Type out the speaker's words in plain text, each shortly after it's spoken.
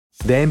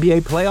The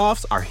NBA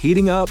playoffs are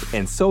heating up,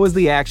 and so is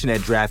the action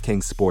at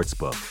DraftKings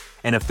Sportsbook,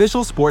 an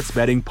official sports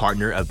betting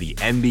partner of the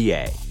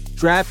NBA.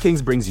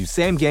 DraftKings brings you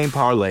same-game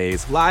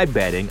parlays, live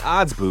betting,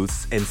 odds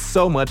boosts, and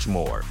so much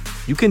more.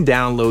 You can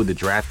download the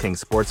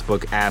DraftKings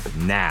Sportsbook app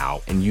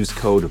now and use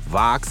code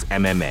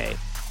VOXMMA.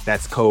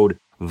 That's code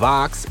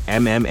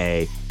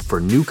VOXMMA for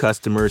new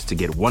customers to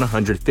get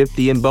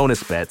 $150 in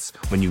bonus bets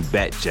when you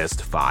bet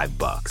just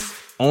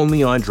 $5.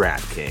 Only on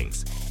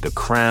DraftKings. The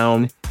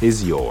crown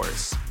is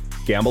yours.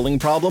 Gambling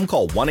problem?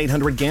 Call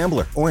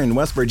 1-800-GAMBLER. Or in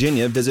West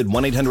Virginia, visit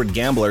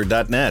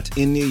 1-800-GAMBLER.net.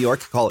 In New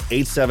York, call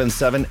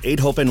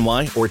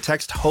 877-8-HOPE-NY or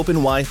text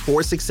HOPE-NY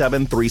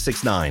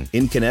 467-369.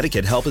 In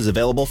Connecticut, help is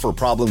available for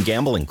problem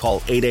gambling.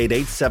 Call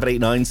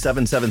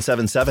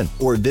 888-789-7777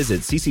 or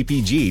visit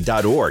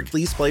ccpg.org.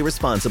 Please play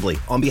responsibly.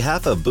 On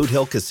behalf of Boot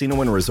Hill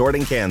Casino and Resort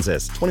in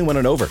Kansas, 21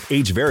 and over.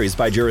 Age varies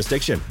by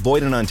jurisdiction.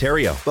 Void in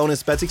Ontario.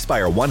 Bonus bets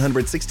expire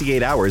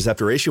 168 hours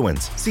after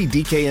issuance. See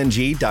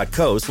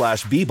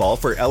dkng.co/bball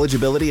for eligibility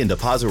and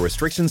deposit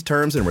restrictions,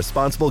 terms, and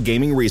responsible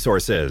gaming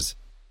resources.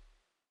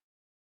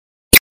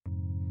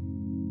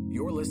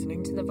 You're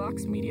listening to the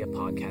Vox Media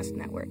Podcast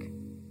Network.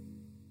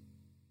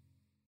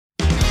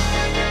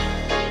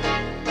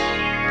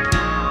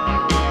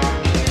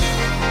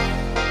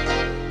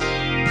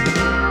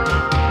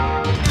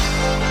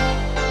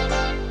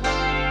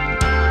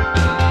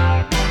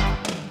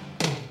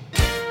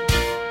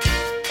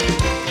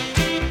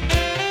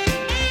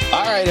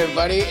 All right,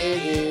 everybody,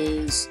 it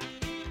is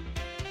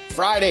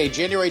Friday,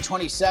 January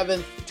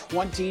 27th,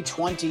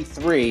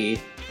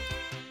 2023,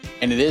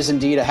 and it is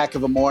indeed a heck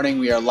of a morning.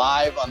 We are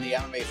live on the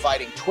MMA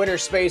Fighting Twitter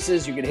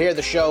Spaces. You can hear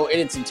the show in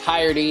its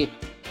entirety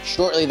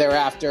shortly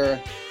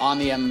thereafter on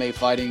the MMA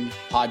Fighting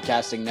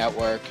Podcasting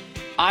Network.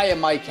 I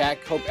am Mike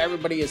Heck. Hope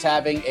everybody is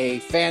having a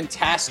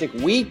fantastic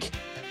week,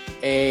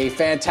 a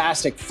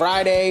fantastic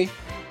Friday,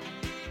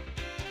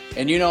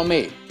 and you know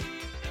me.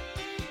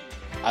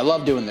 I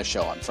love doing the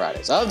show on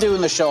Fridays. I love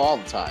doing the show all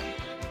the time.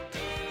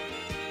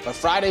 But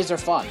Fridays are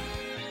fun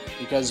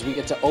because we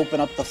get to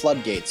open up the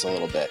floodgates a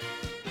little bit.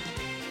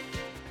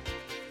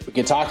 We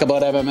can talk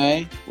about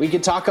MMA. We can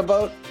talk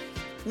about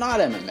not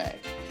MMA.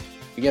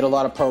 We get a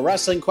lot of pro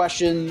wrestling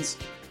questions.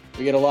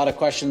 We get a lot of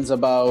questions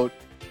about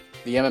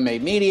the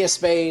MMA media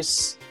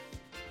space.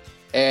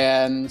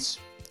 And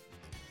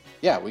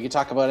yeah, we can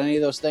talk about any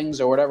of those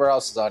things or whatever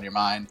else is on your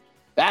mind.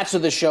 That's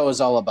what the show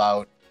is all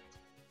about.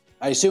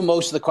 I assume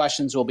most of the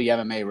questions will be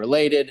MMA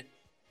related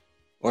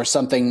or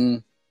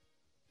something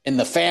in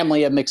the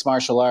family of mixed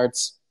martial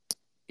arts.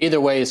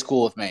 Either way is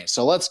cool with me.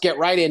 So let's get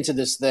right into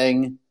this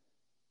thing.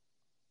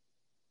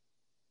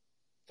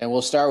 And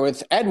we'll start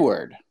with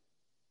Edward.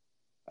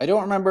 I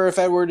don't remember if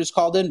Edward is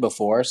called in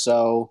before,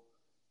 so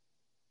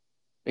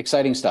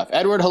exciting stuff.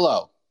 Edward,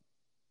 hello.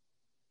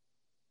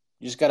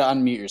 You just got to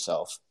unmute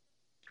yourself.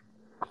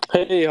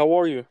 Hey, how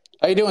are you?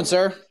 How you doing,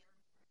 sir?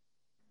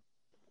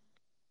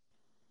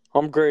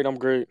 I'm great.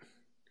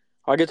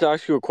 I get to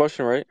ask you a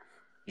question, right?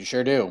 You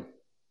sure do.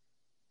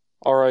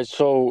 All right,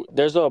 so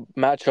there's a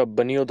matchup,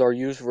 Beneil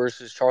Dariush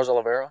versus Charles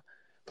Oliveira.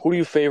 Who do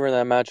you favor in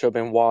that matchup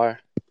and why?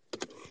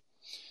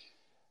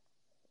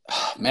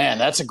 Man,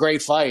 that's a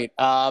great fight.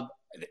 By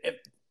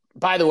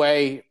the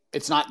way,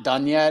 it's not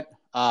done yet.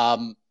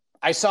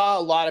 I saw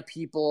a lot of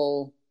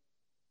people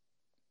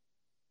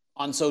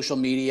on social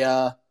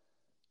media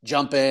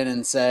jump in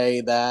and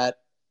say that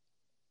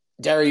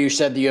Dariush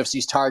said the UFC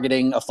is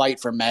targeting a fight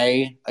for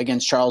May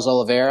against Charles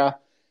Oliveira.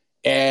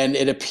 And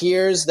it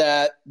appears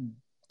that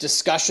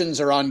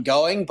discussions are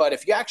ongoing, but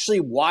if you actually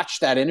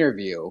watch that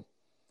interview,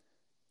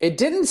 it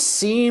didn't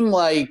seem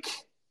like,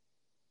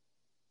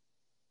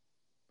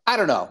 I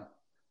don't know.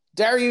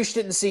 Dariush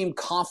didn't seem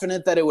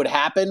confident that it would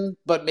happen,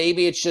 but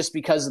maybe it's just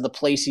because of the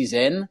place he's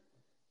in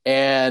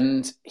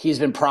and he's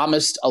been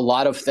promised a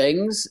lot of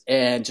things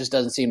and just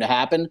doesn't seem to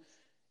happen.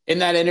 In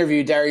that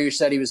interview, Dariush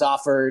said he was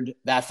offered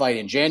that fight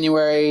in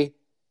January.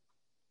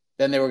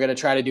 Then they were going to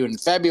try to do it in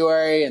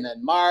February and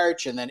then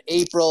March and then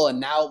April, and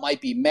now it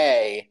might be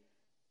May.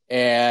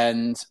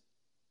 And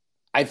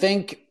I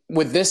think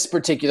with this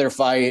particular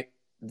fight,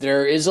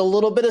 there is a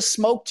little bit of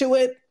smoke to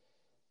it.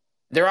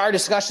 There are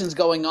discussions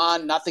going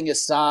on. Nothing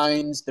is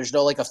signed. There's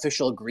no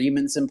official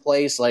agreements in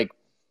place.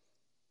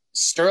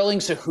 Sterling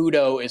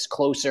Cejudo is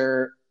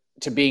closer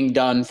to being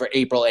done for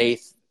April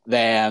 8th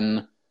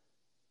than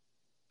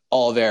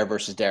Oliveira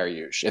versus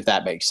Dariush, if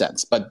that makes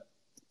sense. But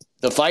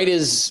the fight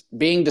is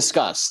being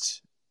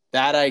discussed.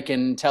 That I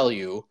can tell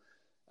you.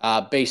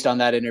 Based on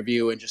that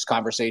interview and just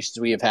conversations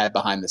we have had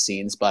behind the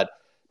scenes. But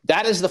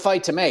that is the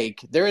fight to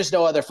make. There is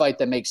no other fight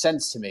that makes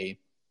sense to me.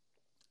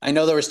 I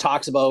know there was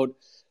talks about,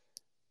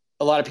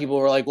 a lot of people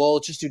were like, well,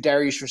 let's just do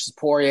Dariush versus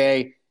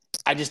Poirier.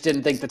 I just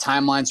didn't think the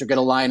timelines are going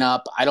to line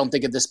up. I don't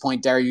think at this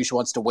point Dariush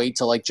wants to wait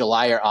till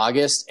July or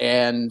August.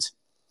 And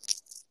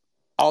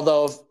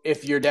although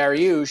if you're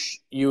Dariush,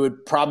 you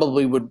would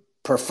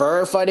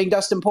prefer fighting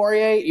Dustin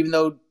Poirier, even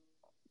though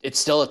it's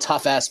still a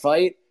tough-ass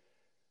fight.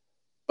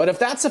 But if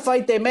that's a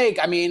fight they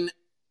make, I mean,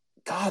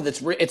 God,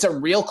 it's a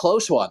real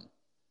close one.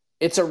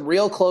 It's a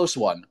real close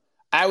one.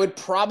 I would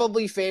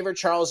probably favor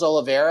Charles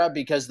Oliveira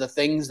because the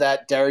things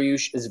that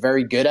Dariush is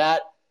very good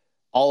at,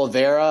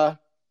 Oliveira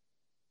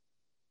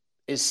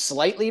is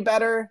slightly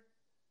better.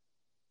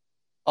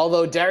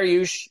 Although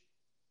Dariush,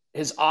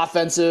 his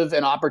offensive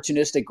and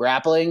opportunistic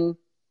grappling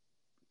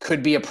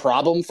could be a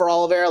problem for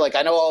Oliveira. Like,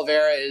 I know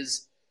Oliveira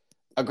is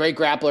a great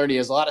grappler and he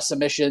has a lot of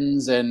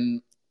submissions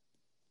and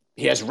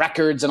he has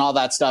records and all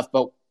that stuff,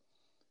 but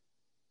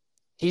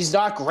he's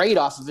not great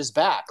off of his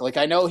back. Like,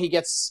 I know he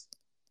got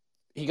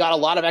a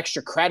lot of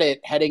extra credit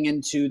heading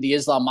into the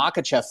Islam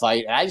Makhachev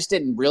fight, and I just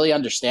didn't really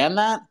understand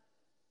that.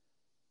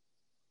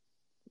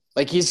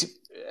 Like, he's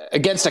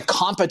against a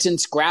competent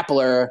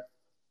grappler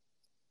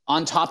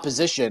on top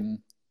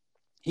position.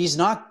 He's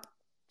not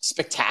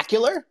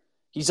spectacular.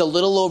 He's a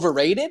little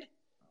overrated.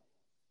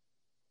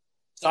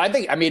 So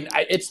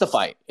it's the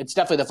fight. It's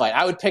definitely the fight.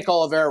 I would pick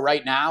Oliveira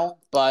right now,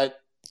 but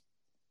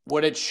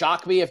would it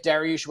shock me if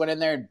Dariush went in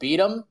there and beat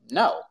him?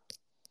 No.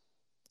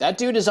 That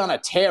dude is on a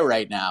tear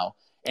right now,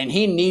 and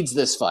he needs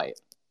this fight.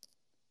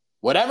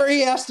 Whatever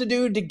he has to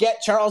do to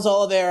get Charles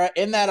Oliveira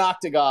in that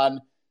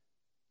octagon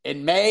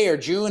in May or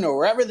June or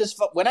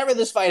whenever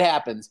this fight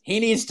happens, he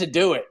needs to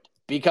do it.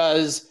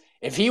 Because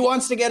if he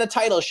wants to get a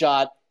title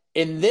shot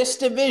in this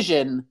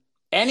division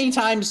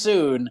anytime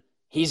soon,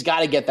 he's got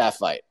to get that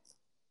fight.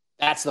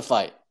 That's the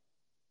fight.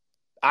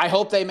 I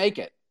hope they make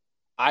it.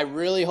 I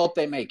really hope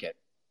they make it.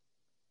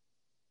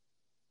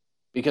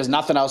 Because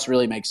nothing else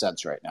really makes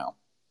sense right now.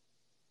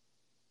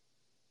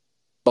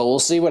 But we'll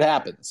see what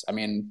happens.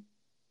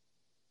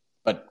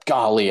 But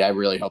golly, I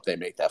really hope they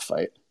make that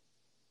fight.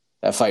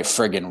 That fight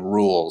friggin'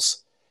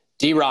 rules.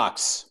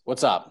 D-Rocks,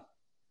 what's up?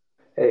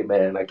 Hey,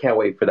 man, I can't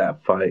wait for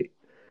that fight.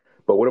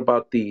 But what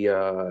about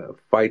the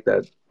fight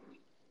that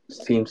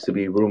seems to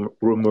be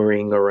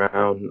rumoring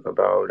around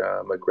about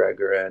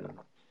McGregor and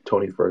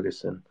Tony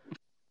Ferguson?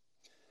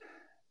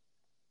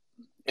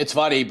 It's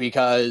funny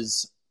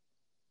because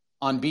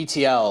on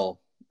BTL,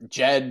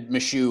 Jed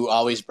Meshew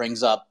always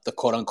brings up the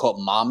quote-unquote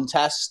mom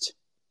test,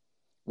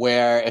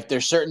 where if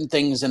there's certain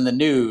things in the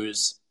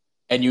news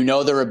and you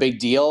know they're a big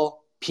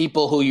deal,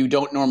 people who you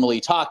don't normally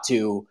talk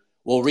to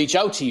will reach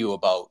out to you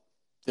about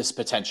this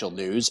potential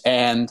news.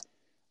 And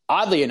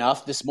oddly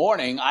enough, this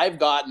morning, I've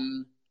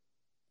gotten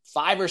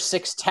 5 or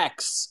 6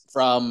 texts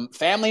from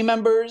family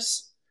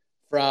members,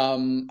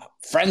 from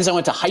friends I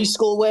went to high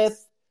school with,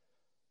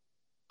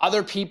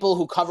 other people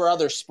who cover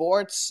other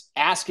sports,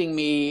 asking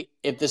me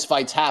if this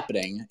fight's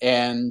happening.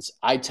 And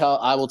I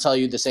will tell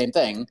you the same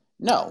thing.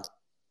 No,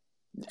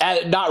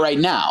 not right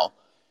now.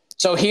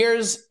 So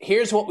here's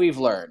what we've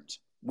learned.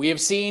 We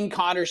have seen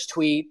Conor's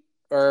tweet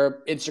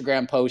or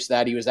Instagram post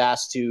that he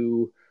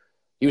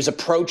was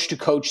approached to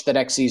coach the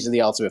next season of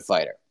The Ultimate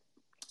Fighter.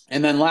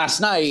 And then last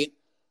night,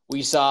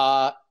 we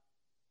saw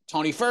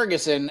Tony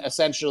Ferguson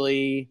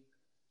essentially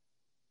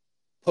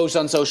post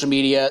on social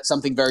media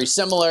something very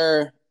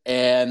similar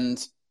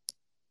and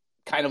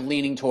kind of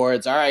leaning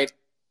towards, all right,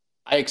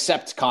 I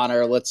accept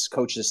Conor, let's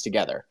coach this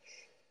together.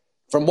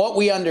 From what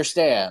we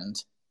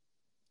understand,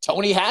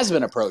 Tony has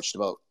been approached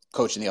about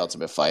coaching The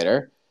Ultimate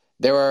Fighter.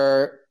 There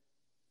were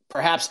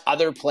perhaps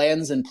other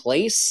plans in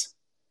place,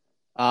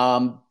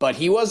 but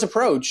he was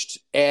approached,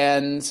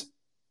 and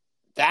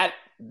that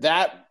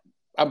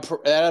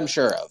I'm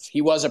sure of.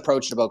 He was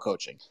approached about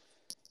coaching.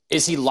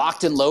 Is he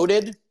locked and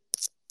loaded?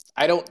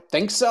 I don't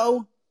think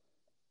so.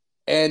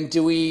 And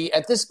do we,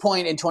 at this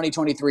point in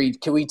 2023,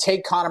 can we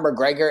take Conor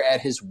McGregor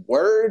at his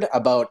word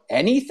about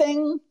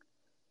anything?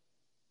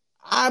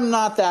 I'm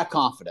not that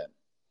confident.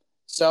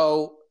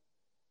 So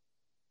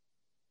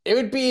it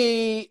would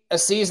be a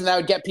season that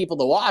would get people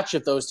to watch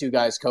if those two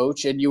guys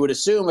coach, and you would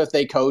assume if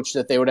they coach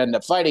that they would end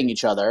up fighting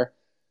each other.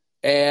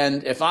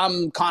 And if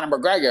I'm Conor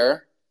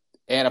McGregor,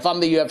 and if I'm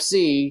the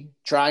UFC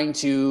trying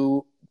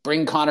to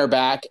bring Conor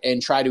back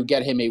and try to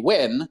get him a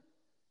win,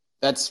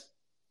 that's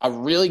a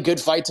really good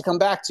fight to come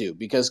back to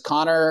because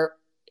Conor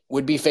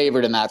would be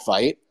favored in that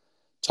fight.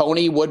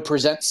 Tony would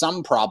present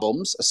some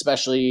problems,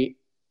 especially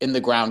in the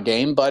ground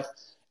game. But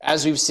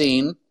as we've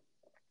seen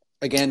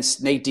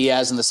against Nate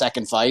Diaz in the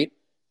second fight,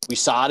 we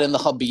saw it in the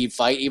Khabib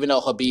fight, even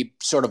though Khabib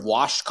sort of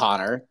washed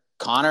Conor.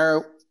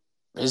 Conor,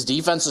 his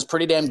defense was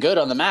pretty damn good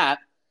on the mat.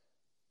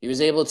 He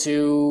was able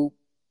to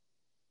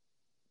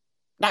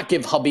not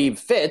give Khabib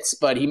fits,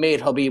 but he made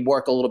Khabib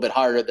work a little bit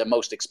harder than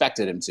most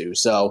expected him to.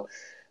 So,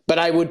 but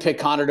I would pick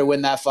Conor to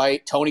win that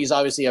fight. Tony's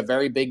obviously a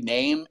very big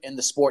name in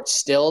the sport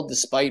still,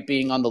 despite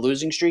being on the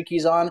losing streak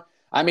he's on.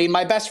 I mean,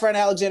 my best friend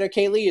Alexander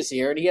K. Lee is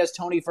here, and he has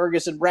Tony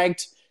Ferguson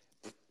ranked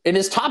in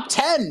his top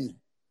 10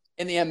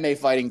 in the MMA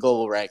fighting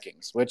global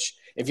rankings, which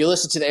if you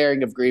listen to the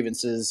airing of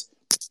grievances,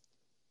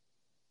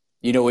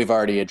 you know we've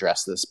already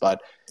addressed this,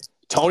 but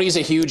Tony's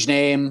a huge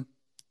name.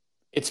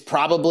 It's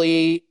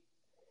probably,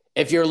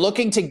 if you're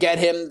looking to get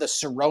him the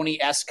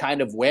Cerrone-esque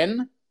kind of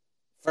win,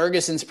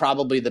 Ferguson's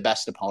probably the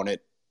best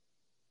opponent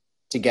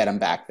to get him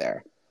back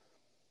there.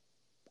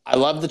 I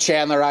love the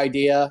Chandler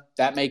idea.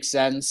 That makes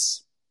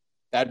sense.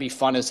 That'd be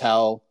fun as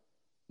hell.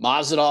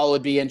 Masvidal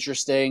would be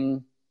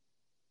interesting,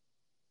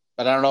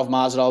 but I don't know if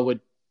Masvidal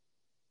would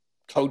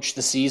coach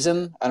the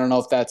season. I don't know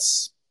if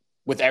that's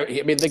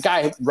the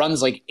guy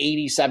runs like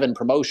 87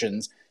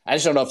 promotions. I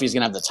just don't know if he's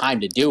going to have the time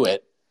to do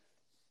it.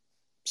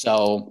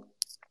 So,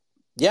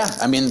 yeah,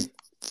 I mean,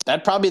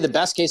 that'd probably be the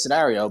best case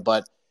scenario.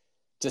 But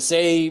to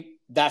say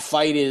that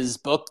fight is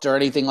booked or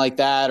anything like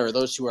that, or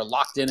those who are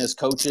locked in as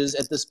coaches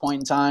at this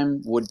point in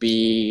time, would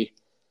be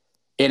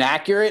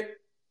inaccurate.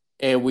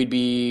 And we'd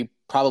be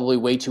probably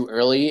way too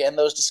early in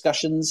those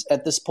discussions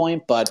at this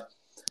point. But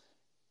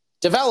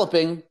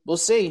developing, we'll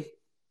see.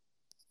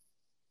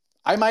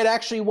 I might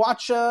actually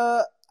watch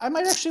an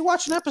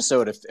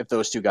episode if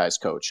those two guys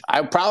coach.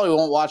 I probably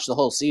won't watch the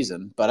whole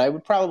season, but I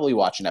would probably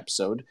watch an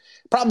episode,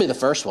 probably the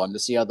first one, to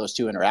see how those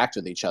two interact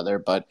with each other.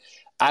 But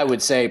I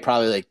would say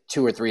probably like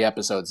 2 or 3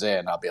 episodes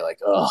in, I'll be like,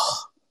 ugh,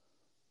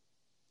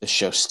 this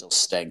show still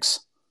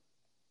stinks.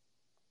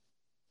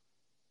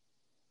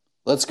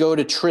 Let's go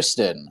to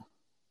Tristan.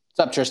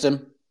 What's up,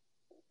 Tristan?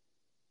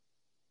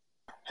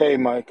 Hey,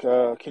 Mike.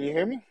 Can you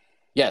hear me?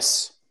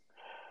 Yes.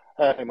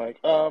 Hey, Mike.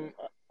 I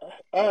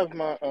have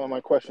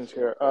my questions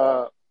here.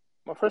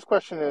 My first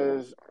question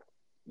is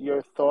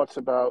your thoughts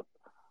about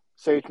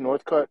Sage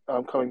Northcutt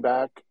coming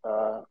back.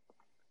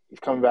 He's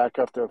coming back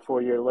after a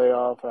 4-year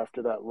layoff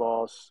after that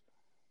loss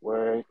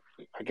where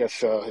I guess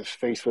his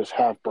face was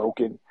half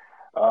broken.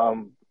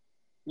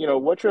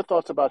 What's your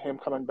thoughts about him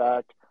coming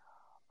back?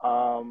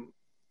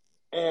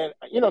 And,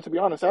 to be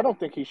honest, I don't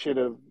think he should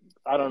have,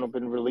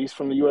 been released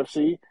from the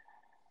UFC.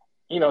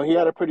 He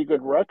had a pretty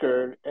good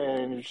record,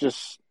 and it's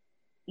just,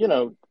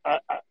 I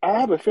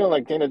have a feeling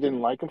like Dana didn't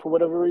like him for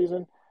whatever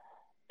reason.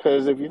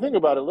 Because if you think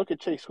about it, look at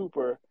Chase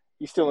Hooper.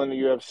 He's still in the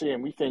UFC,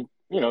 and we think,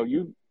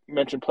 you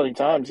mentioned plenty of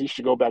times he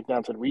should go back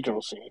down to the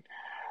regional scene.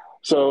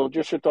 So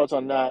just your thoughts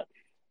on that.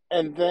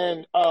 And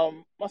then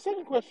my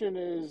second question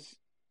is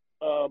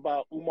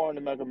about Umar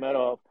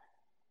Nurmagomedov.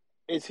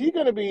 Is he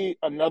going to be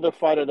another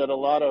fighter that a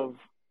lot of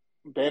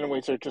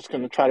bantamweights are just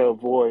going to try to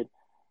avoid,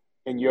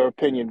 in your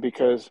opinion?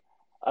 Because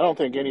I don't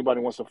think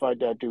anybody wants to fight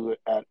that dude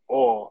at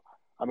all.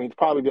 I mean,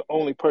 probably the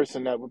only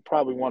person that would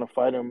probably want to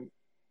fight him,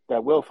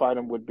 that will fight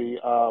him, would be,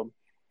 oh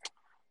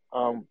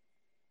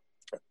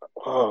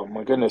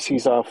my goodness,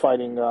 he's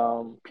fighting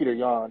Peter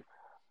Yan.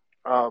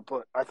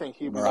 But I think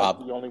he'd be like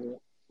the only one.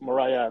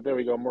 Mariah, there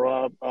we go,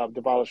 Merab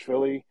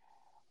Dvalishvili.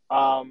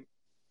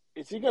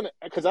 Is he going to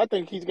 – because I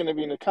think he's going to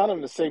be in kind of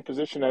in the same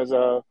position as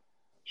Shavkat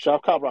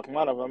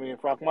Rakhmonov. I mean,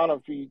 if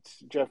Rakhmonov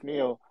beats Jeff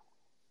Neal,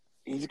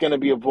 he's going to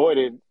be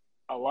avoided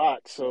a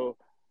lot. So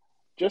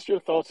just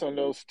your thoughts on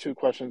those two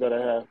questions that I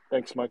have.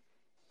 Thanks, Mike.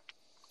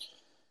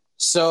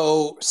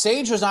 So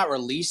Sage was not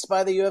released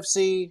by the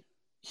UFC.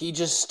 He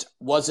just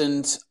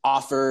wasn't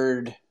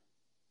offered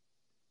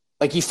 –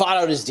 like he fought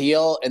out his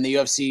deal and the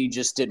UFC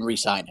just didn't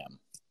re-sign him.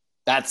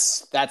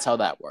 That's how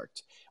that worked.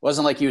 It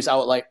wasn't like he was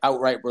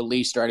outright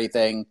released or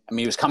anything. I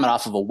mean, he was coming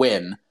off of a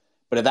win,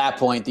 but at that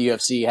point, the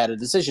UFC had a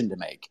decision to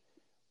make.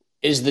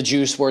 Is the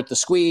juice worth the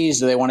squeeze?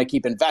 Do they want to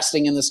keep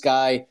investing in this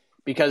guy?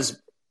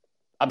 Because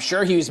I'm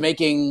sure he was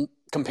making,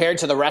 compared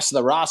to the rest of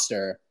the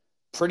roster,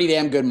 pretty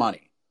damn good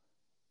money.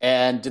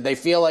 And did they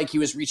feel like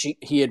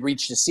he had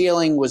reached a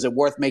ceiling? Was it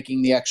worth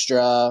making the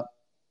extra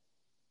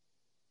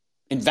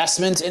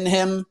investment in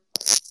him?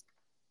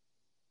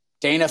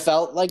 Dana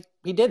felt like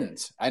he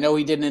didn't. I know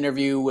he did an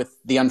interview with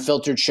the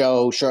Unfiltered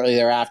show shortly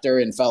thereafter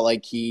and felt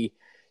like he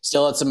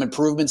still had some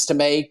improvements to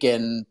make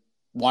and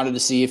wanted to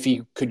see if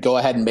he could go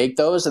ahead and make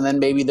those. And then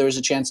maybe there was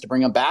a chance to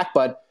bring him back.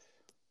 But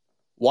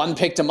one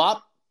picked him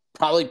up,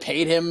 probably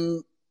paid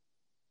him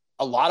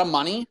a lot of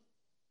money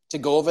to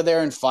go over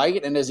there and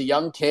fight. And as a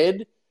young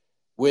kid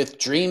with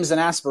dreams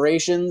and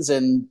aspirations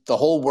and the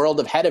whole world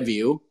ahead of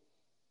you,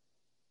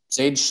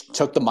 Sage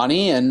took the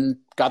money and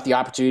got the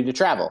opportunity to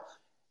travel.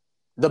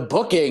 The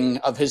booking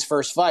of his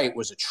first fight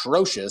was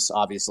atrocious,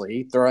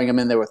 obviously, throwing him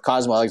in there with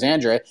Cosmo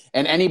Alexandre.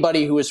 And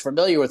anybody who is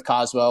familiar with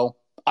Cosmo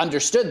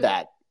understood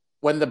that.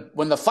 When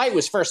the fight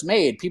was first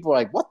made, people were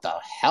like, what the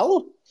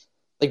hell?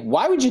 Like,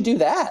 why would you do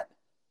that?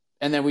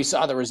 And then we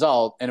saw the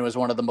result, and it was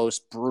one of the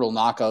most brutal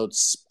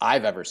knockouts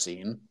I've ever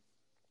seen.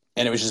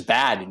 And it was just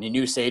bad. And you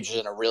knew Sage was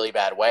in a really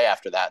bad way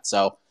after that.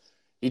 So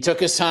he took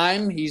his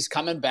time. He's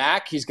coming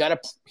back. He's got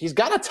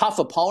a tough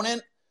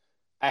opponent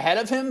ahead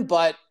of him,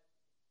 but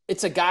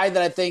it's a guy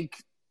that I think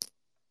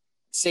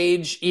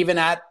Sage, even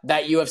at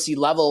that UFC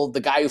level,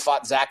 the guy who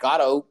fought Zach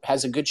Otto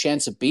has a good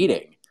chance of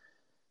beating.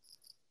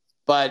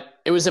 But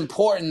it was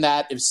important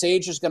that if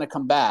Sage was going to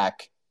come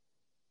back,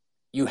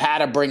 you had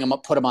to bring him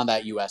up, put him on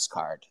that US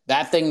card.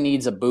 That thing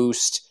needs a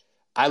boost.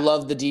 I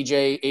love the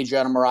DJ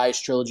Adriano Moraes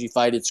trilogy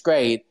fight. It's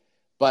great.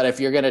 But if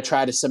you're going to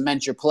try to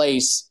cement your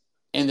place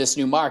in this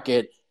new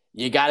market,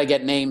 you got to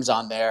get names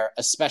on there,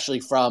 especially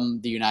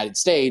from the United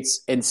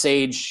States. And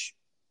Sage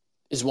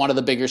is one of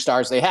the bigger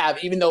stars they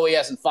have, even though he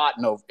hasn't fought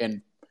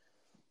in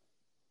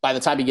by the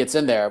time he gets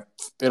in there,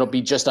 it'll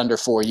be just under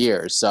 4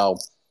 years. So,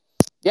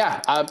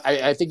 yeah,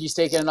 I think he's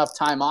taken enough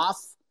time off,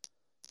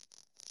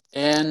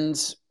 and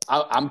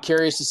I'm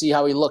curious to see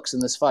how he looks in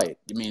this fight.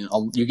 I mean,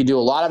 you can do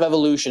a lot of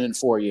evolution in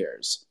 4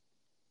 years.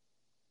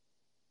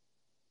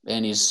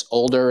 and he's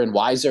older and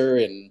wiser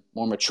and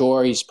more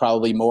mature. He's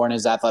probably more in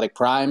his athletic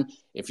prime.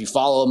 If you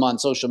follow him on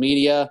social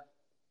media,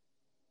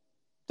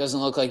 doesn't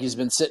look like he's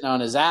been sitting on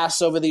his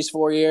ass over these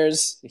 4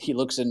 years. He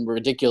looks in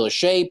ridiculous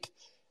shape.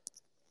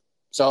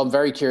 So I'm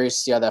very curious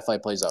to see how that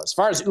fight plays out. As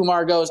far as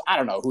Umar goes, I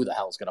don't know who the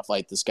hell is going to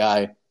fight this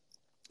guy.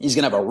 He's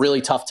going to have a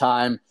really tough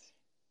time.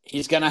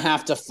 He's going to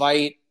have to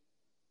fight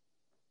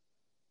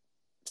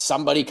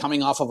somebody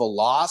coming off of a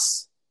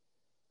loss.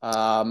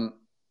 Man,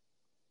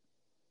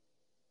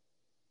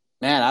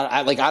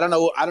 I don't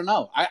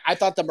know. I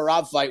thought the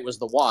Merab fight was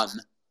the one,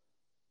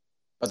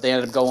 but they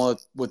ended up going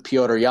with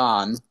Piotr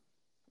Jan.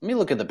 Let me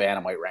look at the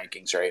bantamweight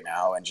rankings right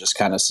now and just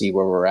kind of see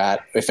where we're at.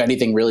 If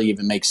anything really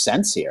even makes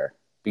sense here,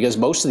 because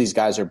most of these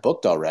guys are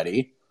booked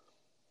already.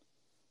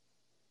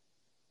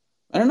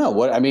 I don't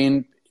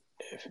know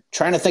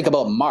trying to think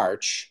about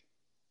March.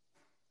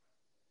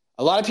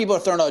 A lot of people are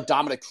throwing out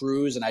Dominic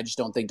Cruz, and I just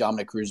don't think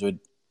Dominic Cruz would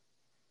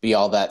be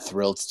all that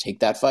thrilled to take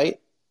that fight.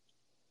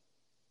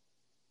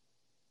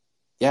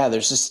 Yeah,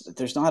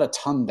 there's not a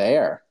ton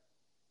there.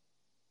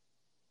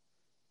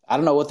 I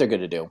don't know what they're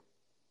going to do.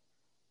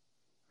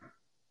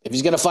 If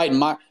he's going to fight in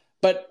March.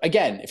 But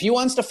again, if he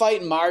wants to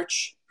fight in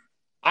March,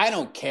 I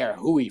don't care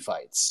who he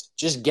fights.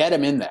 Just get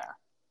him in there.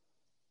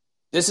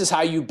 This is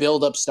how you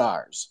build up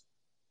stars.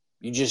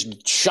 You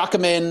just chuck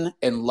them in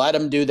and let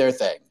them do their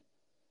thing.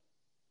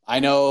 I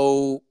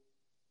know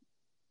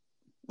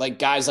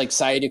guys like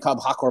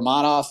Saidikab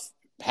Hakhramonov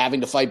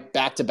having to fight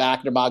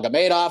back-to-back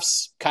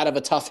Nurmagomedov's kind of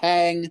a tough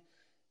hang,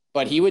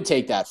 but he would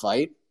take that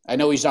fight. I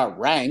know he's not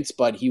ranked,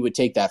 but he would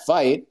take that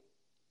fight.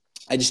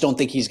 I just don't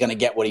think he's going to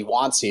get what he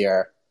wants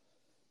here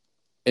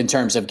in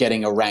terms of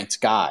getting a ranked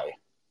guy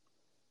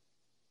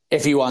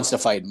if he wants to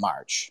fight in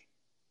March.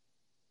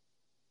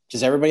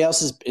 Because everybody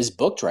else is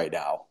booked right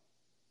now.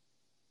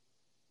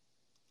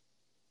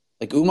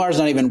 Umar's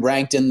not even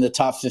ranked in the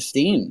top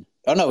 15.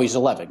 Oh, no, he's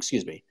 11,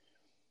 excuse me.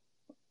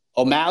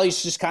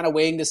 O'Malley's just kind of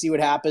waiting to see what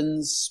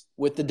happens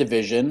with the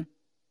division.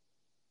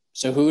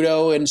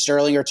 Cejudo and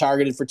Sterling are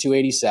targeted for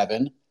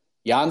 287.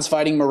 Jan's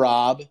fighting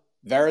Merab.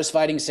 Vera's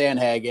fighting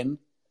Sandhagen.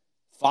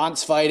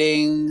 Font's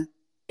fighting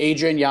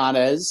Adrian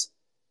Yanez.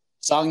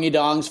 Song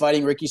Yadong's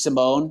fighting Ricky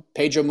Simone.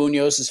 Pedro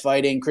Munoz is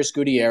fighting Chris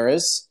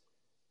Gutierrez.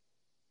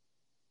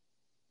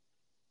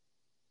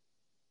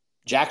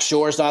 Jack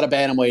Shore's not a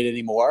bantamweight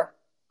anymore.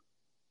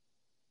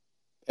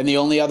 And the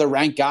only other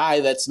ranked guy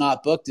that's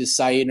not booked is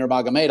Said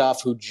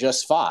Nurmagomedov, who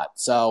just fought.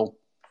 So,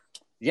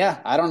 yeah,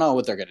 I don't know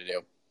what they're going to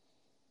do.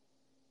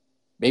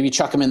 Maybe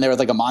chuck him in there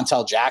with a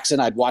Montel Jackson.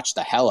 I'd watch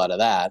the hell out of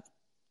that.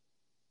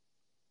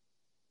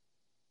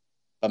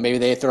 But maybe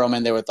they throw him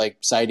in there with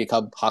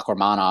Saidikab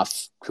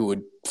Hakhramonov, who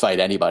would fight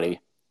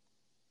anybody.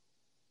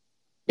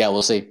 Yeah,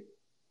 we'll see.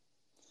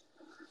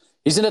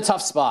 He's in a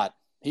tough spot.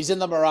 He's in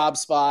the Merab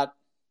spot.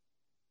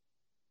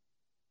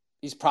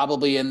 He's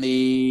probably in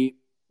the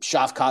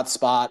Shavkat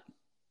spot,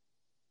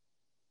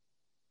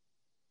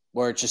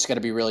 where it's just going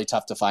to be really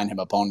tough to find him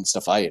opponents to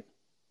fight.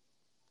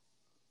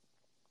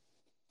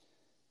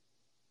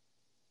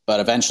 But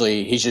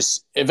eventually he's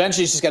just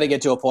got to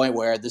get to a point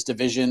where this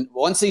division,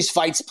 once these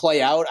fights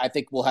play out, I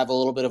think we'll have a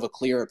little bit of a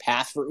clearer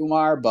path for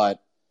Umar.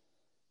 But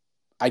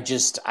I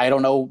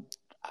don't know.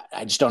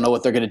 I just don't know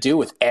what they're going to do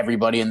with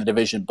everybody in the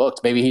division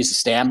booked. Maybe he's a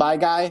standby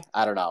guy.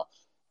 I don't know.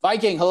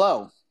 Viking,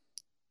 hello.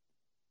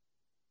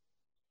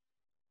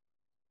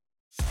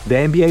 The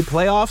NBA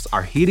playoffs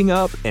are heating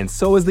up, and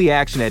so is the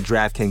action at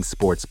DraftKings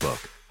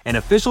Sportsbook, an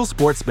official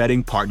sports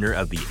betting partner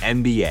of the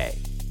NBA.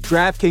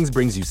 DraftKings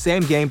brings you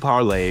same-game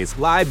parlays,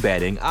 live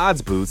betting,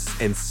 odds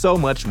boosts, and so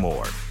much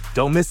more.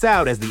 Don't miss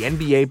out as the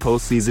NBA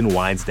postseason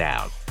winds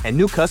down. And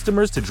new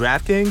customers to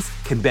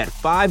DraftKings can bet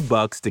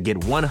 $5 to get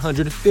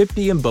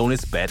 $150 in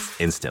bonus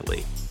bets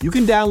instantly. You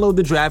can download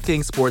the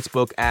DraftKings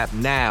Sportsbook app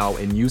now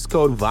and use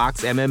code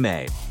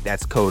VOXMMA.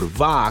 That's code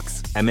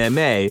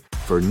VOXMMA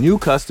for new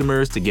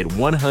customers to get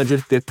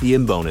 $150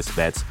 in bonus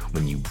bets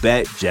when you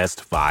bet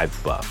just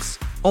 $5.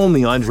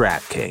 Only on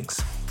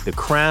DraftKings. The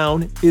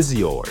crown is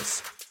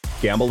yours.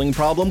 Gambling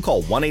problem?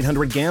 Call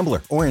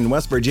 1-800-GAMBLER. Or in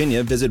West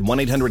Virginia, visit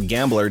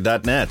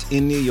 1-800-GAMBLER.net.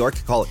 In New York,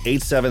 call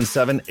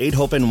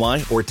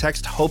 877-8-HOPE-NY or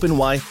text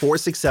HOPE-NY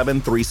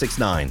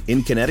 467-369.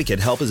 In Connecticut,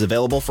 help is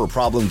available for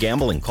problem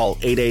gambling. Call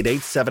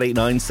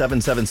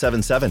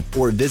 888-789-7777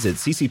 or visit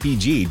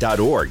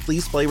ccpg.org.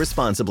 Please play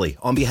responsibly.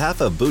 On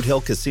behalf of Boot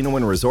Hill Casino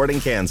and Resort in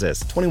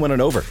Kansas, 21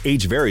 and over.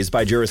 Age varies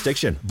by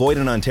jurisdiction. Void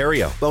in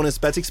Ontario. Bonus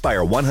bets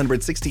expire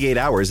 168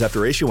 hours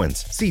after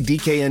issuance. See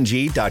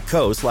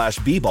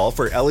dkng.co/bball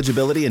for eligibility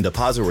and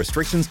deposit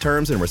restrictions,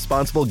 terms, and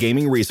responsible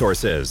gaming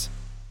resources.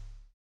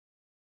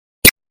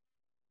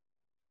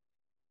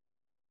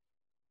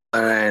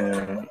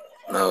 And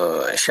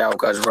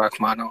Shavkat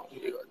Rakhmonov.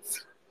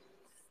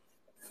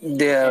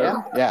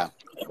 Yeah.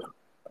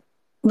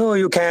 No,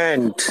 you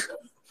can't.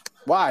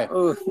 Why?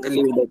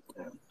 Leave it.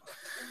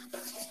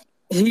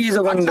 He's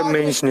a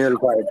one-dimensional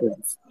fighter.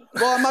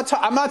 Well, I'm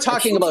not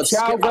talking about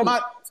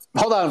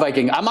hold on,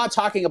 Viking. I'm not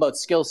talking about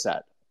skill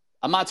set.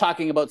 I'm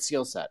talking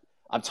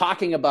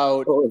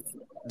about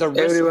the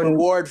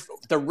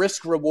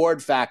risk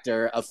reward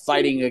factor of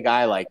fighting a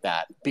guy like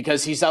that,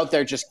 because he's out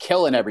there just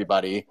killing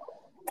everybody.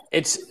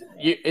 It's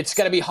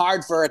going to be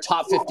hard for a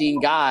top 15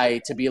 guy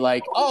to be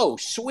like, oh,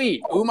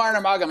 sweet, Umar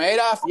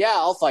Nurmagomedov, yeah,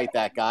 I'll fight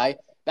that guy.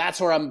 That's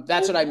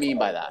what I mean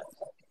by that.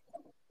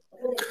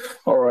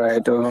 All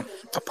right.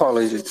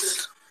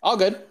 Apologies. All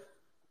good.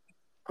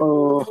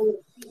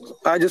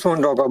 I just want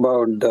to talk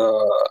about the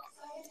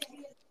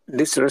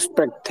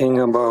disrespect thing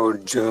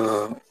about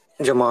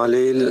Jamal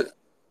Hill.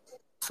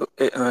 So,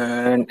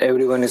 and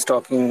everyone is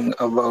talking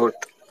about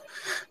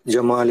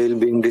Jamal Hill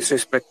being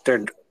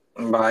disrespected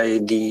by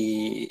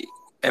the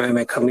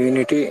MMA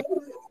community.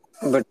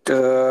 But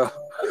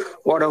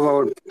what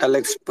about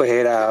Alex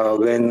Pereira?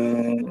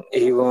 When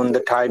he won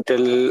the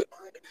title,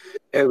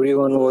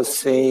 everyone was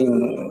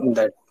saying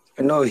that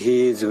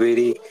he is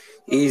very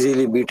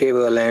easily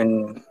beatable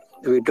and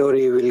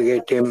Vittori will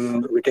get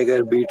him.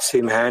 Whittaker beats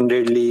him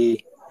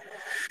handedly.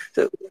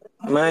 So,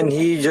 man,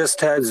 he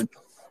just has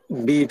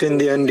beaten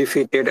the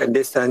undefeated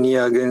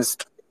Adesanya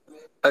against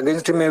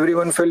him.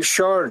 Everyone fell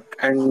short,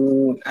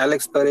 and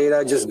Alex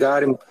Pereira just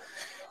got him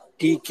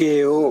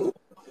TKO.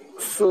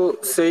 So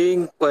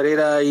saying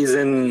Pereira is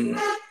an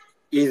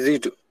easy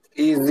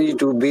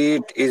to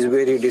beat is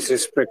very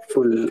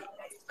disrespectful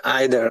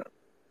either.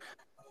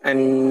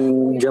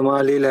 And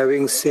Jamal Hill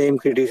having same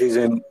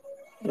criticism,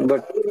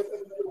 but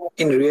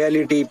in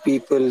reality,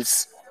 people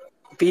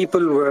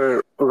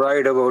were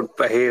right about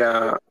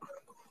Pereira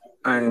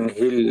and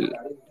Hill,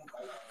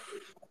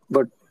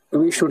 but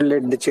we should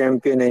let the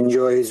champion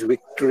enjoy his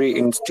victory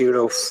instead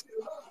of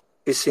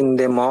pissing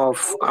them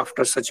off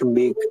after such a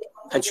big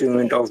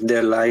achievement of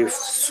their life.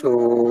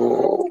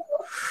 So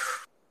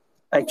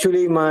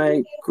actually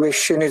my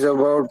question is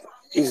about,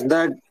 is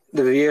that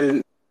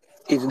the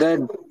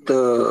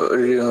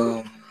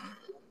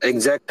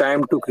exact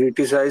time to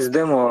criticize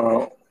them,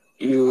 or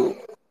you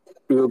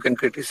can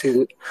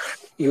criticize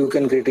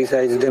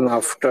them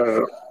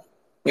after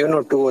 2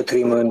 or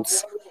 3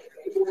 months?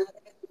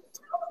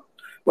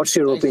 What's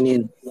your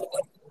opinion?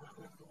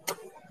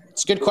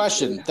 It's a good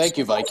question. Thank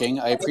you, Viking.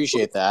 I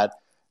appreciate that.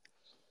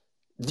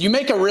 You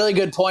make a really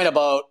good point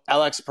about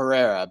Alex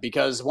Pereira,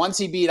 because once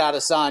he beat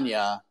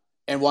Adesanya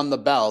and won the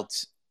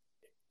belt,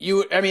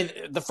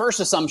 the first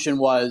assumption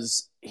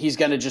was he's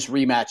going to just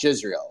rematch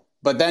Israel.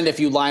 But then if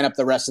you line up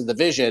the rest of the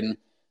division,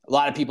 a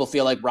lot of people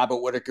feel like Robert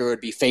Whittaker would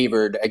be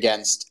favored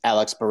against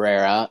Alex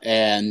Pereira,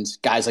 and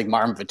guys like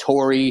Marvin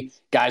Vettori,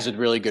 guys with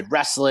really good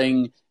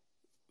wrestling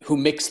who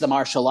mix the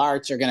martial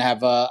arts, are going to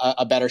have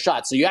a better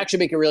shot. So you actually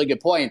make a really good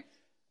point.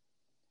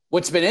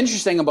 What's been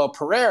interesting about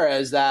Pereira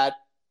is that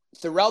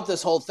throughout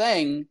this whole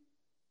thing,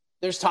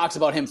 there's talks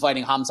about him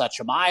fighting Khamzat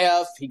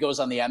Chimaev. He goes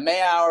on the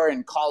MMA Hour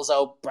and calls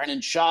out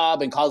Brennan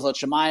Schaub and calls out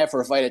Chimaev for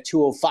a fight at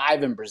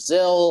 205 in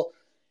Brazil.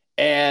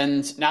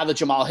 And now that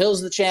Jamal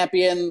Hill's the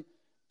champion,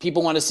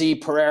 people want to see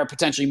Pereira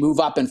potentially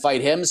move up and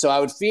fight him. So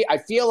I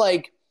feel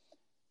like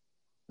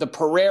the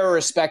Pereira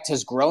respect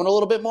has grown a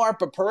little bit more,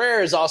 but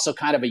Pereira is also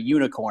kind of a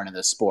unicorn in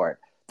this sport.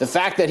 The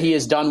fact that he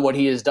has done what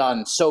he has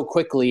done so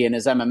quickly in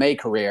his MMA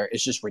career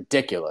is just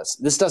ridiculous.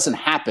 This doesn't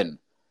happen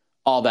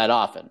all that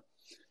often.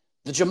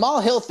 The Jamal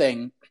Hill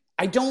thing,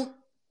 I don't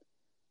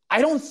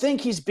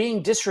think he's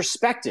being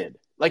disrespected.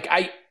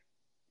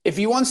 If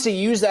he wants to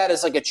use that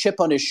as like a chip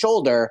on his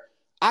shoulder,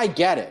 I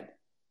get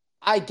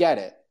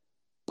it.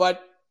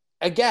 But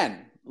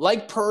again,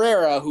 like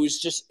Pereira, who's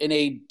just in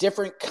a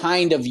different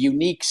kind of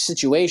unique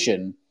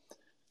situation,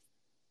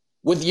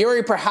 with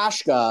Yuri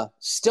Prochazka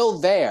still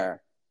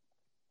there,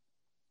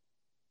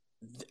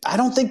 I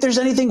don't think there's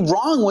anything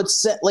wrong with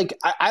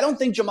I don't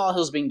think Jamal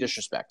Hill's being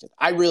disrespected.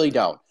 I really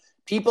don't.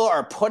 People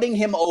are putting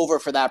him over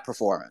for that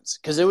performance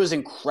because it was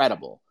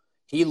incredible.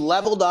 He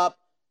leveled up.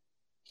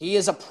 He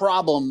is a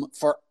problem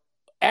for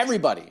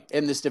everybody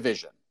in this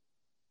division.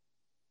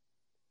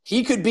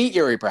 He could beat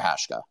Yuri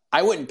Prochazka.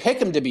 I wouldn't pick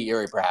him to beat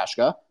Yuri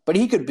Prochazka, but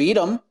he could beat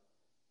him.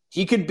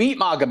 He could beat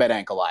Magomed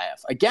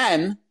Ankalaev.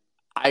 Again,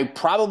 I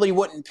probably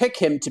wouldn't pick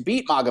him to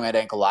beat Magomed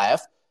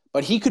Ankalaev,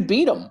 but he could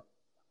beat him.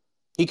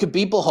 He could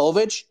beat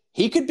Blachowicz.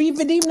 He could beat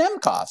Vadim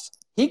Nemkov.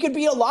 He could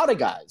beat a lot of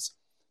guys.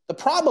 The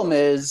problem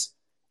is,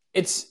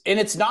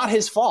 it's not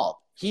his fault.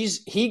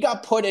 He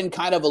got put in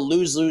kind of a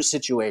lose-lose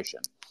situation.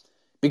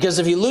 Because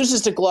if he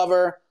loses to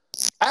Glover,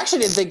 I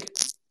actually didn't think,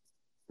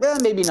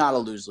 maybe not a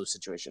lose-lose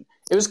situation.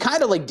 It was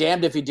kind of like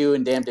damned if you do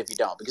and damned if you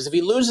don't. Because if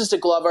he loses to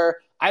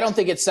Glover, I don't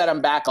think it set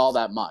him back all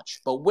that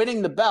much. But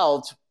winning the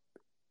belt,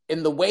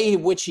 in the way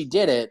in which he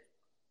did it,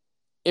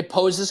 it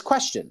poses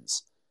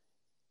questions.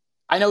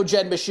 I know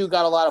Jed Meshew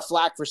got a lot of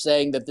flack for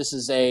saying that this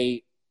is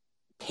a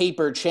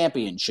paper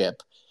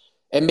championship.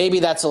 And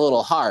maybe that's a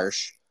little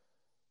harsh.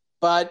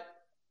 But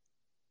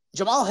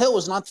Jamal Hill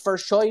was not the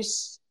first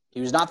choice. He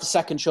was not the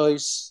second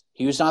choice.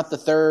 He was not the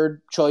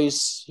third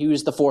choice. He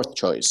was the fourth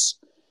choice.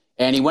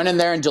 And he went in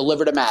there and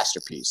delivered a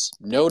masterpiece.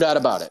 No doubt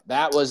about it.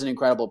 That was an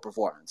incredible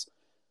performance.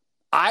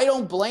 I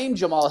don't blame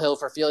Jamal Hill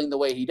for feeling the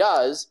way he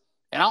does.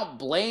 And I don't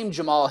blame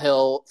Jamal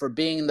Hill for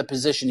being in the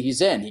position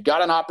he's in. He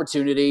got an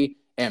opportunity,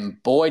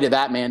 and boy, did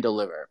that man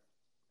deliver.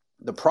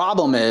 The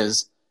problem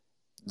is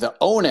the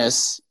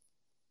onus,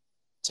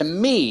 to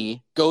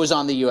me, goes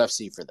on the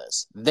UFC for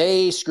this.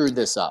 They screwed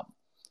this up.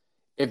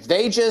 If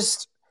they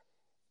just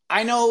 –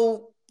 I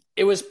know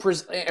it was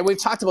 –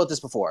 we've talked about this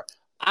before.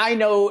 I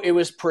know it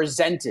was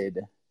presented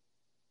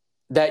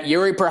that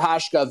Yuri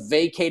Prochazka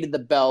vacated the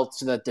belt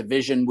so that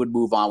division would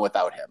move on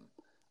without him.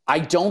 I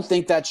don't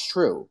think that's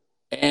true.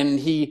 And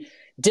he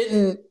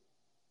didn't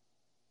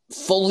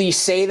fully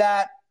say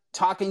that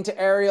talking to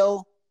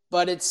Ariel,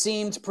 but it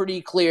seemed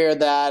pretty clear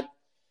that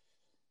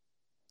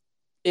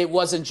it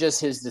wasn't just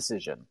his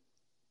decision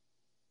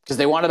because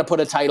they wanted to put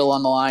a title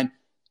on the line.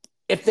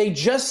 If they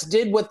just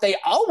did what they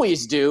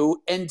always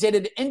do and did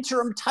an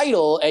interim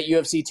title at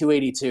UFC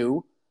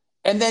 282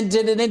 and then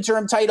did an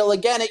interim title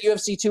again at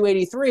UFC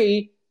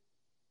 283,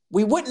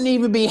 we wouldn't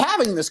even be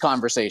having this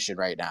conversation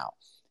right now.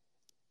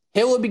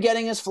 Hill would be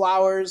getting his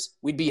flowers.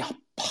 We'd be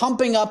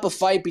pumping up a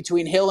fight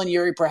between Hill and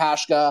Yuri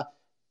Prochazka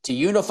to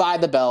unify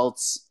the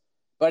belts.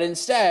 But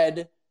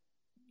instead,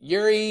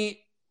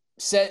 Yuri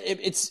said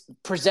it's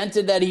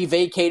presented that he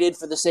vacated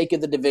for the sake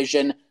of the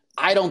division.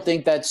 I don't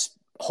think that's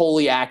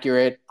wholly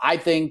accurate. I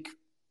think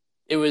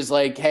it was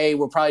like, hey,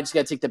 we're probably just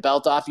going to take the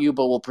belt off you,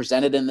 but we'll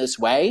present it in this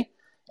way.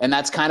 And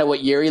that's kind of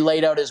what Yuri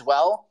laid out as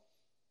well.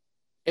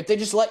 If they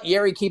just let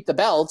Yuri keep the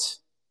belt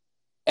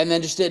and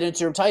then just did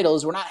interim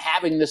titles, we're not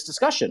having this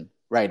discussion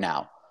right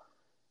now.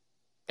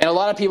 And a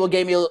lot of people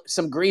gave me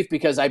some grief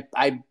because I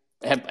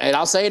have, and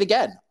I'll say it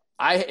again,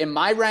 in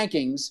my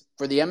rankings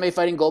for the MMA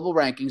Fighting Global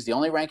rankings, the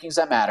only rankings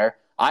that matter,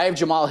 I have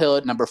Jamal Hill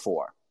at number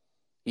 4.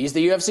 He's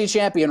the UFC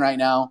champion right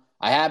now.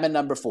 I have him at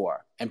number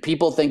 4. And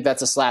people think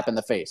that's a slap in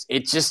the face.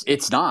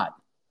 It's not.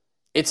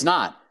 It's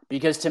not.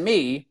 Because to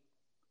me,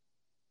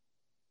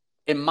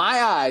 in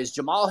my eyes,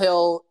 Jamal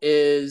Hill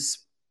is,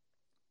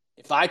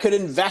 if I could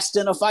invest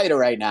in a fighter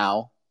right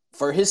now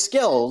for his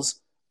skills,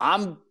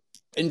 I'm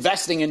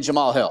investing in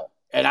Jamal Hill.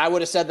 And I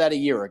would have said that a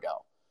year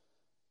ago.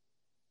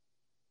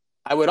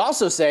 I would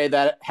also say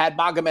that had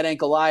Magomed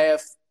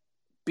Ankalaev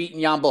beaten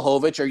Jan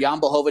Blachowicz or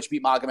Jan Blachowicz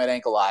beat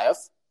Magomed Ankalaev,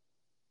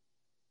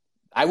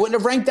 I wouldn't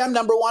have ranked them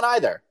number 1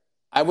 either.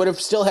 I would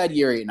have still had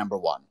Yuri at number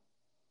 1.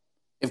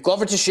 If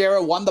Glover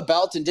Teixeira won the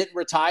belt and didn't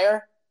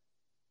retire,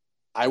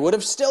 I would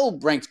have still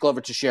ranked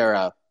Glover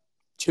Teixeira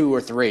 2 or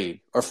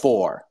 3 or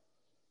 4.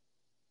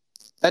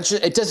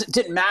 It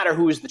didn't matter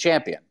who was the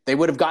champion. They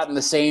would have gotten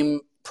the same,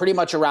 pretty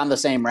much around the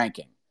same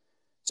ranking.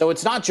 So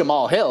it's not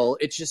Jamal Hill.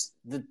 It's just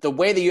the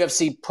way the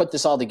UFC put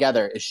this all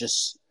together is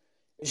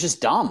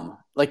just dumb.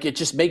 Like, it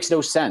just makes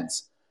no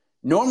sense.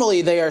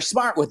 Normally, they are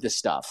smart with this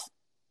stuff.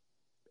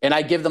 And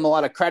I give them a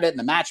lot of credit and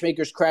the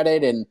matchmakers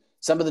credit and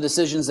some of the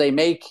decisions they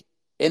make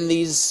in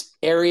these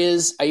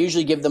areas, I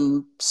usually give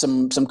them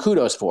some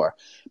kudos for.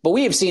 But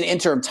we have seen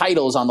interim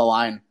titles on the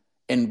line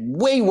in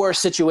way worse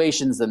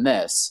situations than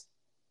this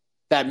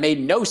that made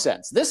no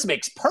sense. This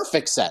makes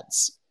perfect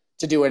sense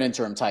to do an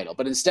interim title.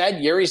 But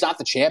instead, Yuri's not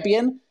the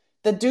champion.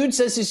 The dude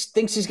says he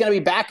thinks he's going to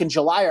be back in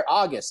July or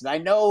August. And I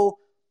know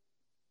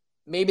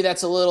maybe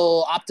that's a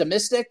little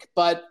optimistic,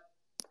 but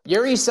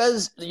Yuri's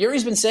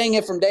been saying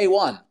it from day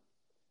one.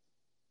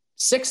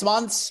 6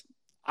 months,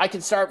 I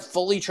can start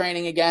fully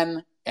training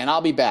again, and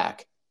I'll be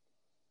back.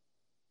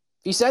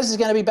 If he says he's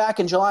going to be back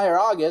in July or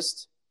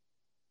August,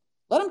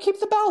 let him keep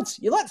the belt.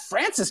 You let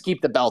Francis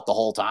keep the belt the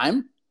whole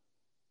time,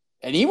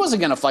 and he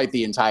wasn't going to fight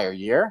the entire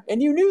year,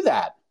 and you knew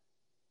that.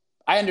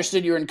 I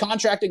understood you're in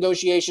contract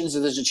negotiations, so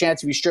there's a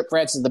chance if you strip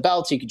Francis of the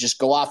belt, he could just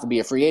go off and be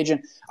a free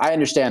agent. I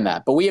understand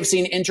that. But we have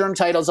seen interim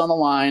titles on the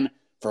line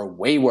for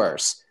way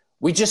worse.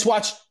 We just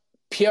watched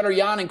Petr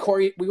Yan and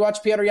Corey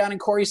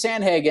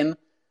Sandhagen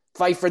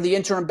fight for the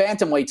interim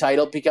bantamweight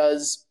title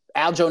because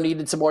Aljo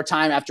needed some more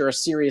time after a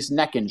serious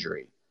neck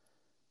injury.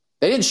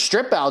 They didn't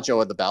strip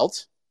Aljo of the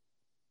belt.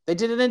 They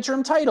did an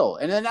interim title.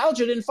 And then Aljo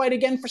didn't fight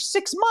again for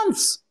 6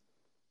 months.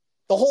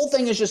 The whole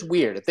thing is just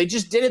weird. If they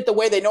just did it the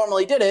way they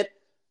normally did it,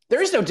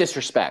 there is no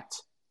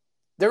disrespect.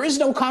 There is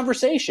no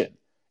conversation.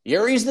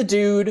 Yuri's the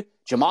dude.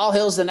 Jamal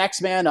Hill's the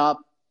next man up.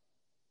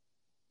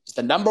 He's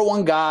the number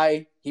 1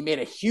 guy. He made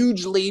a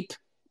huge leap.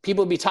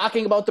 People would be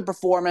talking about the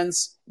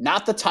performance,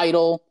 not the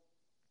title.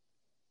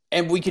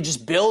 And we could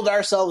just build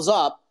ourselves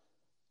up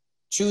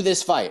to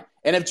this fight.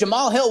 And if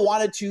Jamal Hill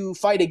wanted to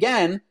fight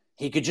again,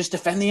 he could just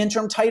defend the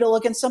interim title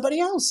against somebody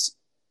else.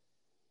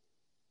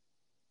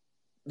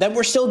 Then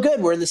we're still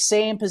good. We're in the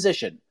same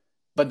position.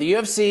 But the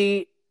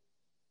UFC,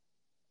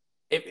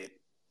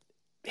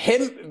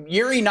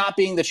 Yuri not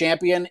being the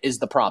champion is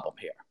the problem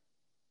here.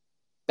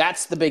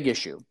 That's the big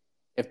issue.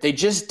 If they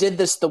just did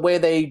this the way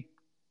they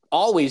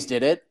always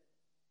did it,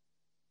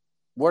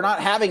 we're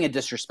not having a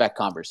disrespect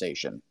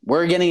conversation.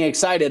 We're getting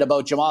excited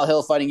about Jamal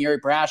Hill fighting Yuri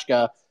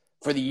Prochazka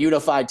for the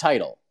unified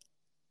title.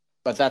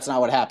 But that's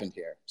not what happened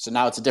here. So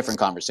now it's a different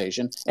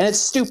conversation. And it's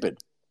stupid.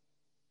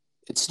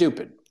 It's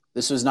stupid.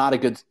 This is not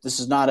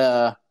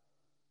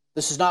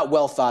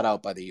well thought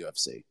out by the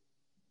UFC.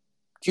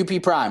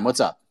 QP Prime, what's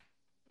up?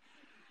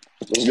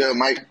 What's good,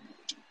 Mike?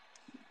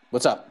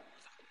 What's up?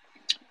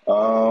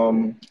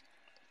 All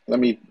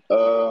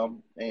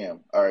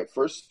right.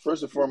 First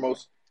and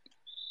foremost,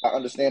 I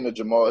understand the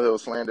Jamal Hill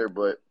slander,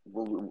 but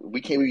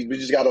we can't. We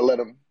just gotta let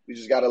him. We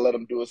just gotta let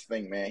him do his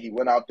thing, man. He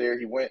went out there.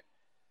 He went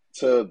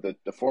to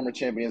the former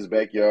champion's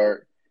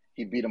backyard.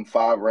 He beat him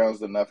 5 rounds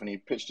to nothing. He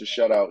pitched a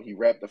shutout. He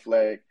wrapped the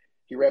flag.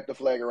 He wrapped the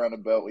flag around the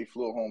belt. He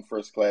flew home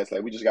first class.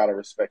 Like, we just gotta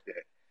respect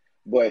that.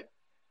 But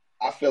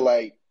I feel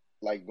like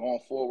going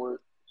forward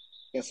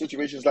in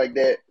situations like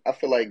that, I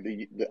feel like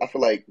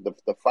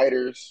the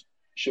fighters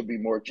should be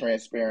more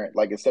transparent.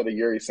 Like, instead of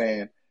Yuri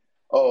saying,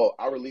 "Oh,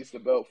 I released the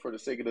belt for the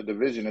sake of the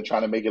division," and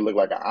trying to make it look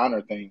like an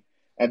honor thing,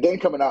 and then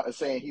coming out and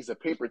saying he's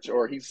a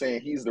or he's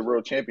saying he's the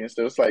real champion.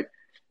 So it's like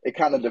it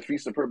kind of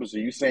defeats the purpose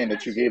of you saying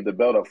that you gave the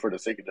belt up for the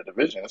sake of the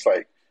division. It's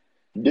like,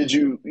 did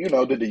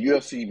the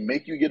UFC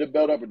make you get a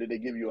belt up, or did they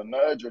give you a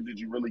nudge, or did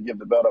you really give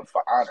the belt up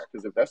for honor?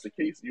 Because if that's the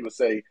case, you would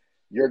say,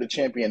 "You're the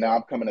champion, now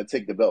I'm coming to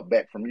take the belt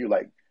back from you."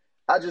 Like,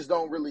 I just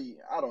don't really,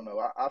 I don't know.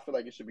 I feel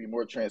like it should be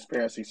more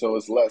transparency, so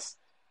it's less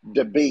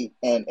debate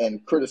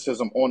and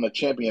criticism on the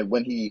champion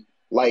when he,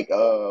 I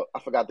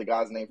forgot the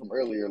guy's name from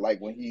earlier, like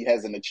when he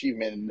has an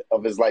achievement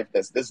of his life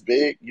that's this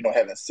big,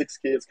 having 6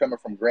 kids coming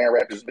from Grand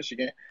Rapids,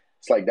 Michigan.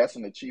 It's like, that's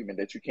an achievement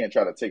that you can't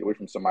try to take away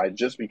from somebody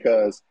just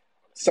because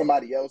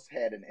somebody else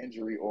had an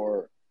injury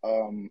or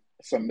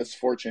some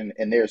misfortune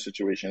in their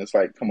situation. It's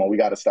like, come on, we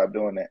got to stop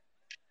doing that.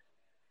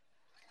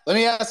 Let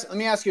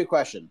me ask you a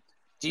question.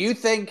 Do you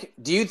think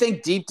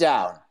deep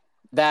down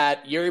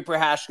that Yuri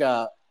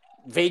Prochazka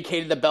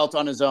vacated the belt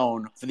on his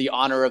own for the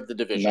honor of the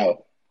division?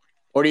 No.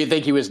 Or do you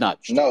think he was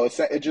nudged? No,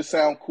 it just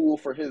sounds cool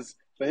for his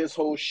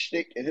whole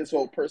shtick and his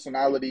whole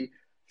personality.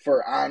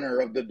 For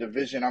honor of the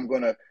division, I'm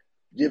gonna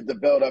give the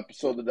belt up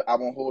so that I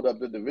won't hold up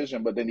the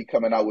division. But then he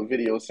coming out with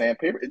videos saying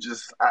paper. It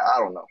just, I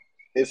don't know.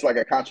 It's like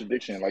a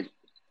contradiction.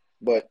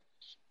 But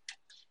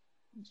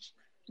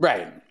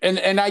right,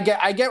 and I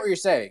get what you're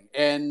saying.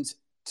 And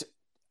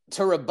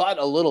to rebut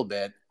a little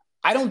bit,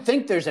 I don't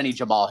think there's any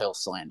Jamal Hill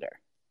slander.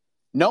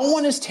 No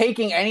one is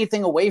taking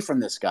anything away from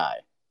this guy.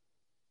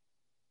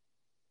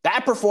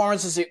 That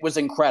performance was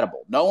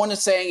incredible. No one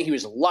is saying he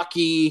was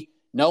lucky.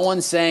 No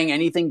one's saying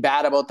anything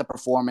bad about the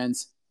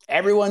performance.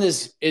 Everyone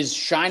is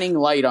shining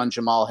light on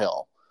Jamal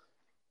Hill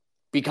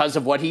because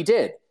of what he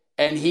did.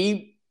 And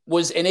he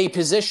was in a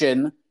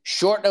position,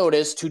 short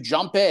notice, to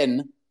jump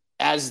in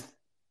as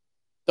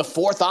the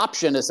fourth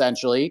option,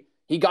 essentially.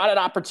 He got an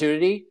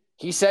opportunity.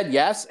 He said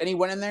yes, and he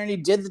went in there and he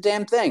did the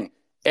damn thing.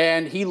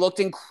 And he looked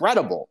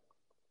incredible.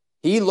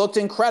 Him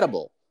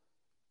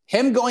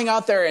going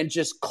out there and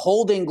just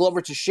colding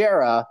Glover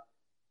Teixeira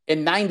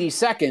in 90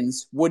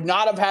 seconds would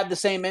not have had the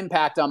same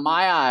impact on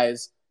my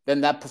eyes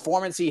than that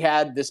performance he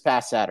had this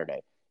past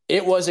Saturday.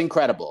 It was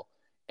incredible.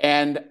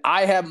 And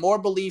I have more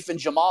belief in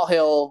Jamal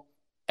Hill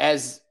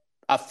as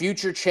a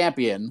future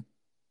champion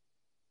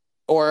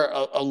or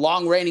a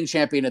long-reigning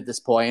champion at this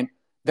point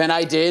than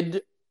I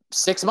did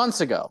 6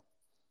 months ago.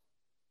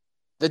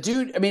 The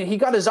dude, I mean, he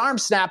got his arm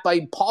snapped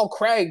by Paul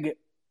Craig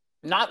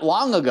not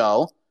long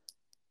ago.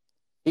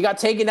 He got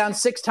taken down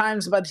 6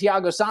 times by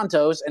Thiago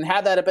Santos, and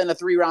had that have been a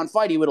 3-round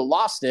fight, he would have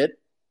lost it.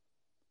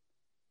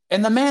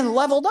 And the man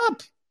leveled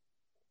up.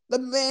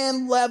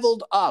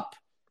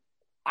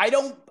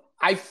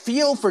 I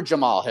feel for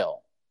Jamal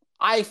Hill.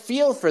 I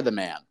feel for the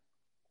man.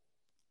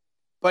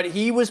 But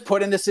he was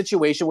put in a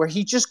situation where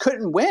he just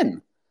couldn't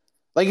win.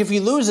 Like, if he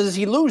loses,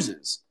 he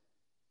loses.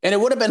 And it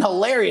would have been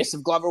hilarious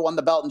if Glover won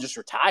the belt and just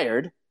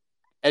retired,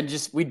 and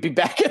just we'd be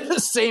back in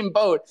the same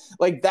boat.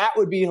 Like, that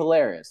would be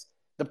hilarious.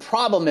 The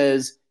problem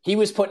is he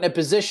was put in a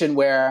position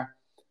where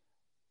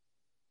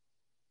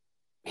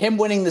him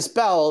winning this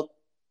belt,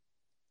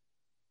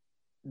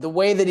 the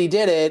way that he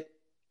did it,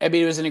 I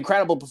mean, it was an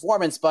incredible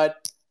performance,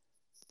 but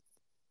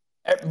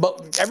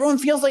everyone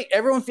feels like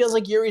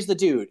Yuri's the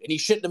dude, and he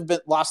shouldn't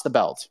have lost the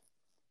belt.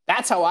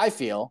 That's how I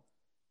feel.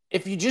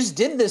 If you just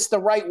did this the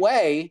right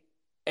way,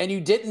 and you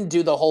didn't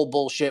do the whole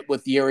bullshit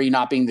with Yuri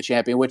not being the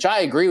champion, which I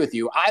agree with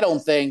you. I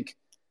don't think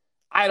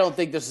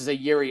this is a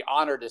Yuri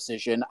honor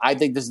decision. I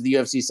think this is the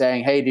UFC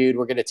saying, "Hey, dude,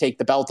 we're going to take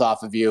the belt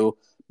off of you,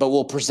 but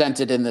we'll present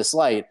it in this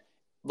light."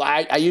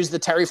 I use the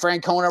Terry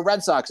Francona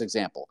Red Sox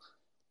example.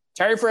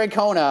 Terry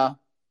Francona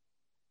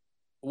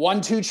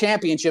won 2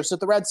 championships with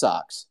the Red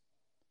Sox.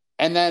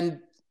 And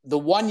then the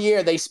one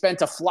year they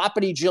spent a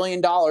floppity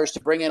jillion dollars to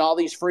bring in all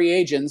these free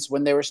agents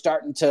when they were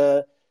starting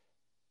to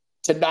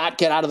not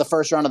get out of the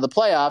first round of the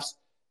playoffs.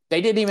 They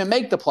didn't even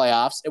make the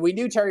playoffs. And we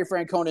knew Terry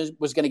Francona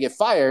was going to get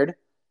fired.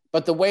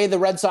 But the way the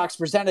Red Sox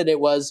presented it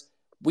was,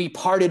 we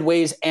parted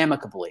ways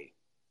amicably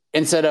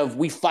instead of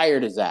we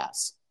fired his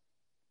ass.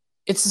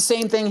 It's the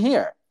same thing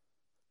here.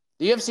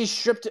 The UFC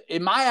stripped,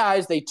 in my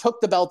eyes, they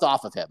took the belt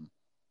off of him.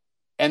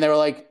 And they were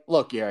like,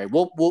 "Look, Gary,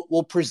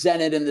 we'll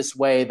present it in this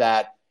way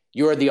that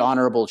you're the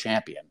honorable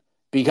champion."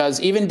 Because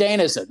even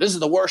Dana said, "This is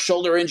the worst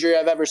shoulder injury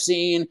I've ever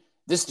seen.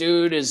 This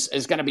dude is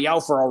going to be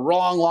out for a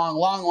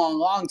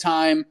long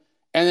time."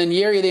 And then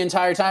Yuri the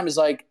entire time is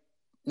like,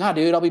 "Nah,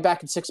 dude, I'll be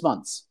back in 6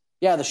 months.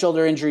 Yeah, the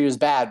shoulder injury was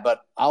bad,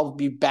 but I'll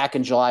be back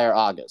in July or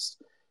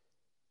August."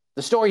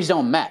 The stories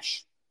don't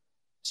mesh.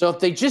 So if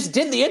they just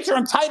did the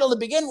interim title to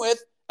begin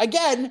with,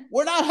 again,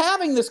 we're not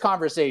having this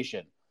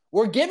conversation.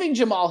 We're giving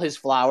Jamal his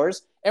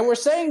flowers, and we're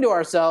saying to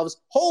ourselves,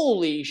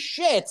 holy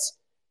shit,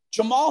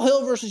 Jamal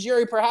Hill versus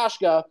Yuri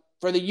Prochazka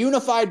for the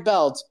unified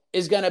belt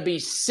is going to be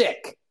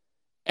sick.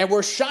 And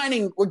we're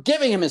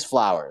giving him his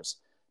flowers.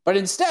 But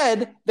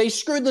instead, they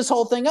screwed this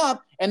whole thing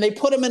up, and they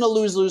put him in a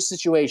lose-lose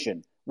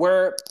situation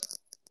where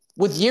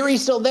with Yuri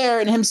still there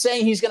and him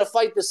saying he's going to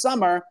fight this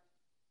summer,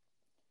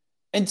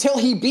 until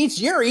he beats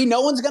Yuri,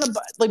 no one's going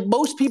to,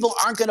 most people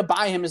aren't going to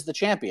buy him as the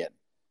champion.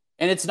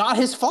 And it's not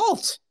his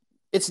fault.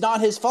 It's not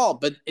his fault,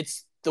 but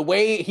it's the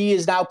way he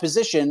is now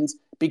positioned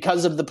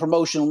because of the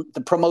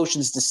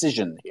promotion's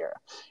decision here.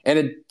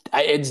 And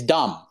it's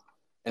dumb.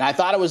 And I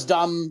thought it was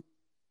dumb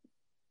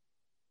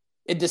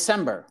in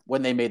December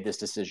when they made this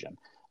decision.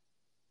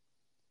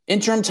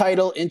 Interim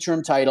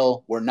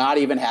title. We're not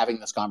even having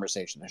this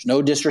conversation. There's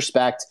no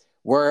disrespect.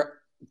 We're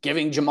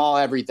giving Jamal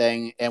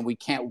everything, and we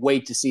can't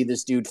wait to see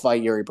this dude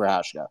fight Yuri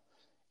Prochazka.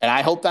 And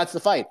I hope that's the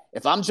fight.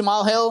 If I'm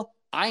Jamal Hill,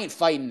 I ain't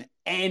fighting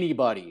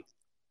anybody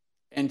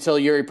until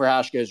Yuri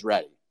Prochazka is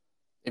ready.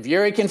 If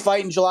Yuri can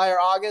fight in July or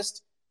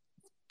August,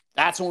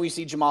 that's when we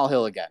see Jamal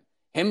Hill again.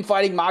 Him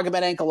fighting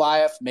Magomed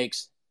Ankalaev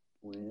makes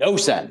no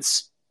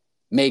sense.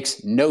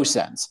 Makes no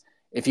sense.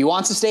 If he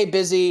wants to stay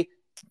busy,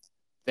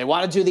 they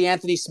want to do the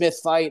Anthony Smith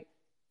fight,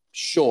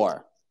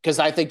 sure, because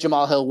I think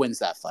Jamal Hill wins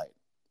that fight.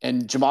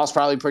 And Jamal's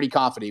probably pretty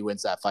confident he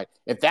wins that fight.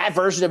 If that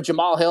version of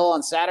Jamal Hill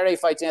on Saturday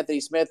fights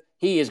Anthony Smith,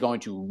 he is going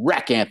to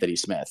wreck Anthony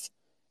Smith.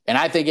 And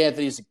I think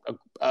Anthony's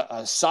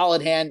a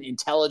solid hand,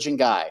 intelligent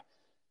guy.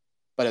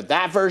 But if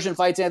that version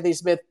fights Anthony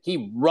Smith,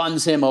 he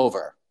runs him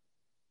over,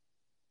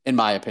 in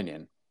my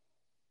opinion.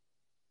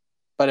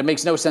 But it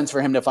makes no sense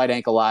for him to fight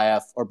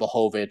Ankalaev or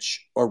Blachowicz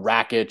or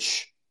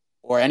Rakic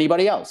or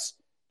anybody else.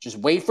 Just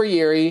wait for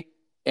Yuri.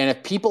 And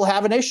if people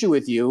have an issue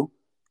with you,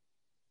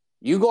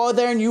 you go out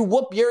there and you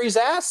whoop Yuri's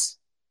ass,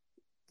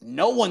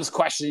 no one's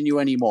questioning you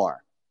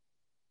anymore.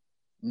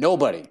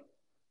 Nobody.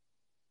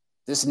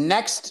 This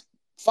next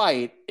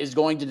fight is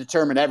going to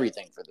determine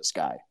everything for this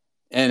guy.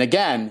 And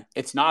again,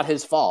 it's not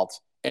his fault,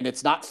 and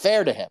it's not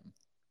fair to him.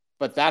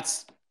 But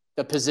that's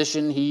the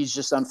position he's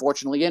just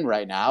unfortunately in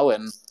right now,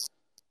 and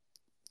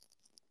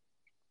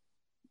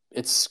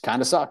it's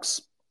kind of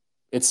sucks.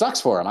 It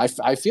sucks for him.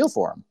 I feel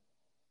for him.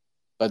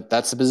 But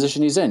that's the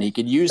position he's in. He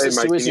could use this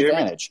Mike, to his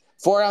advantage.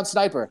 4-ounce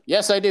sniper.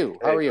 Yes, I do.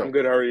 How are you? I'm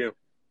good. How are you?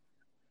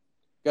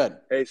 Good.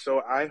 Hey,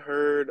 so I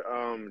heard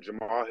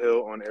Jamal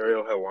Hill on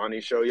Ariel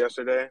Helwani's show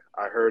yesterday.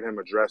 I heard him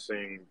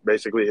addressing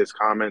basically his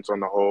comments on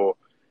the whole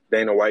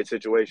Dana White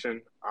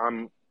situation.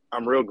 I'm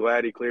real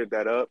glad he cleared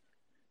that up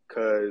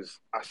because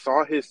I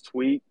saw his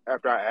tweet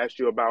after I asked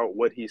you about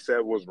what he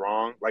said was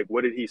wrong. Like,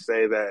 what did he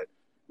say that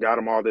got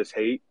him all this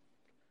hate?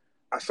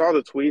 I saw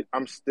the tweet. I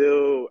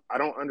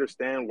don't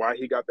understand why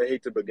he got the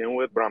hate to begin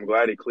with, but I'm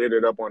glad he cleared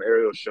it up on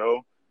Ariel's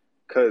show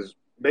because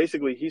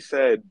basically he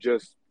said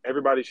just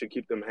everybody should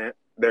keep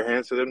their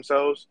hands to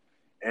themselves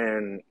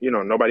and,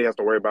 nobody has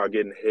to worry about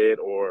getting hit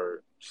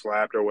or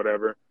slapped or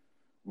whatever.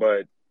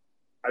 But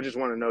I just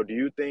want to know, do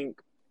you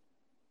think,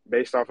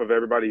 based off of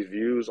everybody's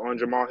views on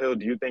Jamal Hill,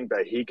 do you think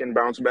that he can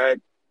bounce back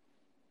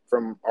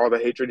from all the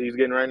hatred he's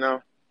getting right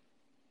now?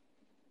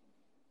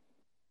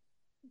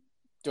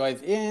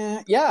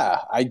 Yeah,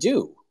 I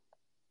do.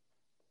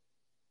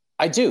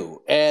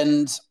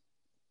 And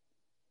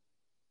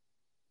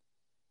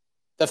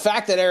the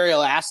fact that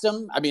Ariel asked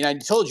him, I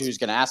told you he was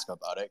going to ask him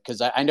about it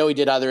because I know he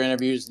did other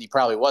interviews and he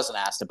probably wasn't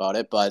asked about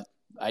it, but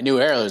I knew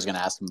Ariel was going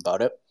to ask him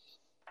about it.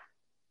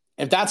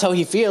 If that's how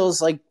he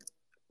feels,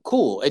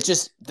 cool. It's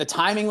just the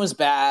timing was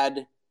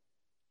bad.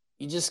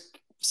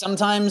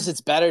 Sometimes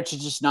it's better to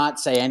just not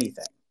say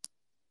anything.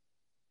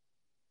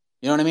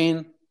 You know what I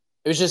mean?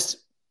 It was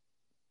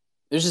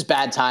just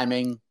bad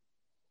timing.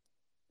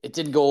 It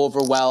didn't go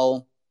over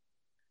well.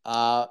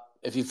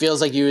 If he feels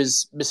like he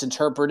was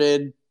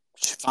misinterpreted,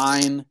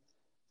 fine.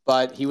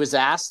 But he was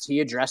asked, he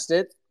addressed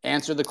it,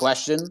 answered the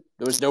question.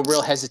 There was no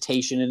real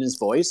hesitation in his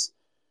voice.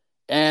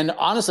 And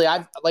honestly,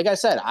 like I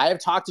said, I have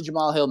talked to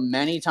Jamal Hill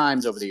many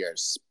times over the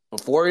years.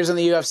 Before he was in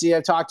the UFC,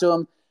 I've talked to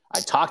him. I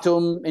talked to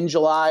him in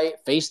July,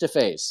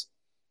 face-to-face.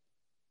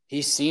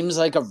 He seems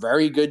like a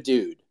very good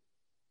dude.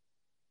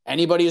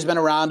 Anybody who's been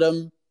around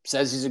him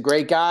says he's a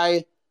great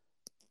guy.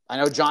 I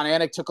know John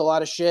Anik took a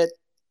lot of shit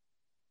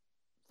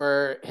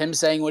for him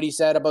saying what he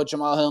said about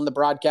Jamal Hill in the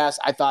broadcast.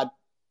 I thought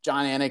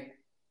John Anik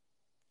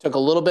took a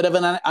little bit of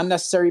an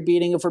unnecessary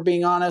beating, if we're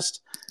being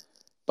honest.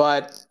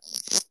 But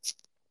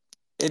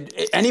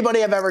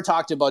anybody I've ever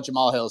talked to about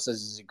Jamal Hill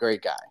says he's a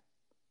great guy.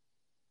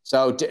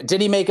 So did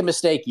he make a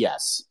mistake?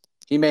 Yes,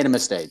 he made a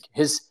mistake.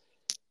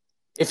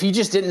 If he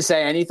just didn't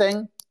say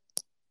anything,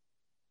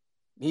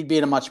 he'd be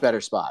in a much better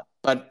spot.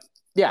 But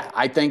yeah,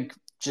 I think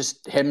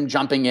just him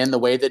jumping in the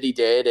way that he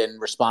did and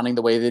responding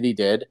the way that he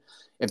did,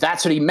 if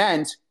that's what he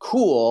meant,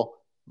 cool.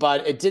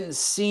 But it didn't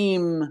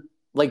seem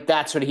like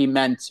that's what he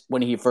meant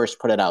when he first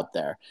put it out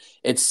there.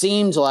 It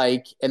seemed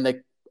like, and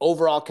the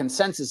overall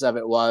consensus of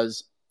it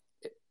was,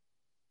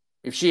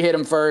 if she hit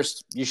him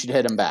first, you should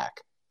hit him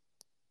back.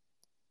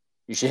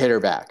 You should hit her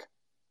back.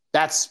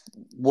 That's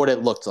what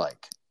it looked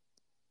like.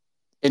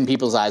 in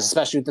people's eyes,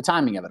 especially with the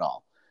timing of it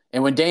all.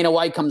 And when Dana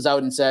White comes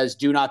out and says,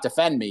 "Do not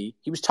defend me,"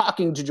 he was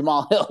talking to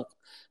Jamal Hill.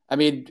 I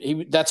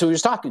mean, that's who he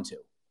was talking to.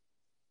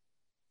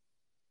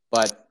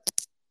 But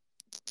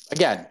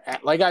again,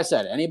 like I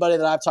said, anybody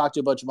that I've talked to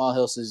about Jamal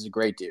Hill says he's a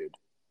great dude.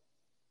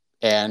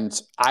 And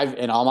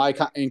in all my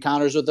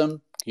encounters with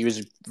him, he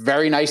was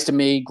very nice to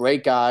me,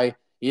 great guy.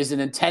 He is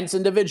an intense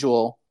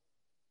individual,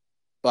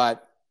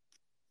 but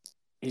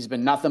he's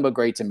been nothing but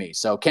great to me.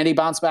 So can he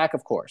bounce back?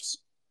 Of course.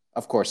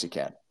 Of course he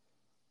can.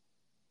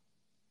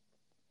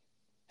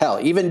 Hell,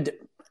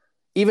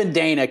 even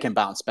Dana can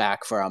bounce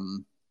back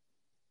from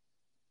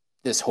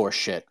this horse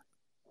shit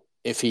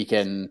if he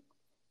can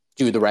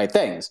do the right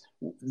things.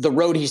 The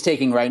road he's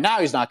taking right now,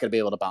 he's not going to be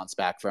able to bounce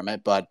back from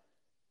it, but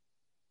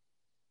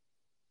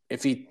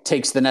if he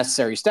takes the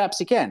necessary steps,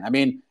 he can. I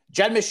mean,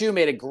 Jed Meshew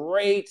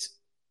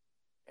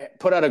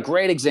put out a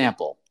great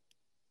example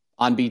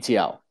on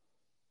BTL.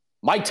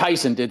 Mike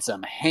Tyson did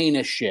some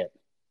heinous shit.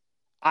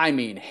 I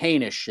mean,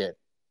 heinous shit.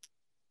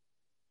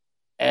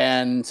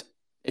 And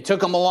it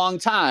took him a long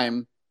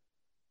time,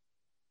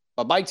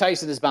 but Mike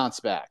Tyson has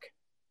bounced back.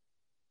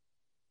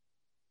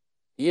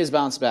 He has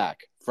bounced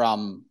back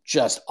from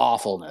just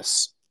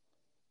awfulness.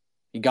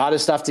 He got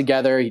his stuff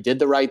together. He did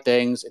the right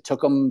things. It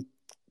took him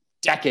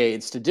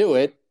decades to do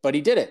it, but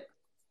he did it.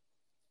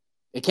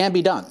 It can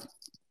be done.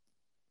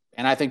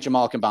 And I think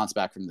Jamal can bounce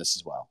back from this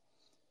as well.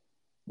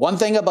 One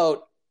thing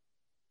about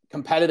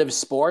competitive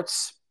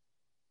sports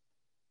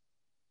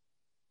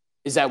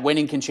is that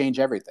winning can change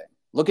everything.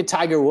 Look at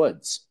Tiger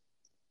Woods.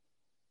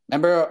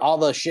 Remember all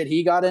the shit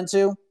he got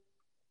into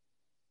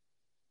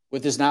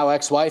with his now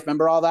ex-wife?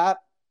 Remember all that?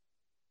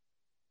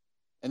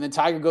 And then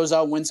Tiger goes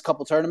out and wins a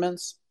couple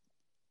tournaments.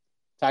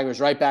 Tiger's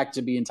right back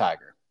to being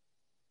Tiger.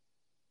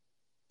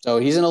 So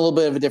he's in a little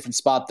bit of a different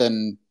spot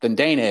than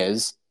Dana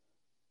is.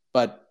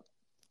 But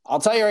I'll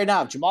tell you right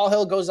now, if Jamal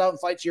Hill goes out and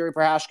fights Yuri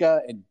Prochazka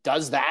and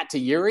does that to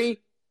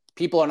Yuri,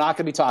 people are not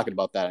going to be talking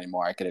about that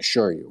anymore, I can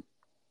assure you.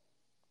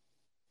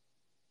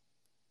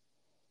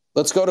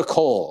 Let's go to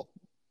Cole.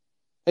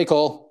 Hey,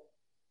 Cole.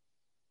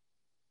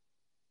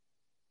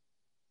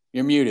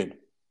 You're muted.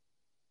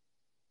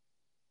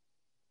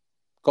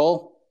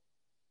 Cole?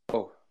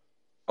 Oh,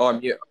 I'm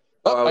mute.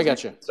 I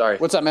got you. Sorry.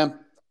 What's up, man?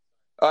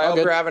 I hope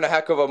you're having a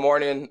heck of a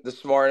morning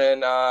this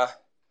morning.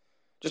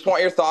 Just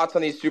want your thoughts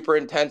on these super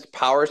intense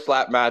power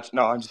slap match.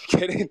 No, I'm just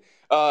kidding.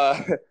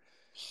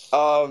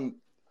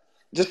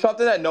 Just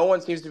something that no one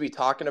seems to be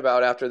talking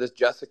about after this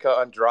Jessica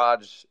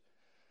Andrade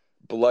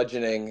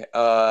bludgeoning.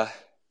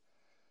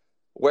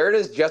 Where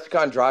does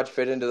Jessica Andrade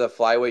fit into the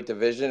flyweight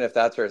division if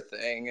that's her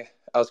thing?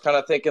 I was kind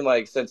of thinking,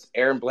 like, since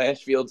Erin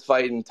Blanchfield's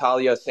fighting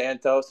Talia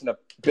Santos in a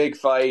big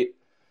fight,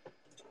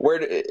 where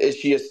is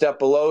she a step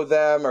below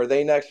them? Are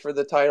they next for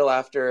the title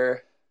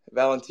after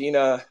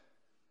Valentina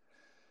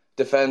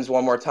defends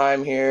one more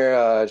time here?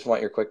 I just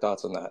want your quick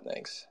thoughts on that.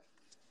 Thanks.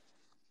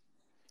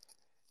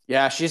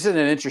 Yeah, she's in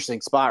an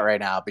interesting spot right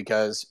now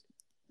because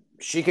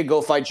she could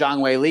go fight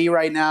Zhang Wei Li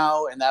right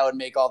now, and that would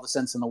make all the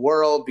sense in the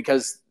world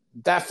because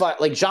that fight,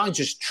 like Zhang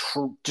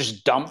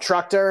just dump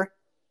trucked her,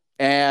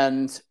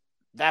 and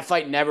that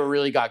fight never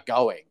really got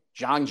going.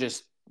 Zhang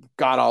just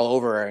got all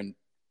over her and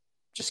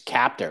just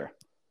capped her.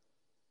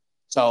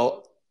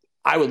 So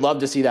I would love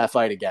to see that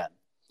fight again.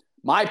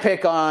 My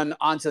pick on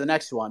to the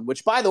next one,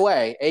 which, by the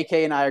way, AK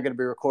and I are going to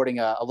be recording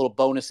a little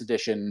bonus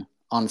edition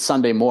on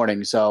Sunday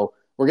morning. So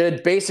we're going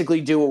to basically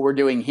do what we're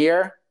doing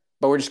here,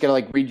 but we're just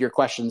going to read your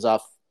questions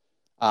off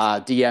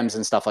DMs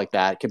and stuff like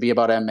that. It could be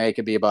about MMA, it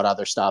could be about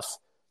other stuff.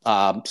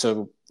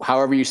 So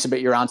however you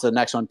submit your on to the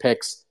next one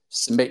picks,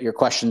 submit your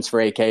questions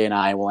for AK and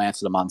I, and we'll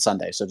answer them on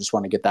Sunday. So just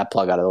want to get that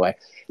plug out of the way.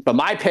 But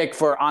my pick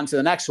for on to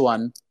the next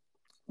one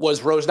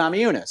was Rose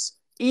Namajunas.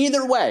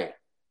 Either way,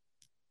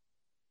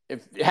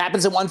 if it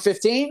happens at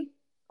 115,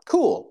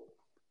 cool.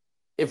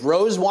 If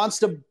Rose wants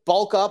to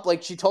bulk up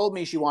like she told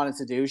me she wanted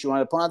to do, she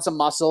wanted to put on some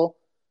muscle,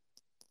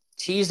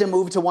 tease to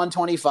move to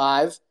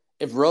 125.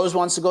 If Rose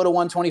wants to go to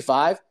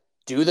 125,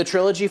 do the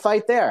trilogy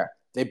fight there.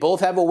 They both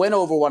have a win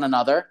over one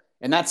another,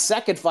 and that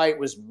second fight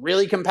was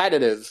really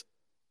competitive.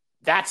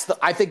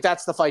 I think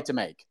that's the fight to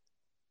make.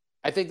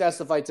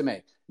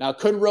 Now,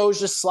 could Rose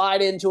just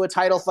slide into a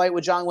title fight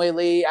with Zhang Wei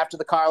Li after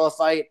the Carla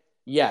fight?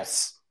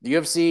 Yes. The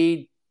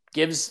UFC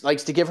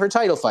likes to give her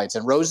title fights,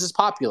 and Rose is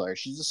popular.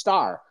 She's a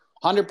star.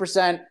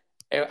 100%.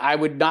 I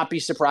would not be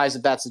surprised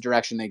if that's the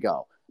direction they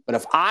go. But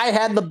if I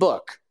had the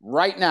book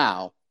right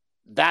now,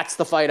 that's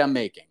the fight I'm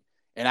making.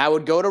 And I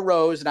would go to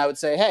Rose and I would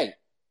say, hey,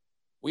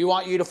 we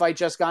want you to fight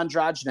Jessica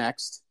Andrade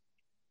next.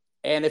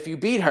 And if you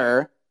beat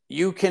her,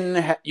 you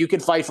can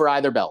fight for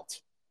either belt.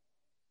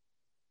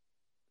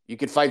 You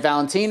could fight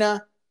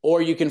Valentina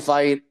or you can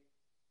fight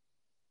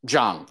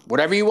Zhang,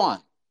 whatever you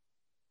want.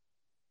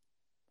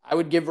 I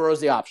would give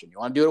Rose the option. You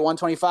want to do it at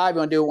 125? You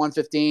want to do it at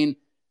 115?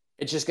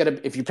 It's just going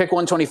to, if you pick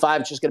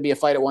 125, it's just going to be a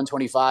fight at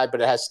 125,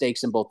 but it has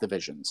stakes in both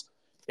divisions.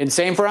 And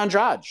same for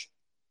Andrade.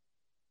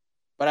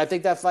 But I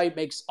think that fight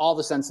makes all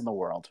the sense in the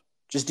world.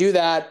 Just do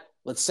that.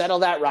 Let's settle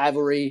that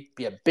rivalry.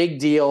 Be a big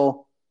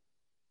deal.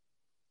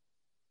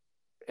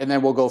 and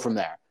then we'll go from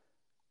there.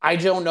 I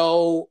don't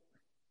know.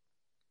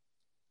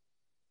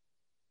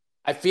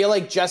 I feel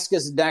like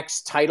Jessica's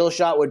next title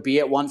shot would be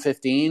at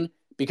 115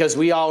 because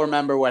we all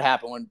remember what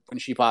happened when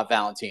she fought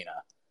Valentina.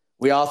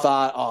 We all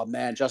thought, oh,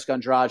 man, Jessica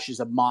Andrade, she's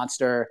a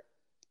monster.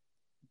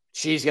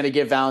 She's going to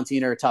give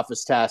Valentina her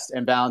toughest test.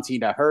 And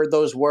Valentina heard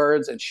those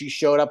words, and she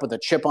showed up with a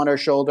chip on her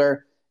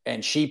shoulder,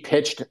 and she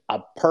pitched a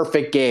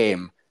perfect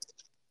game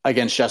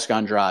against Jessica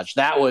Andrade.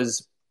 That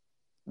was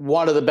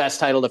one of the best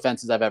title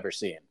defenses I've ever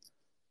seen.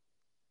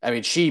 I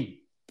mean,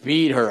 she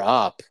beat her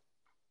up.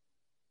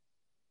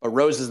 But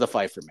Rose is the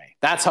fight for me.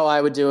 That's how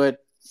I would do it.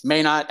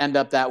 May not end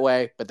up that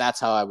way, but that's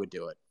how I would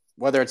do it.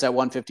 Whether it's at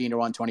 115 or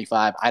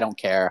 125, I don't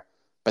care.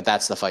 But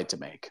that's the fight to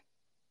make.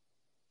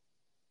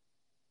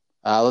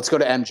 Let's go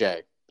to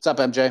MJ. What's up,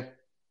 MJ?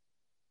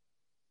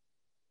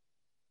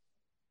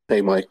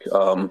 Hey, Mike.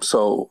 Arman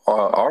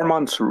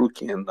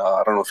Sarukian,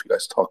 I don't know if you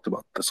guys talked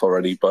about this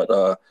already,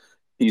 but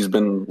he's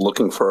been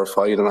looking for a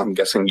fight, and I'm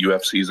guessing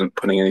UFC isn't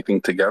putting anything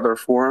together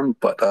for him.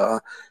 But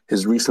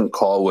his recent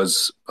call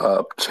was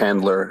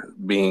Chandler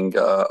being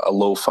a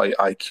low fight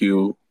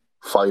IQ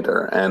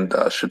fighter and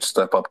should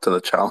step up to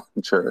the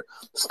challenger,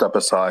 step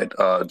aside.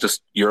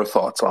 Just your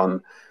thoughts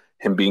on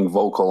him being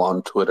vocal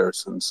on Twitter,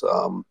 since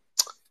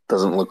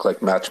doesn't look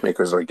like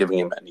matchmakers are giving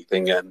him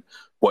anything, and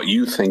what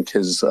you think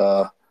his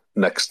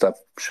next step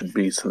should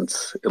be,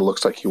 since it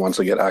looks like he wants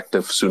to get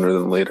active sooner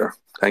than later.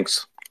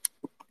 Thanks.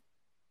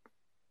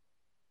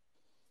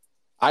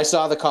 I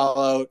saw the call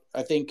out.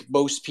 I think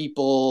most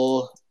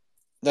people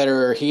that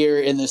are here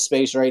in this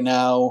space right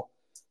now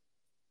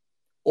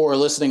or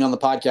listening on the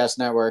podcast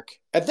network,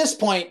 at this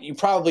point, you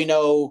probably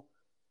know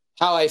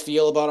how I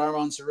feel about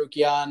Arman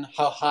Sarukian,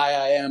 how high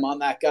I am on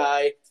that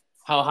guy,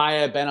 how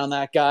high I've been on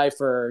that guy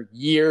for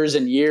years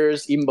and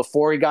years, even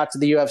before he got to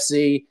the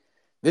UFC.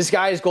 This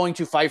guy is going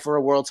to fight for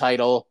a world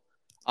title.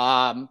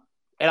 And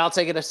I'll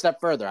take it a step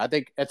further. I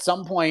think at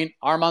some point,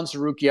 Arman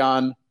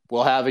Sarukian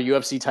will have a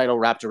UFC title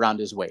wrapped around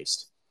his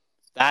waist.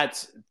 I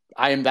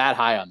am that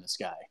high on this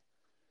guy.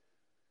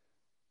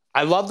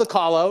 I love the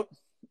call out.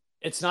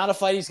 It's not a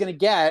fight he's going to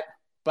get,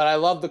 but I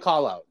love the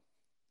call out.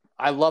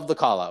 I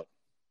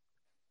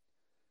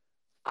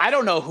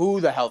don't know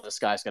who the hell this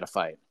guy's going to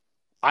fight.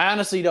 I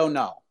honestly don't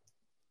know.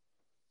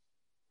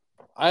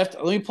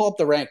 Let me pull up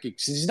the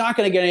rankings. He's not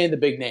going to get any of the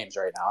big names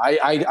right now.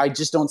 I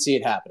just don't see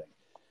it happening.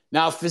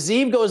 Now, if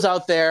Fiziev goes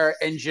out there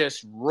and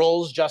just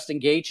rolls Justin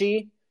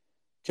Gaethje,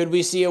 could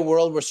we see a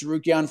world where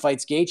Sarukian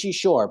fights Gaethje?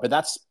 Sure, but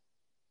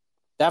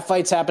that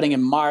fight's happening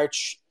in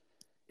March.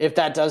 If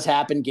that does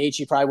happen,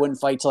 Gaethje probably wouldn't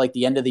fight till like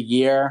the end of the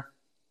year.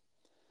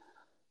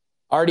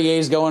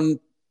 RDA's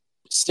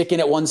sticking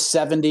at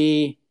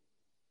 170.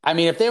 I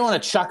mean, if they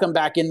want to chuck him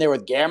back in there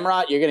with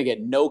Gamrot, you're going to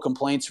get no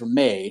complaints from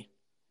me.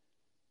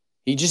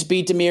 He just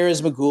beat Demir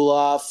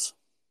Ismagulov.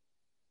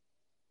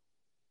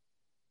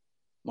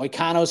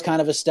 Moicano's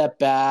kind of a step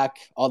back,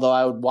 although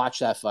I would watch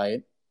that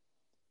fight.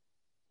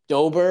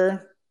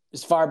 Dober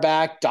is far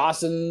back.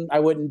 Dawson, I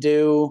wouldn't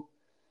do.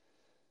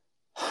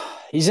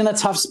 He's in a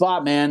tough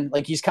spot, man.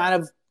 Like he's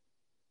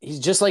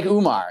just like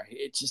Umar.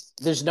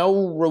 There's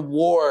no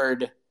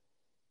reward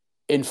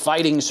in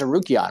fighting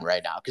Sarukian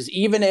right now. Because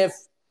even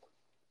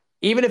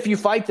if you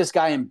fight this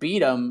guy and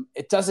beat him,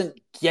 it doesn't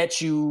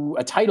get you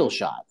a title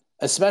shot,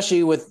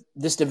 especially with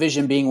this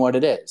division being what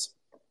it is.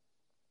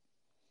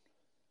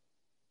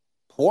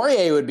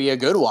 Poirier would be a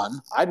good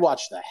one. I'd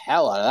watch the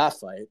hell out of that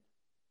fight.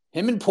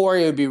 Him and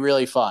Poirier would be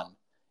really fun.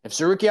 If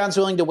Sarukian's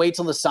willing to wait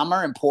till the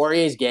summer and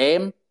Poirier's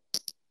game,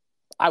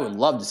 I would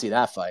love to see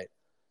that fight.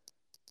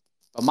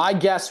 But my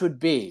guess would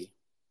be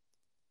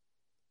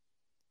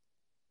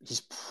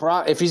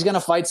if he's going to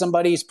fight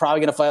somebody, he's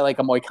probably going to fight like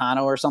a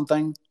Moicano or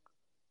something.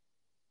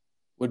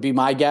 Would be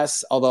my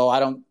guess. Although I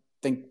don't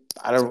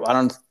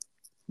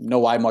know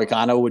why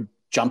Moicano would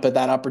jump at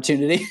that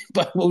opportunity,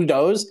 but who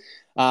knows?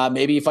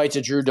 Maybe he fights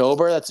a Drew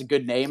Dober. That's a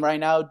good name right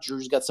now.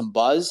 Drew's got some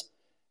buzz.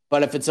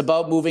 But if it's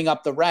about moving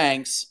up the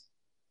ranks,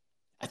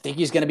 I think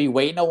he's going to be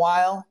waiting a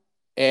while.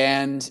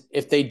 And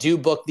if they do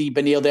book the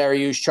Beneil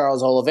Dariush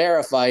Charles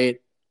Oliveira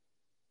fight,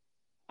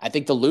 I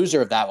think the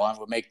loser of that one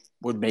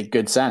would make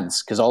good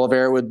sense because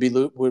Oliveira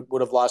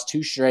would have lost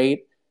 2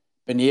 straight.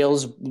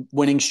 Beneil's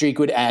winning streak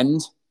would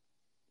end.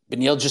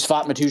 Beneil just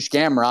fought Mateusz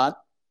Gamrot.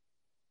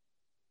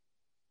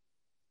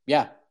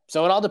 Yeah.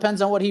 So it all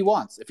depends on what he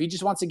wants. If he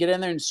just wants to get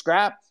in there and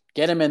scrap,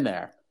 get him in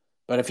there.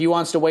 But if he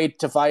wants to wait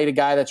to fight a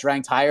guy that's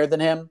ranked higher than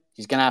him,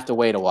 he's going to have to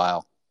wait a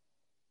while.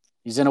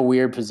 He's in a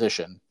weird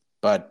position.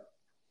 But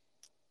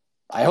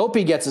I hope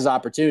he gets his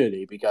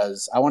opportunity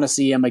because I want to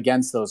see him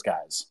against those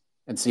guys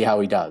and see how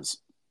he does.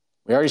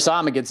 We already saw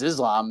him against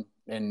Islam,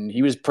 and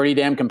he was pretty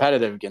damn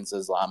competitive against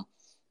Islam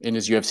in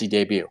his UFC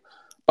debut.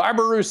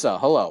 Barbaroussa,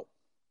 hello.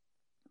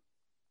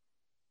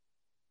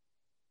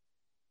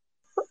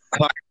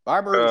 Hi.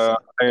 Barbaroussa.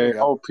 I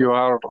hope you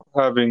are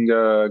having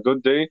a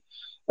good day.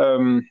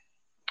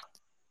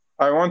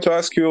 I want to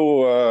ask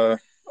you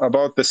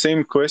about the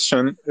same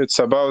question. It's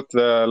about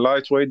the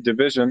lightweight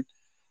division.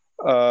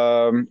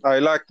 I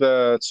like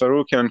the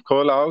Tsarukian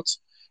call-out.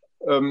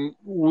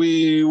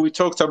 We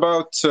talked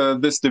about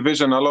this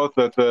division a lot.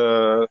 That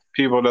the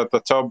people at the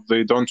top,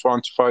 they don't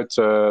want to fight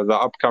the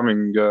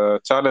upcoming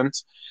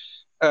talent,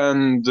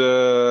 and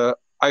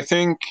I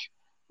think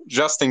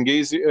Justin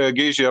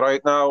Gaethje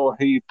right now,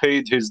 he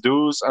paid his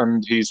dues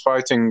and he's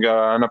fighting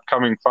an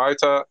upcoming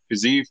fighter,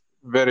 Fiziev,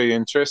 very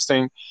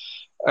interesting.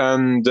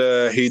 And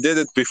he did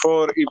it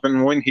before,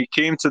 even when he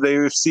came to the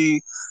UFC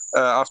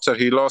after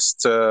he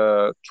lost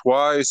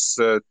twice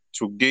to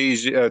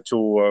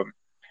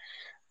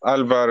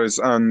Alvarez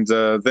and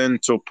then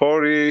to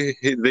Pori.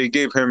 They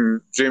gave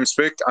him James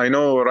Vick. I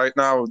know right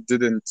now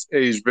didn't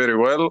age very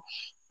well,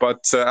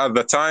 but at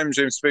the time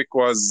James Vick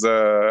was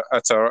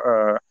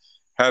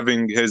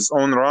having his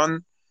own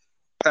run,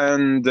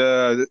 and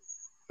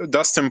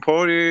Dustin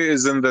Poirier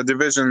is in the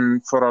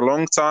division for a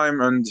long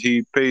time, and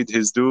he paid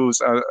his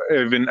dues.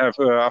 Even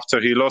after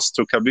he lost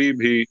to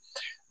Khabib, he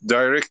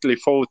directly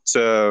fought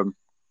Dan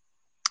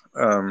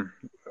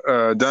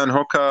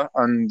Hooker,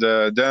 and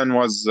Dan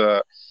was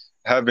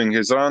having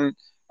his run.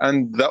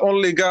 And the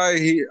only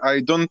guy I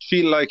don't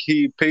feel like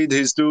he paid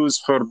his dues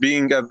for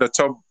being at the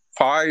top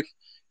 5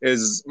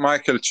 is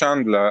Michael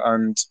Chandler,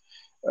 and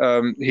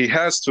he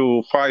has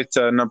to fight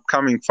an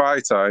upcoming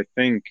fighter, I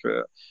think.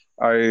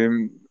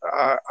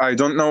 I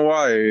don't know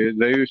why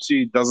the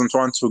UFC doesn't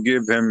want to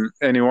give him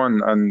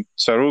anyone, and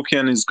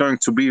Sarukian is going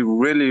to be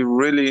really,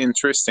 really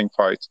interesting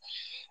fight.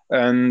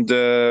 And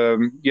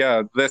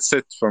yeah, that's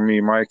it for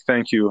me, Mike.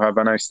 Thank you. Have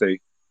a nice day.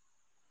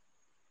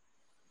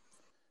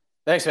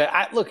 Thanks, man.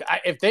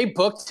 If they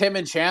booked him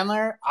and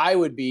Chandler, I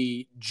would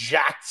be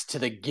jacked to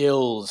the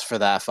gills for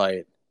that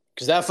fight,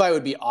 because that fight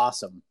would be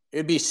awesome. It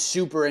would be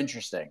super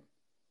interesting.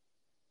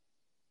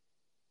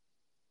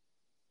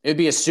 It'd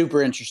be a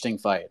super interesting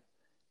fight.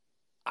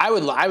 I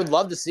would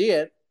love to see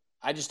it.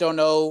 I just don't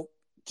know.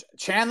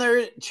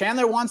 Chandler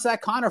wants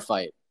that Conor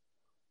fight,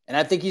 and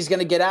I think he's going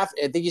to get after.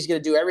 I think he's going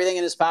to do everything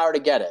in his power to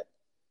get it.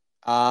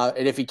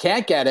 And if he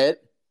can't get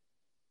it,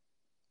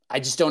 I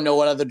just don't know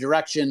what other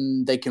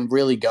direction they can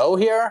really go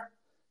here,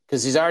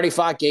 because he's already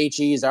fought Gaethje,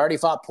 he's already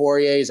fought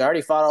Poirier, he's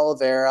already fought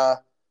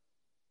Oliveira.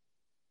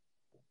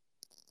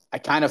 I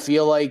kind of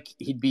feel like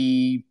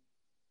it's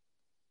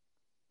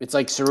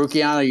like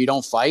Sarukian or you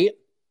don't fight.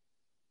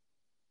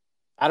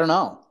 I don't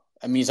know.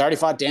 I mean, he's already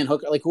fought Dan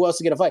Hooker. Like, who else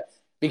is going to fight?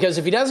 Because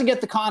if he doesn't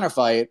get the Conor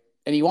fight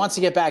and he wants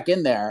to get back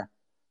in there,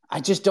 I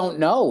just don't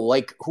know.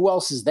 Like, who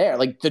else is there?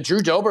 Like, the Drew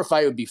Dober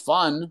fight would be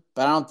fun,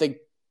 but I think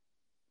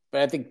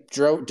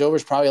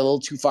Dober's probably a little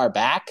too far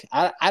back.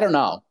 I don't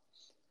know.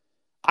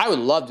 I would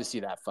love to see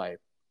that fight.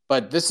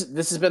 But this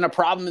has been a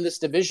problem in this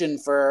division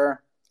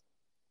for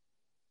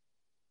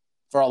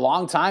a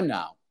long time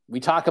now.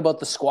 We talk about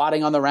the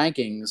squatting on the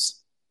rankings,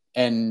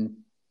 and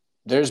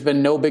there's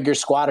been no bigger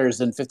squatters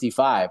than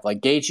 55. Like,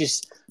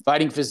 Gaethje's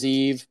fighting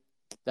Fiziev.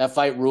 That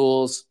fight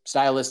rules.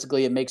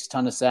 Stylistically, it makes a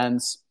ton of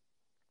sense.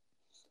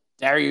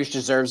 Dariush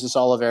deserves this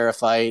Oliveira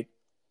fight.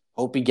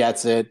 Hope he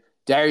gets it.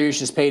 Dariush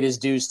has paid his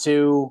dues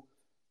too.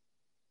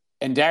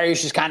 And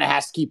Dariush just kind of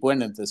has to keep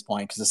winning at this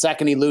point, because the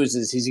second he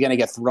loses, he's going to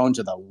get thrown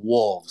to the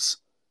wolves.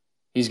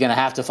 He's going to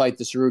have to fight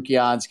the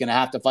Sarukians, going to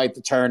have to fight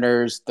the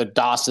Turners, the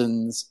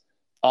Dawsons,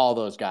 all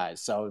those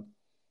guys. So,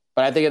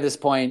 but I think at this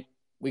point,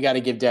 we got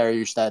to give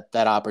Dariush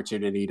that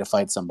opportunity to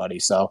fight somebody.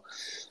 So,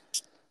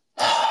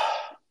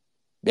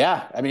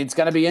 yeah, I mean, it's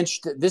going to be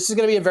interesting. This is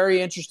going to be a very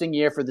interesting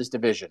year for this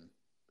division.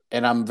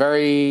 And I'm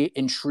very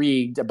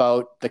intrigued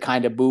about the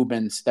kind of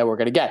movements that we're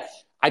going to get.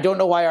 I don't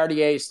know why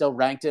RDA is still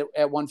ranked at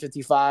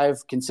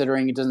 155,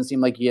 considering it doesn't seem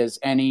like he has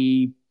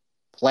any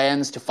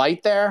plans to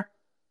fight there.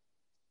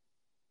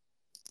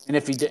 And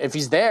if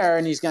he's there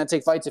and he's going to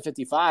take fights at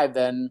 55,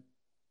 then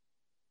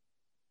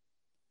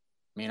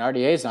I mean,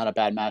 RDA is not a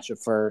bad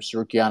matchup for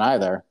Sarukian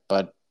either,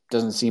 but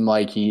doesn't seem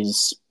like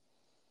he's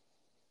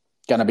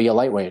going to be a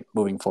lightweight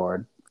moving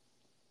forward.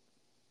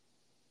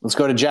 Let's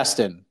go to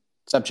Justin.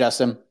 What's up,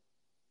 Justin?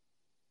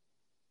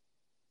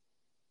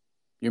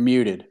 You're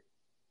muted.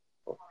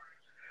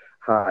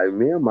 Hi,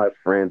 me and my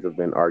friends have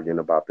been arguing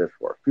about this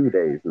for a few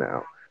days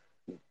now.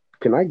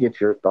 Can I get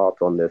your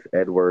thoughts on this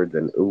Edwards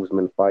and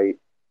Usman fight?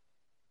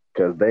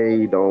 Because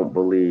they don't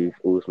believe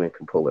Usman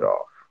can pull it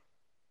off.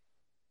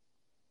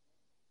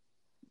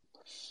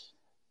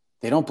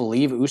 They don't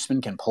believe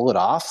Usman can pull it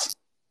off?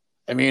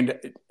 I mean,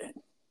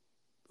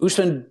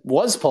 Usman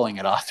was pulling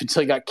it off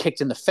until he got kicked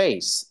in the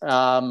face.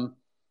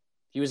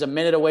 He was a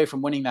minute away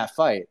from winning that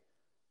fight.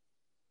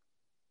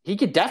 He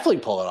could definitely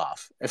pull it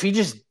off. If he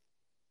just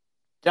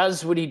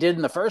does what he did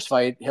in the first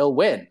fight, he'll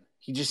win.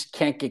 He just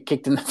can't get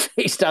kicked in the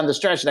face down the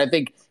stretch. And I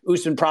think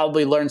Usman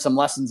probably learned some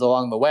lessons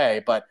along the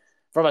way. But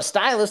from a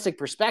stylistic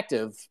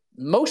perspective,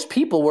 most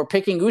people were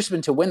picking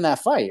Usman to win that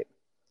fight.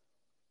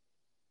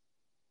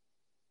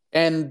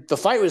 And the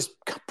fight was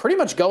pretty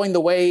much going the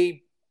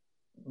way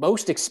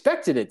most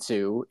expected it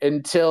to,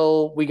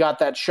 until we got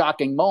that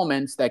shocking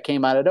moment that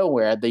came out of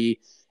nowhere. The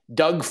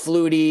Doug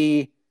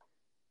Flutie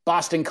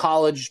Boston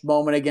College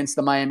moment against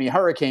the Miami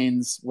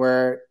Hurricanes,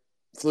 where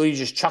Flutie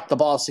just chucked the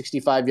ball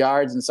 65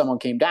 yards and someone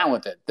came down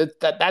with it.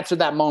 That's what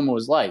that moment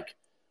was like.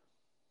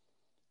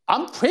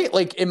 I'm pretty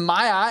like in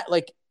my eye,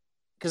 like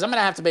because I'm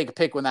gonna have to make a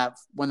pick when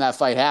that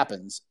fight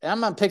happens, and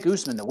I'm gonna pick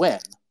Usman to win.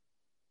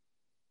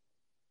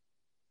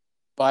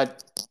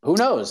 But who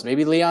knows?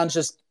 Maybe Leon's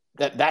just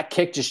that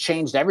kick just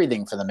changed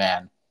everything for the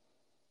man.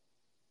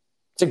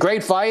 It's a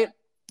great fight.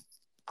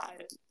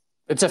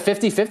 It's a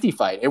 50-50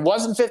 fight. It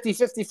wasn't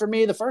 50-50 for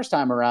me the first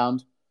time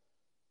around,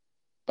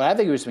 but I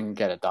think Usman can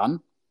get it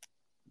done.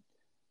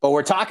 But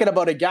we're talking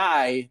about a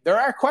guy. There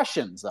are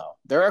questions, though.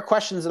 There are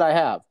questions that I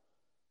have.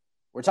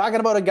 We're talking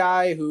about a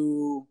guy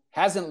who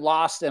hasn't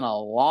lost in a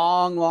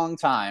long, long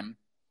time.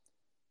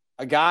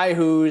 A guy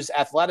whose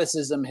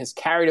athleticism has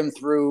carried him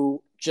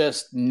through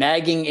just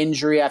nagging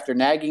injury after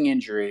nagging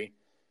injury.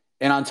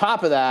 And on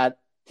top of that,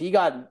 he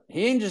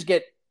didn't just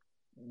get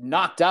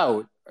knocked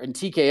out and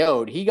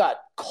TKO'd. He got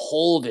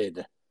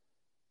colded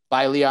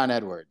by Leon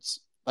Edwards.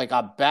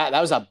 That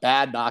was a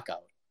bad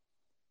knockout.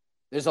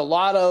 There's a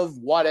lot of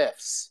what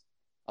ifs,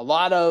 a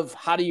lot of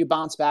how do you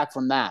bounce back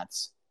from that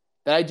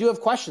I do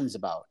have questions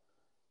about.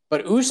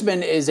 But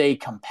Usman is a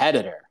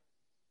competitor.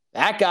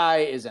 That guy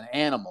is an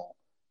animal,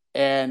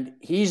 and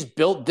he's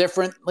built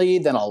differently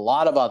than a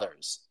lot of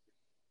others.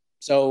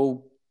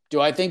 So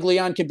do I think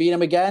Leon can beat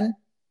him again?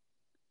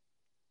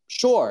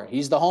 Sure,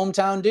 he's the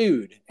hometown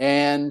dude,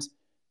 and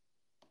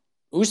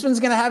Usman's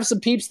going to have some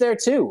peeps there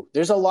too.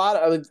 There's a lot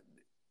of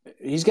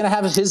he's going to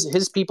have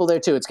his people there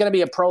too. It's going to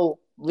be a pro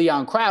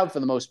Leon crowd for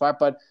the most part,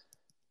 but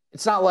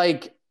it's not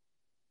like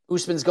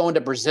Usman's going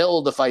to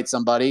Brazil to fight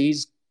somebody.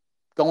 He's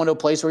going to a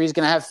place where he's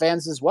going to have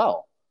fans as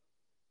well.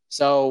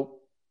 So,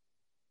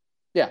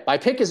 yeah, my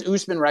pick is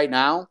Usman right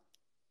now.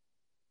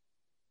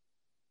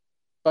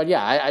 But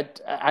yeah,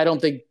 I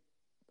don't think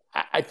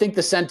I think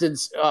the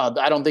sentence.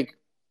 I don't think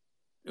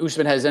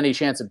Usman has any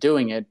chance of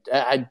doing it.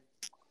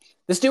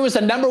 This dude was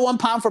the number one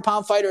pound for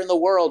pound fighter in the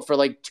world for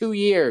like 2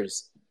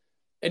 years,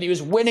 and he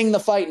was winning the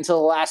fight until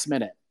the last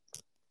minute.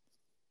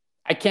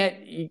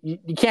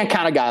 You can't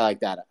count a guy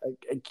like that.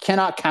 I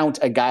cannot count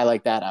a guy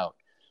like that out.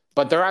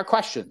 But there are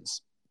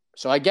questions.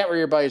 So I get where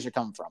your buddies are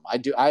coming from.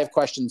 I have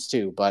questions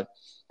too. But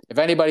if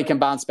anybody can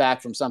bounce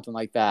back from something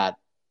like that,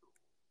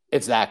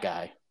 it's that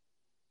guy.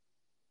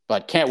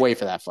 But can't wait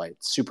for that fight.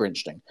 It's super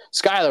interesting.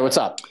 Skylar, what's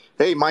up?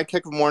 Hey, Mike,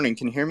 good morning.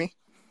 Can you hear me?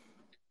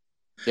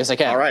 Yes, I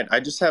can. All right. I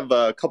just have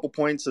a couple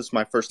points. This is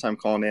my first time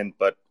calling in,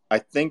 but I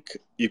think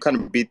you kind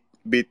of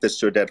beat this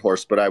to a dead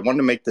horse. But I wanted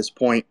to make this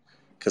point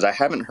because I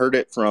haven't heard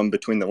it from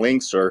Between the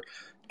Links or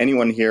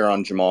anyone here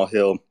on Jamal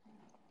Hill.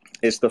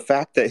 It's the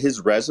fact that his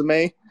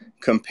resume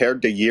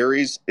compared to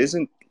Yuri's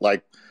isn't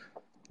like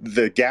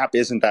the gap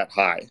isn't that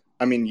high.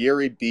 I mean,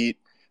 Yuri beat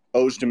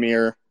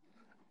Ozdemir,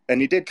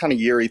 and he did kind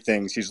of Yuri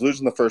things. He's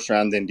losing the first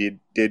round, then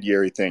did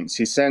Yuri things.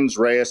 He sends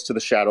Reyes to the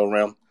Shadow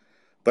Realm.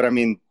 But, I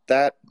mean,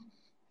 that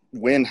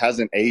win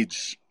hasn't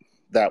aged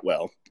that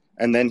well.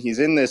 And then he's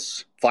in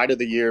this fight of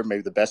the year,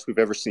 maybe the best we've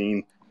ever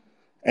seen.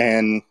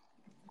 And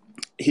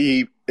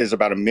he is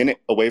about a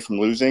minute away from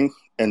losing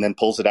and then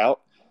pulls it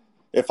out.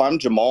 If I'm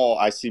Jamal,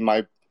 I see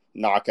my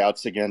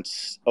knockouts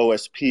against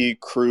OSP,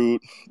 Crute,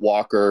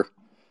 Walker.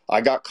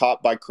 I got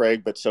caught by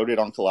Craig, but so did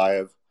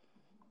Ankalaev.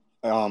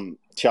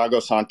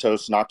 Thiago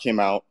Santos knocked him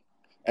out.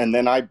 And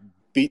then I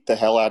beat the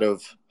hell out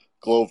of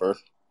Glover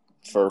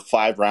for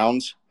 5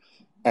 rounds.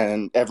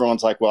 And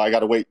everyone's like, well, I got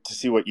to wait to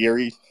see what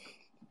Yuri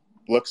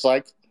looks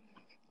like.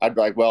 I'd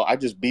be like, well, I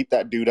just beat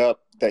that dude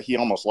up that he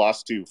almost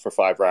lost to for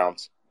 5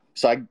 rounds.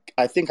 So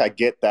I think I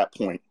get that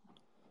point.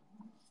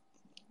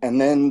 And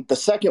then the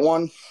second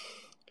one,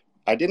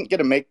 I didn't get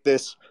to make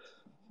this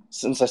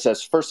since I said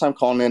it's first time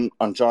calling in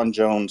on John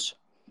Jones.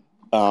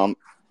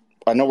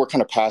 I know we're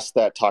kind of past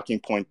that talking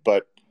point,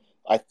 but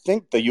I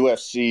think the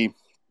UFC,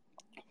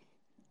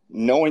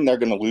 knowing they're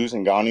going to lose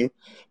Ngannou,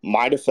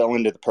 might have fell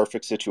into the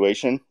perfect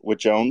situation with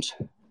Jones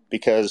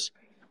because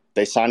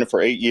they signed him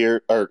for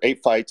 8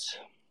 fights.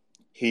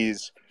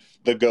 He's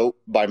the GOAT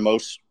by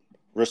most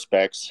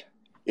respects.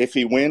 If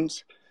he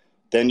wins,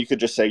 then you could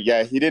just say,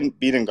 yeah, he didn't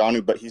beat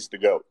Ngannou, but he's the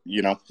GOAT.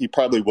 You know, he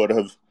probably would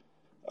have.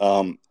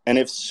 And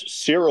if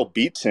Cyril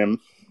beats him,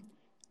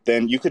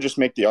 then you could just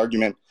make the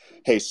argument,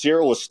 hey,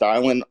 Cyril was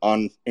styling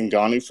on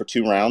Ngannou for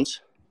 2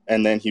 rounds,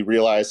 and then he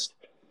realized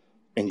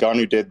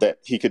Ngannou did that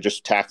he could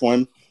just tackle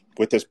him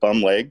with his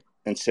bum leg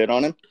and sit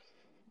on him.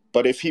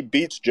 But if he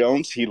beats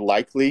Jones, he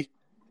likely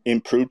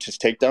improved his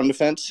takedown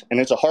defense. And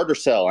it's a harder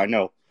sell, I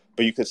know.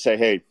 But you could say,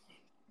 hey,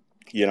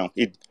 you know,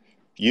 he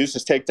used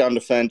his takedown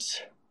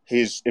defense.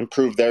 He's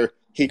improved there.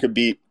 He could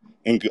beat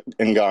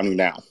Ngannou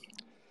now.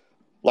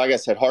 Like I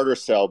said, harder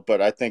sell,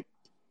 but I think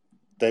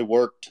they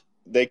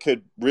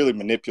could really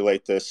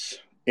manipulate this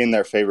in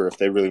their favor if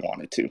they really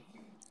wanted to.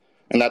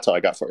 And that's all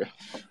I got for you.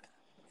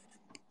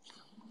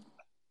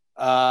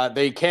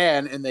 They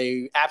can, and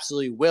they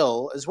absolutely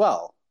will as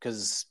well,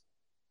 because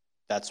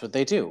that's what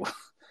they do.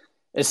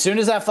 As soon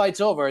as that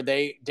fight's over,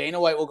 Dana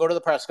White will go to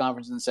the press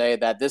conference and say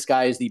that this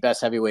guy is the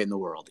best heavyweight in the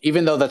world,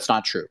 even though that's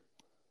not true.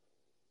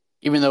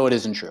 Even though it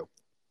isn't true.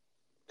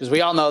 Because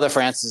we all know that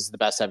Francis is the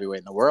best heavyweight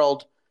in the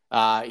world.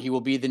 He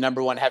will be the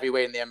number 1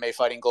 heavyweight in the MMA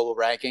fighting global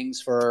rankings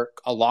for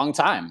a long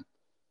time.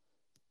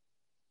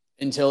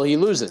 until he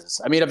loses.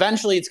 I mean,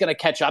 eventually it's going to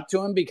catch up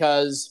to him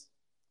because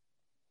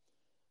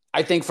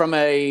I think from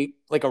a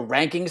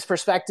rankings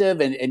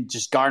perspective and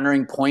just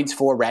garnering points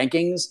for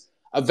rankings,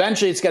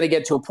 eventually it's going to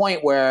get to a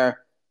point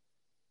where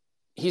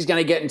he's going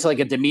to get into like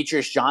a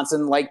Demetrius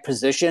Johnson-like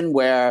position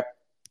where,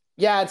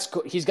 yeah,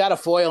 he's got a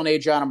foil in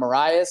Adriano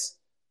Moraes,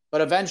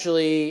 but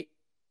eventually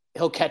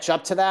he'll catch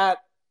up to that,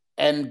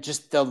 and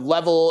just the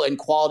level and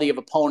quality of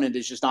opponent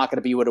is just not going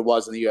to be what it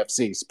was in the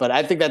UFC. But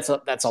I think that's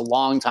a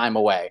long time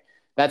away.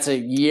 That's a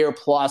year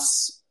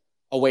plus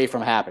away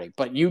from happening.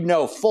 But you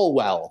know full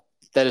well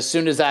that as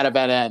soon as that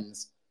event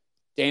ends,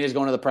 Dana's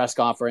going to the press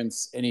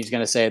conference and he's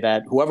going to say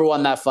that whoever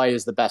won that fight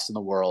is the best in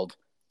the world,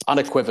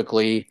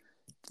 unequivocally,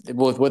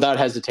 without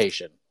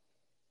hesitation.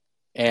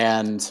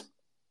 And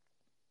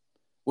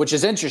which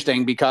is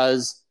interesting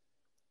because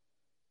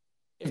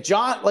if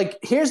John,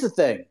 here's the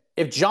thing.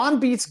 If John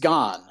beats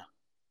Gon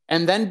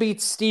and then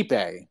beats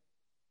Stipe,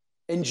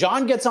 and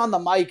John gets on the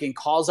mic and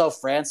calls out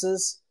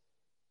Francis,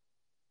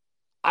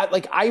 I'm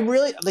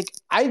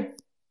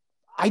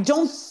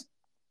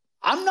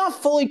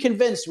not fully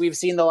convinced we've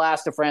seen the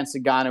last of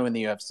Francis Ngannou in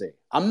the UFC.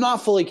 I'm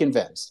not fully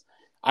convinced.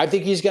 I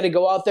think he's going to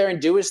go out there and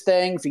do his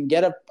thing. If he can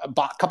get a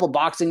couple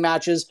boxing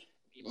matches,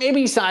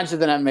 maybe he signs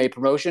with an MMA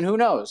promotion. Who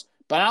knows?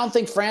 But I don't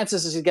think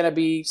Francis is going to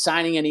be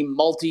signing any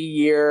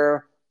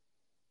multi-year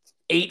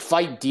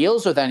 8-fight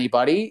deals with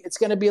anybody. It's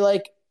going to be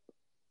like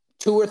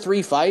 2 or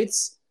 3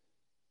 fights,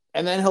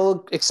 and then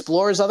he'll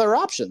explore his other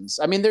options.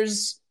 I mean,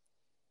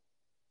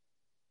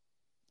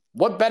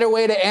 what better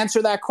way to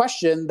answer that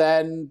question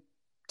than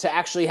to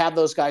actually have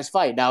those guys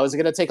fight? Now, is it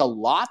going to take a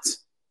lot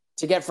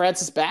to get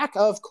Francis back?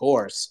 Of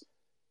course.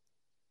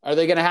 Are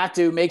they going to have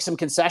to make some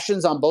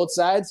concessions on both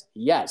sides?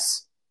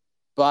 Yes.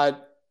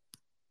 But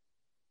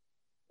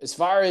as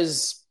far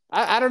as,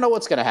 I don't know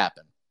what's going to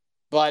happen.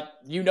 But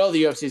the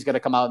UFC is going to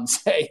come out and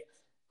say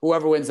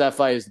whoever wins that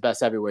fight is the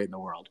best heavyweight in the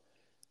world.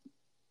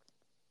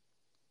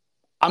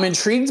 I'm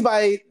intrigued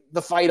by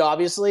the fight,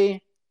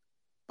 obviously,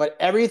 but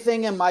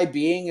everything in my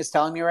being is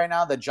telling me right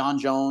now that John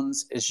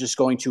Jones is just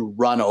going to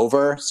run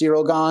over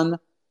Ciryl Gane.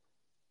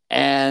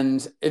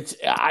 And this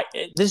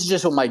is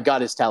just what my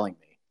gut is telling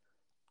me.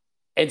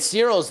 And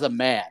Cyril's the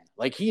man.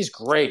 He's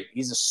great.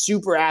 He's a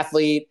super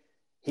athlete.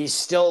 He's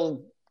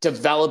still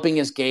developing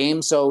his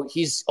game, so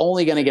he's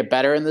only going to get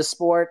better in this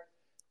sport.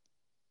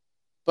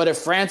 But if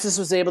Francis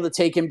was able to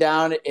take him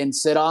down and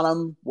sit on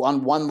him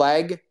on one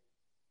leg,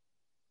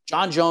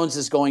 John Jones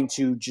could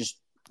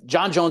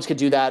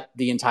do that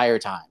the entire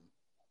time.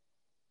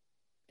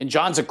 And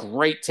John's a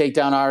great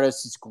takedown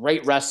artist. He's a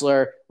great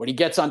wrestler. When he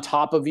gets on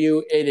top of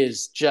you, it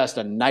is just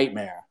a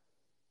nightmare.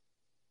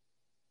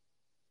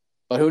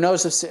 But who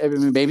knows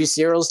maybe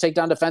Cyril's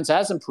takedown defense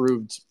has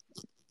improved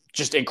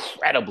just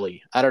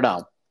incredibly. I don't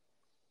know.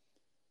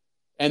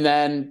 And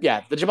then,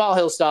 the Jamal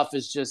Hill stuff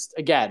is just,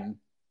 again,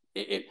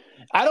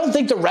 I don't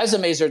think the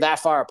resumes are that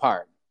far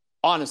apart,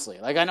 honestly.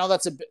 I know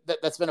that's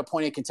been a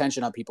point of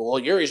contention on people. Well,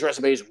 Yuri's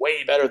resume is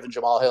way better than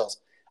Jamal Hill's.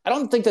 I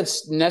don't think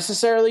that's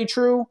necessarily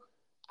true.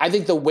 I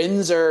think the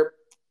wins are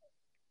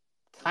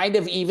kind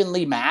of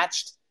evenly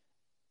matched.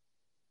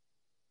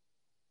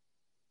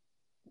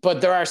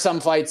 But there are some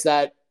fights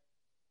that,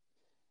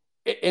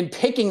 in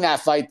picking that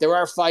fight, there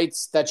are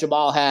fights that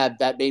Jamal had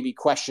that maybe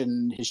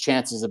question his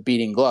chances of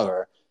beating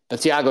Glover. The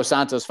Thiago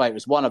Santos fight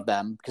was one of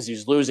them because he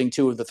was losing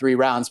 2 of the 3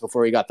 rounds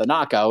before he got the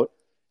knockout.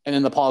 And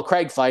then the Paul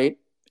Craig fight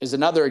is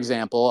another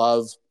example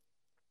of,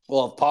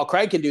 well, if Paul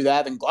Craig can do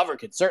that, then Glover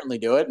can certainly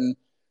do it. And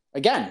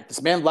again,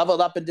 this man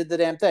leveled up and did the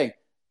damn thing.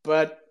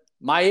 But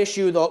my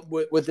issue though,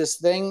 with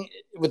this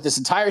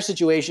entire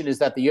situation is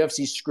that the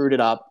UFC screwed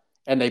it up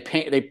and they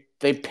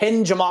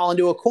pinned Jamal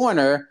into a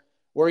corner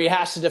where he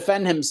has to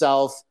defend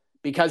himself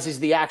because he's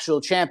the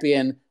actual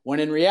champion, when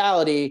in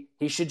reality,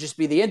 he should just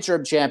be the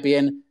interim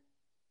champion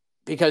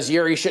because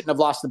Yuri shouldn't have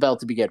lost the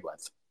belt to begin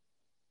with.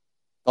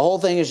 The whole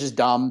thing is just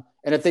dumb.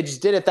 And if they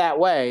just did it that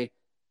way,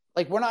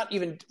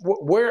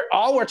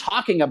 all we're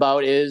talking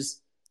about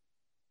is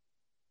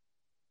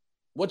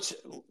who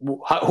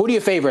do you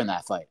favor in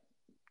that fight?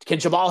 Can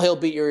Jamal Hill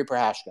beat Yuri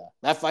Prochazka?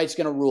 That fight's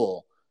going to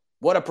rule.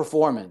 What a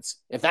performance.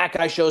 If that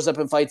guy shows up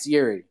and fights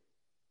Yuri,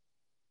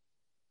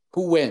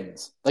 who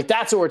wins?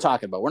 That's what we're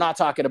talking about. We're not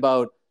talking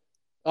about,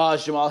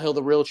 is Jamal Hill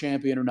the real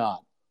champion or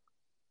not?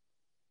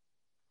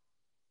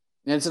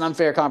 And it's an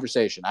unfair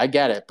conversation. I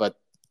get it, but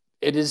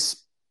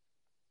it's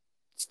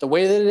the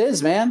way that it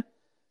is, man.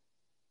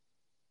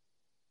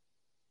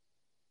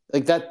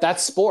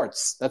 That's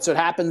sports. That's what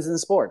happens in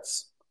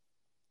sports.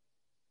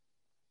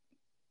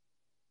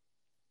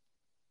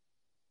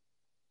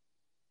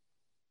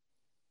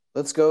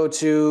 Let's go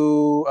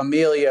to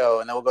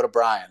Emilio, and then we'll go to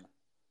Brian.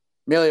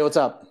 Emilio, what's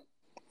up?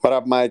 What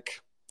up,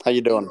 Mike? How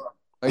you doing?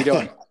 How you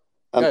doing?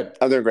 Good.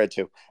 I'm doing great,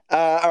 too.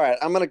 All right,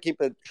 I'm going to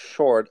keep it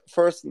short.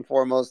 First and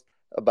foremost,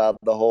 about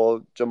the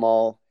whole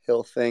Jamal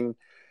Hill thing.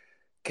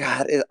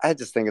 God, I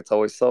just think it's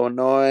always so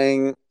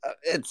annoying.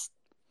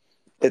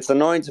 It's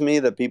annoying to me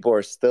that people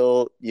are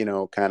still,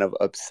 kind of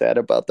upset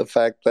about the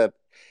fact that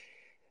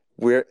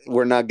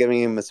we're not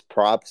giving him his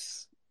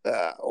props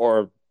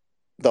or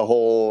the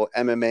whole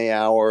MMA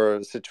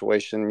Hour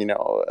situation,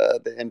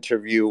 the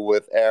interview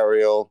with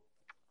Ariel,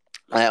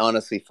 I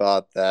honestly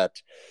thought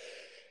that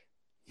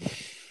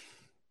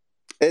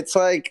it's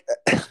like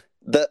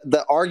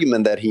the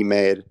argument that he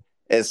made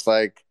is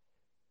like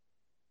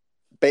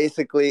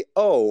basically,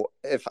 oh,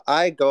 if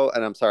I go,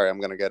 and I'm sorry, I'm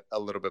going to get a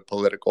little bit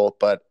political,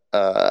 but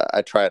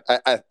I tried.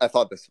 I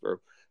thought this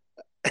through.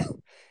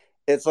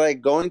 It's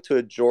like going to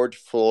a George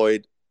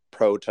Floyd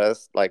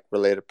protest, like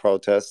related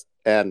protest,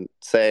 and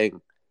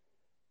saying,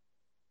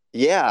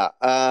 yeah,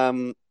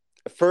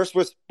 first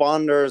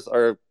responders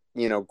are,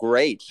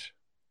 great,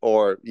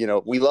 or,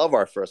 we love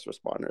our first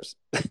responders.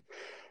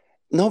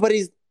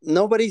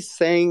 Nobody's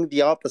saying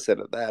the opposite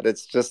of that.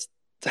 It's just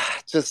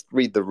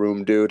read the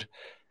room, dude.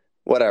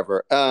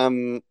 Whatever.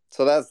 So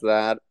that's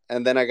that.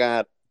 And then I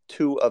got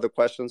two other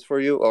questions for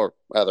you, or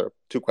rather,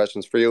 two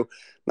questions for you.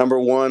 Number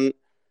one,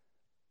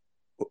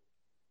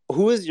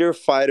 who is your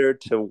fighter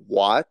to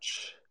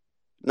watch?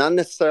 Not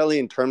necessarily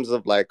in terms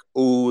of like,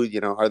 ooh,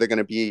 are they going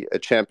to be a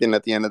champion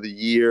at the end of the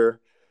year?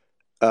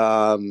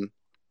 But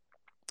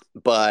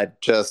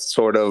just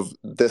sort of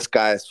this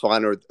guy is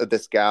fun, or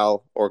this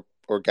gal or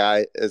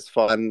guy is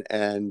fun,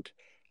 and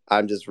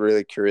I'm just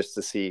really curious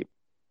to see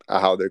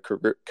how their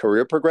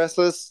career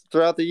progresses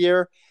throughout the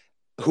year.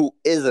 Who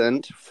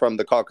isn't from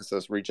the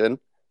Caucasus region?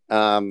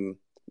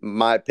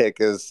 My pick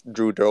is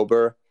Drew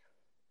Dober.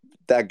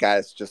 That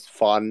guy's just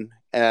fun,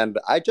 and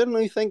I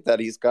genuinely think that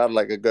he's got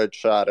like a good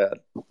shot at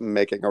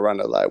making a run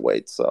at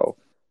lightweight. So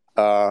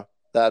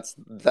that's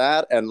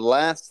that. And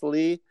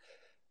lastly,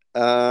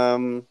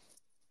 on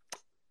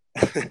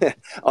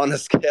a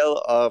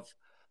scale of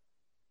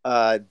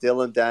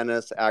Dylan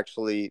Dennis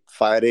actually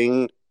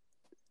fighting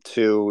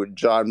to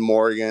John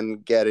Morgan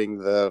getting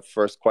the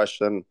first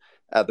question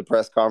at the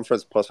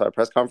post-fight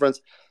press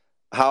conference,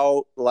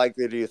 how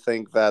likely do you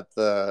think that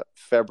the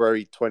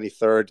February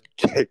 23rd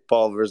Jake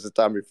Paul versus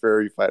Tommy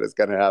Fury fight is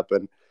going to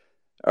happen?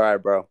 All right,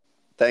 bro.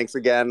 Thanks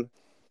again.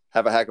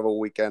 Have a heck of a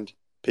weekend.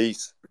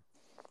 Peace.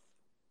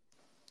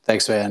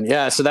 Thanks, man.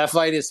 Yeah, so that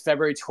fight is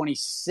February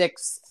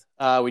 26th.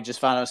 We just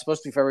found out it was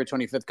supposed to be February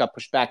 25th, got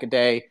pushed back a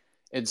day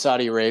in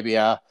Saudi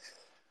Arabia.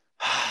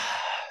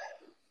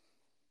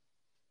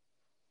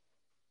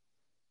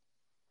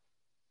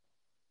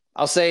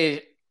 I'll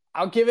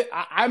give it.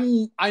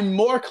 I'm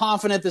more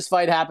confident this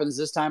fight happens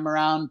this time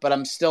around, but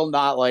I'm still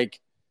not like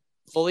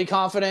fully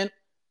confident.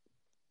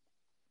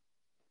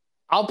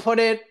 I'll put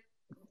it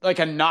like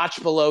a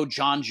notch below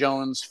John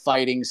Jones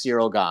fighting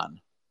Cyril Gane.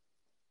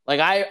 Like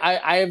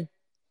I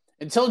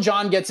until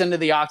John gets into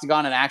the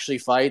octagon and actually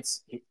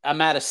fights,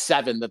 I'm at a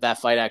 7 that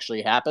fight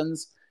actually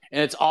happens,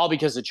 and it's all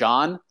because of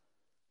John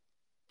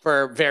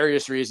for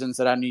various reasons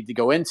that I need to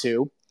go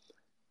into.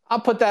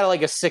 I'll put that at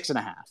like a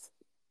 6.5.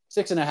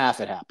 6.5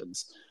 it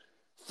happens.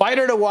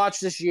 Fighter to watch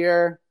this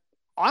year.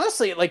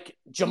 Honestly, like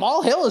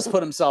Jamal Hill has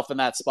put himself in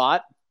that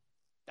spot.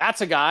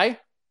 That's a guy.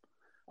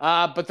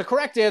 But the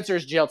correct answer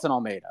is Jailton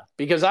Almeida,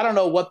 because I don't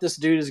know what this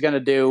dude is going to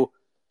do.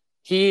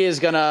 He's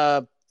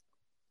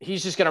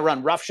just going to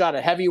run roughshod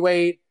at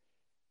heavyweight.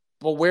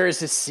 But where is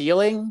his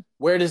ceiling?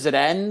 Where does it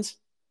end?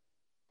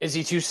 Is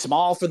he too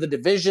small for the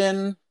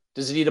division?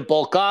 Does he need to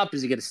bulk up?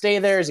 Is he going to stay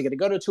there? Is he going to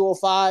go to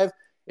 205?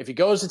 If he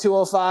goes to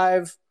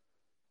 205,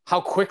 how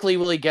quickly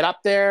will he get up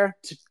there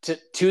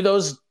to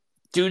those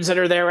dudes that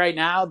are there right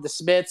now? The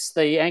Smiths,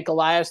 the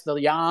Ankalaevs, the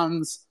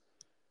Jans.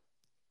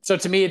 So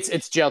to me, it's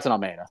Jailton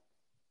Almeida.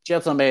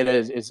 Jailton Almeida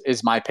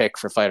is my pick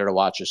for fighter to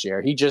watch this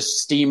year. He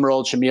just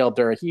steamrolled Shamil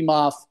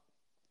Abdurakhimov,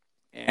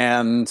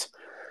 and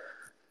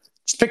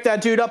just pick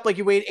that dude up like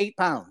he weighed 8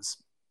 pounds.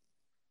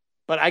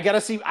 But I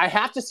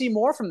have to see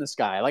more from this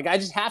guy. Like I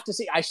just have to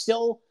see. I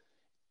still,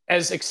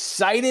 as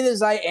excited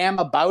as I am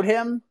about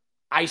him,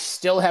 I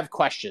still have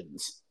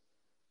questions.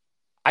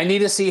 I need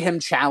to see him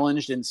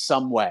challenged in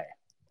some way.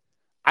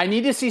 I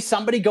need to see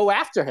somebody go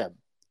after him.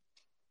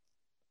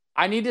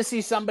 I need to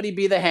see somebody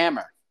be the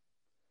hammer.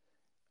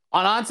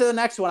 On to the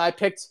next one. I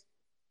picked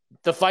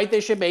the fight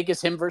they should make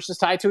is him versus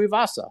Tai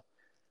Tuivasa.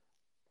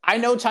 I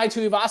know Tai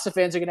Tuivasa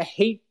fans are going to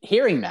hate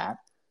hearing that,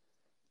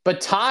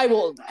 but Tai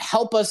will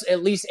help us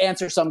at least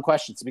answer some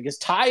questions, because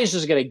Tai is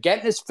just going to get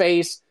in his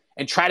face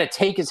and try to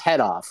take his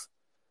head off.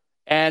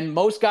 And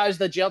most guys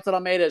that Jailton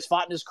Almeida has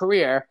fought in his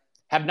career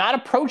have not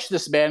approached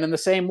this man in the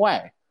same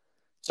way.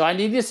 So I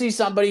need to see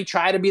somebody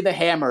try to be the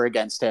hammer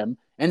against him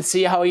and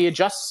see how he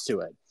adjusts to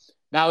it.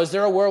 Now, is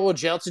there a world where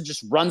Jailton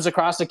just runs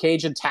across the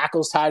cage and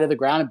tackles Tai to the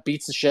ground and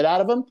beats the shit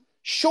out of him?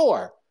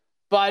 Sure.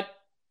 But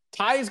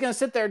Tai is going to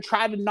sit there and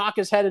try to knock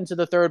his head into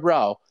the third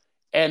row.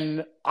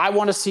 And I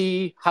want to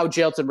see how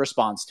Jailton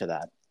responds to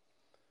that.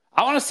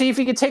 I want to see if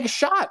he can take a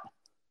shot.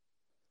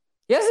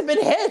 He hasn't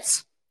been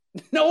hit.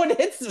 No one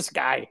hits this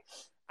guy.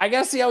 I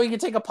got to see how he can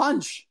take a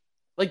punch.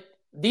 Like,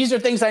 these are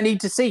things I need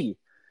to see.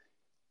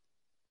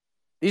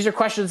 These are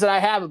questions that I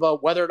have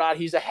about whether or not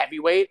he's a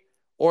heavyweight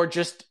or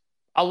just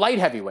a light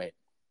heavyweight.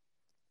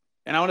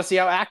 And I want to see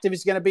how active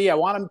he's going to be. I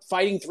want him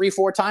fighting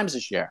 3-4 times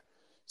this year.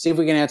 See if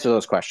we can answer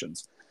those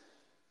questions.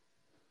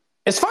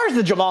 As far as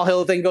the Jamal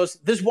Hill thing goes,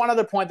 there's one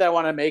other point that I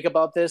want to make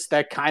about this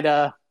that kind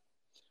of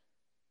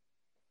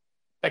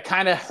that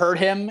kind of hurt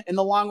him in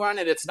the long run.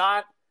 And it's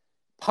not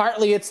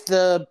partly it's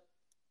the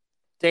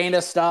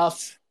Dana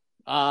stuff,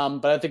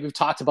 but I think we've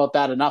talked about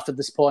that enough at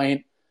this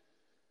point.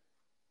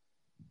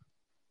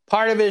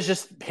 Part of it is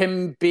just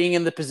him being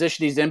in the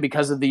position he's in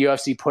because of the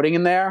UFC putting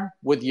him there,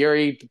 with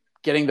Yuri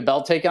getting the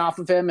belt taken off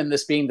of him, and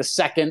this being the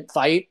second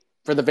fight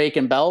for the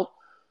vacant belt.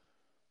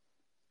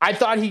 I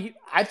thought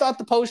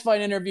the post-fight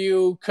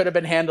interview could have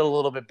been handled a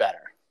little bit better.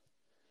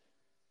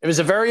 It was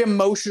a very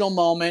emotional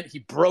moment. He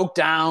broke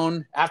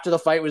down after the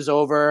fight was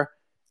over,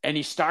 and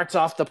he starts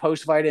off the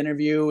post-fight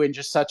interview in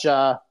just such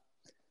an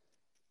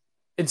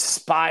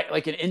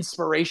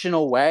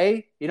inspirational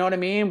way. You know what I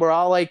mean? We're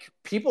all like,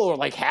 people were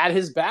like, had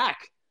his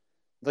back.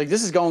 Like,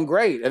 this is going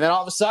great. And then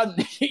all of a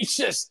sudden, he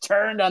just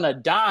turned on a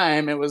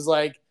dime. It was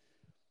like,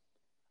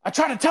 I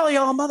try to tell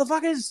y'all,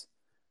 motherfuckers,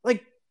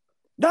 like,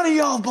 none of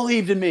y'all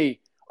believed in me.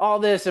 All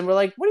this. And we're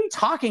like, what are you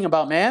talking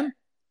about, man?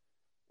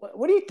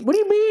 What do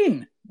you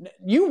mean?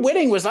 You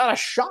winning was not a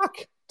shock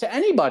to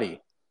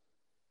anybody.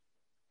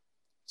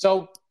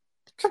 So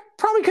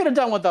probably could have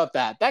done without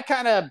that. That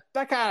kind of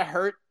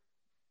hurt.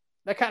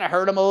 That kind of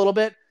hurt him a little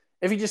bit.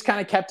 If he just kind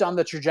of kept on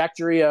the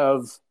trajectory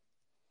of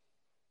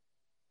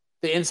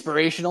the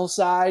inspirational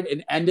side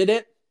and ended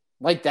it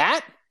like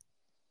that,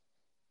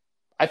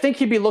 I think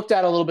he'd be looked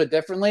at a little bit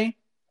differently.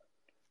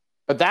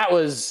 But that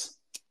was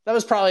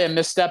probably a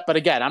misstep. But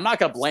again, I'm not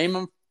going to blame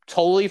him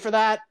totally for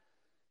that.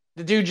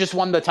 The dude just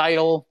won the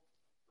title.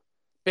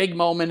 Big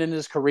moment in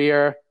his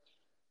career.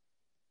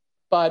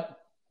 But,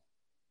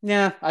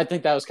 yeah, I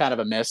think that was kind of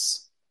a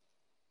miss.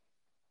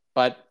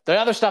 But the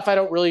other stuff, I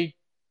don't really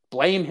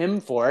blame him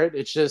for it.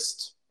 It's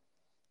just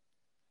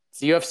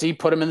the UFC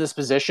put him in this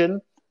position.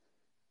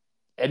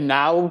 And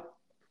now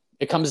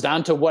it comes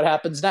down to what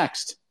happens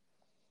next.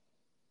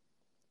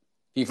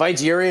 If he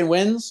fights Yuri and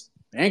wins,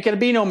 there ain't going to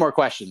be no more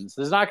questions.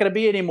 There's not going to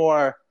be any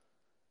more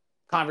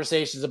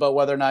conversations about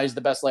whether or not he's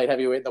the best light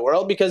heavyweight in the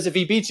world, because if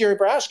he beats Yuri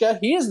Prochazka,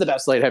 he is the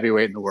best light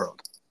heavyweight in the world.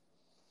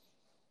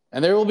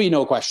 And there will be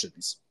no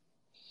questions.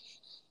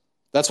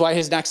 That's why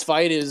his next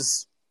fight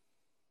is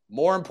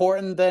more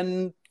important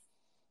than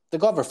the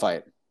Glover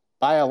fight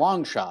by a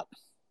long shot.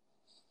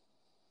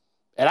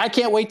 And I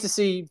can't wait to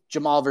see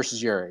Jamal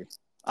versus Yuri.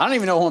 I don't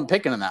even know who I'm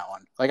picking in that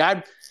one. Like,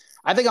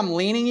 I think I'm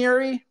leaning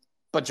Yuri,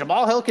 but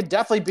Jamal Hill could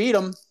definitely beat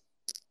him.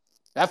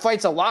 That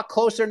fight's a lot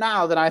closer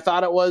now than I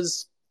thought it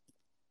was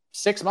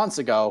 6 months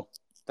ago.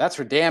 That's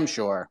for damn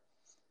sure.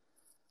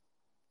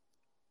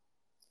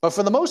 But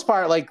for the most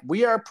part, like,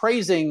 we are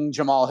praising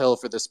Jamal Hill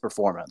for this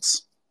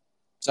performance.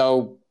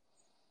 So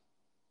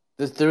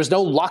there's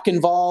no luck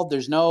involved.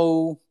 There's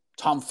no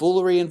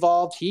tomfoolery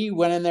involved. He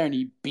went in there and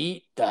he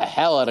beat the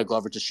hell out of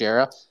Glover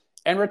Teixeira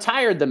and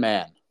retired the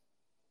man.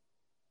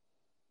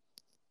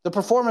 The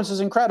performance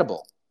is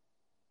incredible.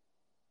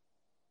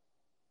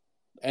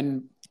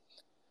 And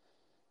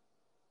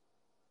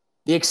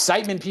the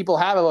excitement people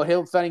have about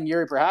him fighting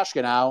Yuri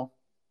Prochazka now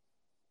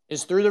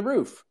is through the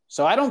roof.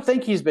 So I don't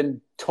think he's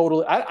been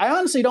totally... I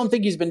honestly don't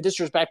think he's been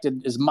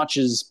disrespected as much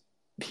as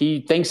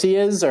he thinks he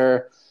is,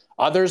 or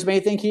others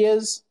may think he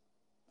is.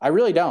 I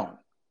really don't.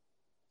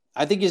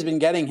 I think he's been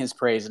getting his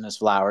praise and his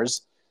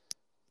flowers,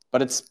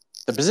 but it's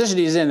the position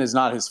he's in is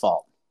not his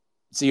fault.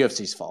 It's the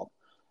UFC's fault.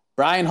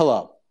 Brian,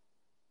 hello.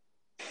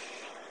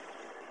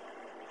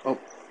 Oh.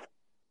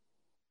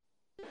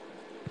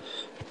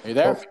 Are you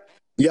there? Oh.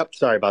 Yep.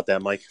 Sorry about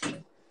that, Mike.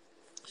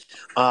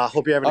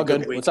 Hope you're having a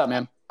good week. What's up,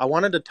 man? I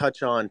wanted to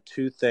touch on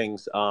two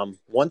things.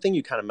 One thing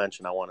you kind of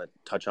mentioned, I want to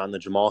touch on the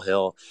Jamal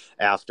Hill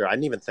after. I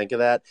didn't even think of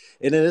that.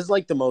 And it is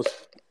like the most,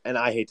 and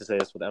I hate to say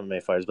this with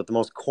MMA fighters, but the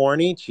most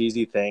corny,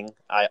 cheesy thing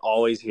I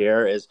always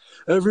hear is,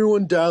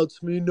 everyone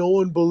doubts me, no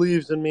one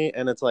believes in me.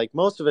 And it's like,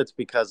 most of it's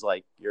because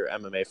like you're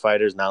MMA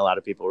fighters, not a lot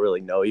of people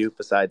really know you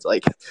besides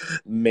like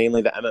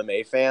mainly the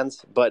MMA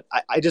fans. But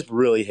I just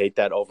really hate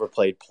that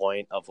overplayed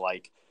point of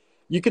like,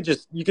 you could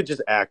just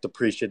act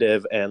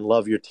appreciative and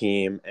love your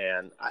team,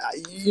 and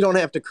you don't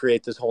have to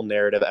create this whole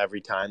narrative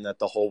every time that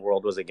the whole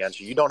world was against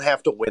you. You don't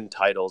have to win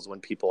titles when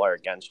people are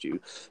against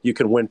you. You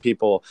can win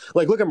people.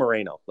 Like, look at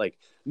Moreno. Like,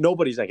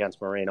 nobody's against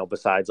Moreno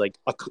besides like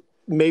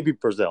maybe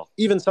Brazil.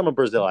 Even some of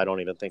Brazil, I don't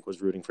even think was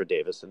rooting for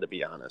Davison, to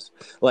be honest.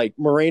 Like,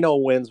 Moreno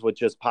wins with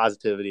just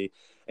positivity,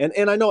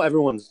 and I know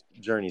everyone's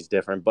journey is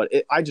different, but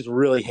I just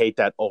really hate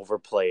that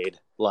overplayed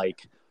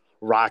like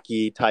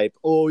Rocky type,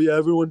 oh yeah,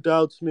 everyone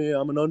doubts me,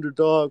 I'm an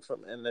underdog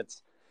and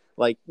it's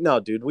like, no,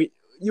 dude,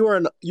 you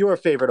are a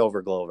favorite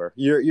over Glover.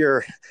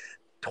 You're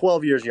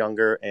 12 years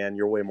younger and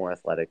you're way more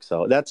athletic.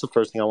 So that's the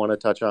first thing I want to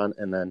touch on.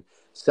 And then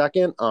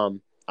second,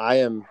 I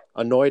am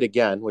annoyed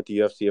again with the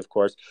UFC, of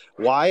course.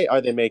 Why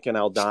are they making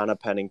Aldana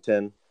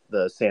Pennington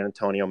the San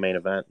Antonio main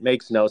event?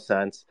 Makes no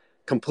sense.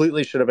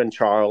 Completely should have been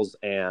Charles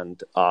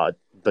and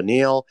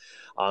Beneil.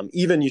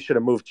 Even you should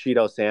have moved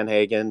Cheeto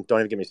Sanhagen. Don't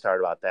even get me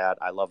started about that.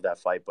 I love that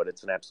fight, but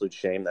it's an absolute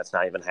shame that's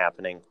not even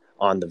happening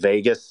on the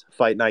Vegas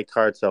fight night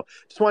card. So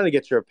just wanted to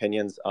get your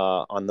opinions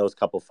on those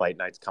couple fight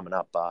nights coming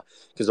up,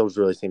 because those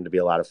really seem to be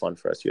a lot of fun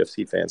for us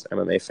UFC fans,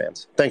 MMA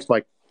fans. Thanks,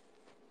 Mike.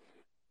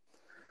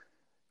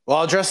 Well,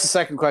 I'll address the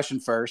second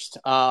question first.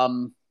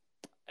 And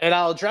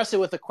I'll address it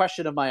with a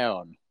question of my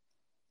own,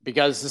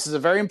 because this is a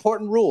very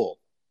important rule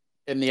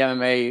in the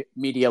MMA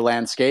media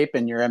landscape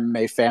and your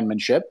MMA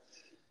fanmanship.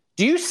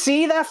 Do you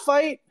see that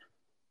fight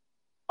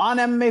on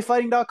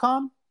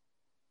MMAfighting.com?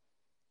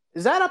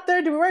 Is that up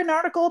there? Did we write an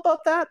article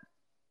about that?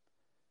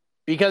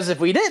 Because if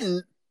we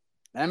didn't,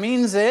 that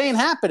means it ain't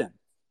happening.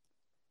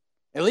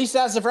 At least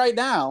as of right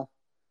now.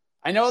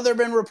 I know there have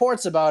been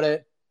reports about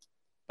it,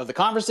 but the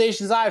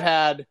conversations I've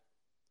had,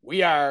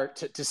 we are,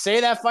 to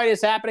say that fight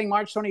is happening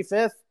March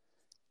 25th,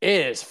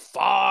 it is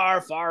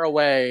far, far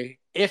away,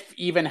 if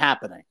even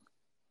happening.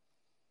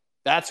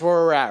 That's where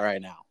we're at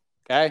right now,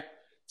 okay?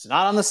 It's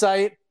not on the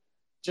site,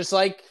 just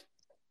like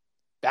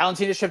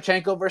Valentina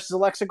Shevchenko versus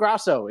Alexa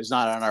Grasso is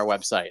not on our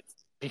website,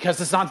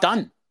 because it's not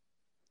done.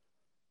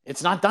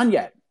 It's not done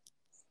yet.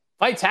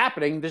 Fight's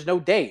happening. There's no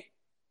date.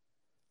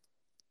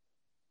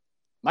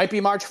 Might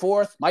be March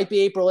 4th. Might be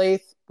April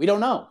 8th. We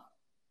don't know.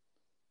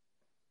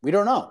 We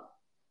don't know.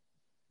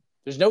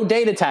 There's no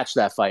date attached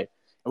to that fight.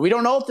 And we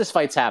don't know if this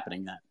fight's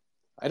happening then.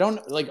 I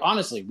don't,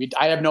 honestly,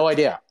 I have no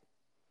idea.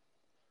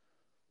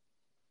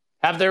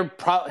 Have there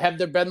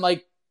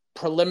been,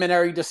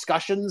 preliminary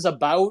discussions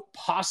about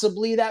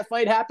possibly that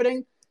fight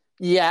happening?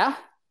 Yeah,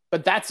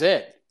 but that's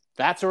it.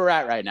 That's where we're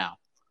at right now.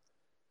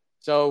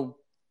 So,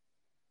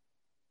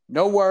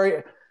 no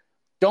worry.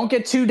 Don't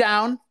get too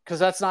down, because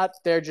that's not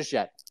there just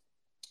yet.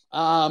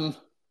 The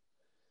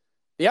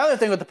other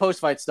thing with the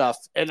post-fight stuff,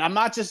 and I'm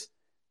not just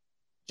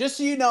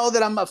so you know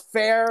that I'm a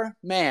fair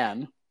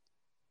man,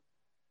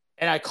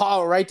 and I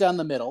call it right down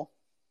the middle,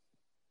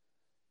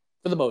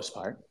 for the most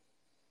part.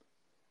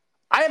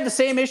 I have the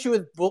same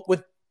issue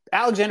with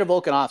Alexander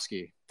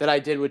Volkanovski that I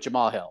did with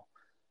Jamal Hill.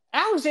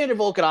 Alexander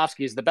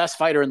Volkanovski is the best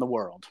fighter in the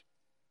world.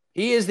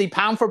 He is the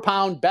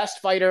pound-for-pound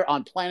best fighter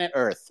on planet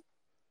Earth.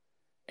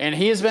 And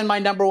he has been my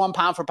number one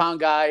pound-for-pound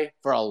guy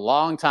for a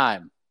long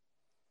time.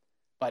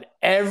 But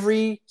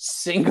every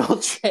single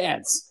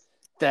chance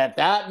that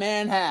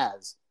man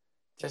has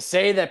to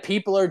say that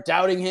people are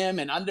doubting him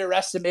and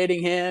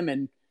underestimating him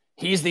and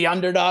he's the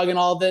underdog and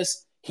all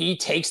this, he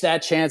takes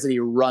that chance and he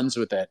runs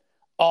with it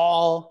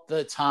all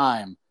the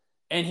time.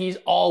 And he's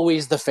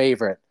always the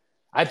favorite.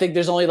 I think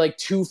there's only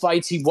 2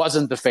 fights he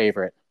wasn't the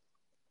favorite.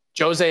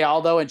 Jose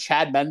Aldo and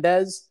Chad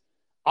Mendez.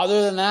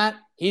 Other than that,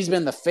 he's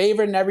been the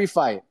favorite in every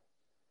fight.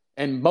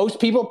 And most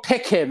people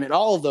pick him in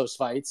all of those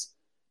fights.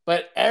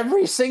 But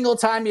every single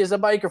time he has a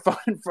microphone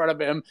in front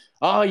of him,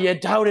 oh, you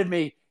doubted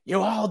me.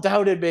 You all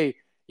doubted me.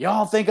 You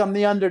all think I'm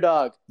the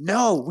underdog.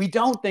 No, we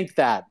don't think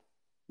that.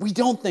 We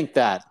don't think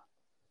that.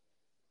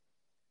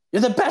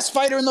 You're the best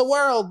fighter in the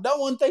world. No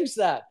one thinks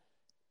that.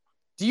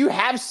 Do you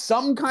have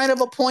some kind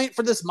of a point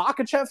for this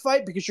Makhachev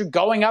fight because you're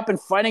going up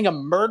and fighting a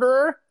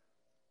murderer?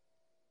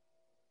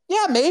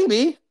 Yeah,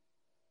 maybe.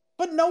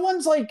 But no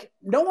one's,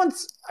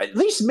 at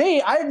least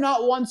me, I have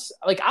not once,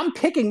 I'm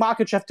picking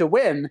Makhachev to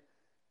win.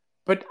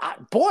 But,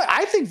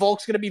 I think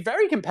Volk's going to be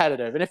very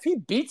competitive. And if he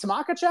beats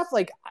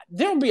Makhachev,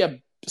 there'll be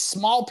a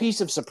small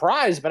piece of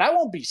surprise, but I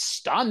won't be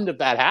stunned if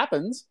that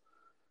happens.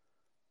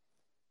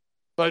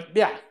 But,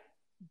 yeah,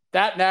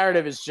 that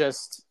narrative is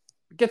just,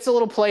 gets a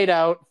little played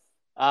out.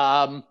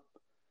 I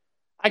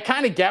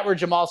kind of get where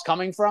Jamal's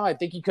coming from. I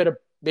think he could have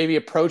maybe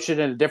approached it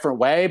in a different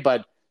way,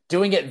 but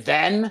doing it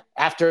then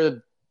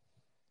after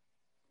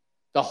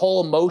the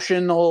whole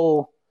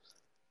emotional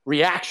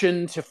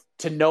reaction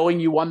to knowing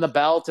you won the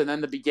belt and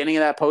then the beginning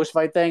of that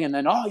post-fight thing and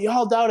then, oh, you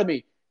all doubted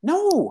me.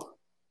 No,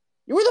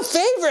 you were the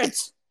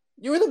favorites.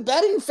 You were the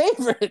betting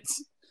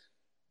favorites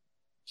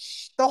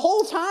the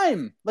whole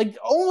time.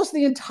 Almost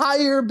the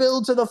entire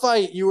build to the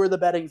fight, you were the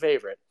betting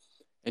favorite.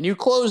 And you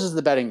close as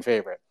the betting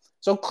favorite.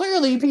 So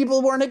clearly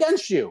people weren't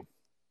against you.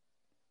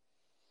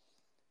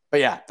 But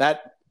yeah,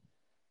 but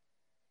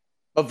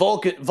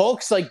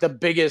Volk's the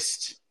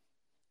biggest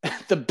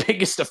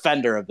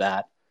offender of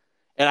that.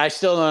 And I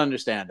still don't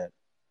understand it.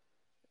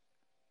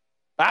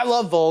 I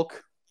love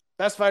Volk,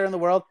 best fighter in the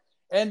world.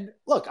 And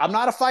look, I'm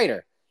not a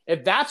fighter.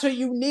 If that's what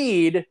you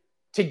need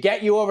to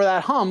get you over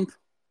that hump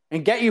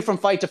and get you from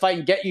fight to fight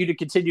and get you to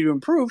continue to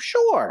improve,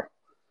 sure,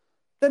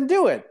 then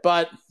do it.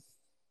 But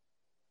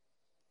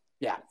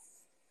yeah,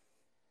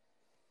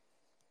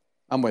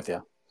 I'm with you.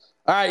 All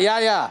right,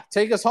 yeah.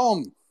 Take us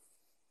home.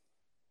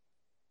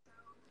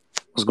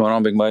 What's going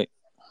on, Big Mike?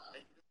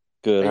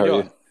 Good. How are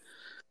you?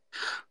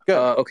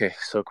 Good. Okay,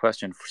 so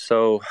question.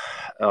 So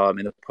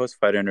in the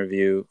post-fight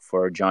interview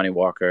for Johnny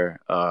Walker,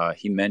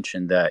 he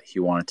mentioned that he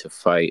wanted to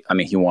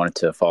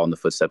follow in the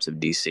footsteps of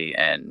DC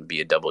and be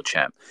a double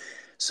champ.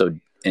 So,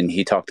 and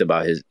he talked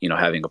about his,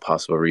 having a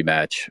possible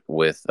rematch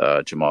with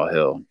Jamal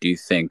Hill. Do you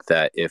think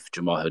that if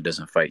Jamal Hill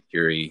doesn't fight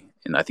Yuri,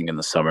 and I think in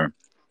the summer,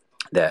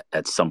 that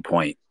at some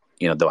point,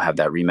 they'll have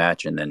that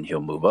rematch and then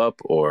he'll move up?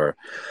 Or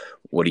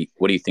what do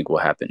you think will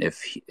happen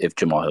if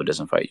Jamal Hill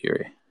doesn't fight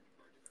Yuri?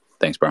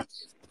 Thanks, bro.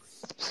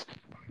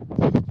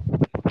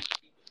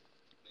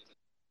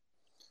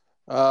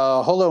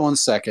 Hold on 1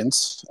 second.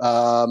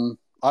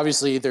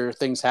 Obviously, there are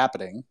things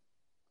happening,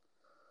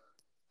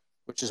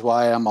 which is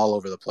why I'm all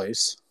over the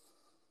place.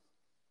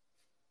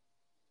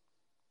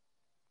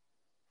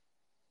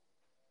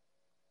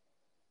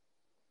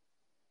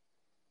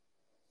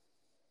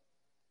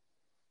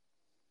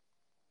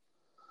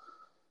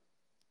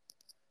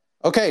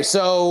 Okay,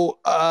 so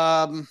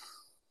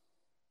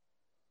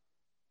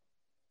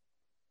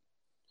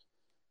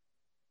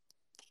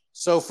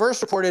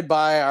first reported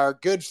by our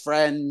good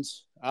friend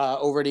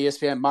over at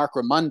ESPN, Mark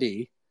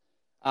Ramundi,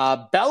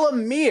 Bella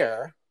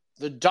Mir,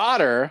 the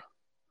daughter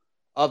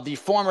of the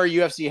former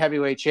UFC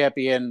heavyweight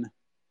champion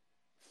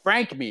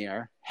Frank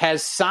Mir,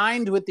 has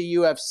signed with the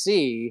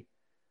UFC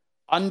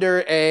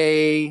under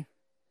a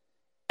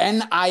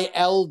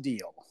NIL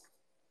deal.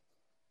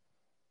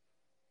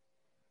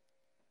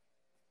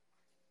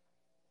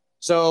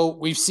 So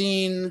we've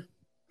seen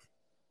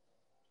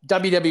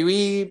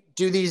WWE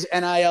do these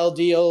NIL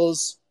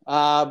deals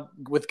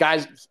with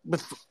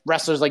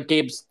wrestlers like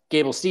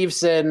Gable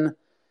Steveson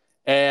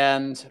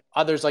and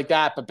others like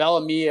that. But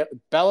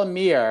Bella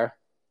Mir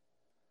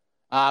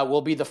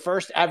will be the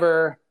first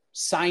ever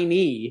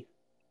signee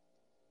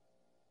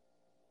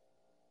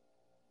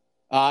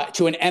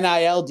to an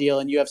NIL deal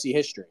in UFC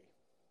history.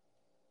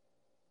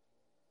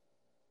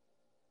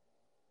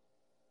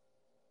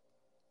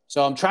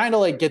 So I'm trying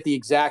to get the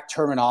exact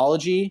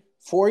terminology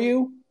for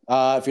you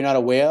if you're not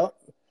aware.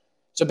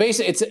 So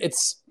basically,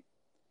 it's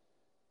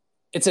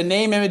a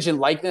name, image, and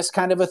likeness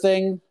kind of a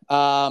thing.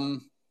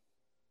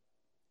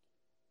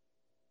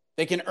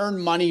 They can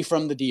earn money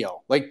from the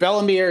deal. Like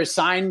Bella Mir is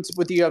signed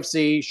with the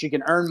UFC. She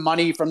can earn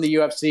money from the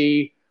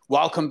UFC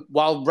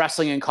while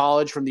wrestling in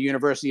college from the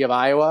University of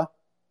Iowa.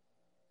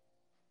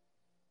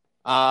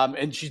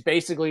 And she's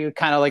basically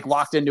kind of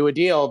locked into a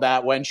deal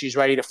that when she's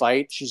ready to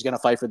fight, she's going to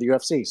fight for the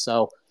UFC.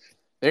 So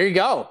there you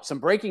go. Some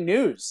breaking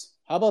news.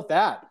 How about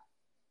that?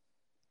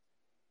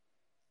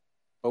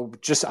 Oh,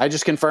 I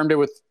just confirmed it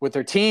with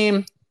her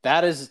team.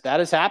 That is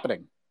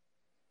happening.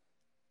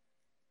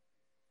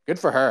 Good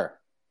for her.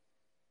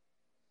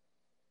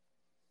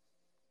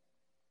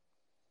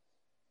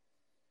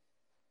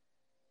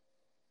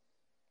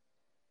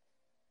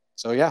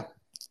 So yeah,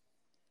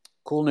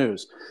 cool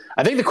news.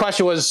 I think the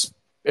question was,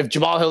 if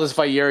Jamal Hill does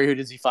fight Yuri, who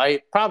does he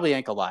fight? Probably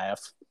Ankalaev.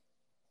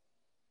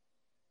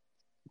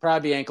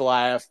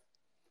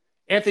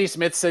 Anthony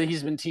Smith said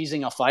he's been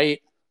teasing a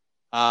fight.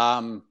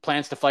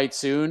 Plans to fight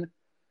soon.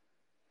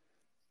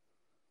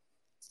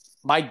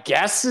 My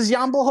guess is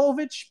Jan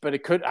Blachowicz, but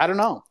it could, I don't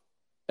know.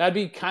 That'd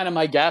be kind of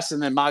my guess.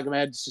 And then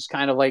Magomed's just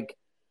kind of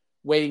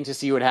waiting to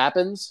see what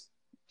happens.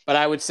 But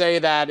I would say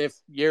that if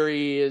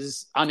Yuri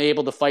is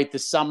unable to fight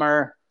this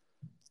summer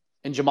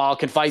and Jamal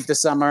can fight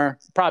this summer,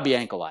 probably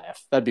Ankalaev.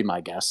 That'd be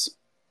my guess.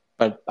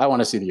 But I want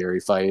to see the Yuri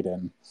fight,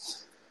 and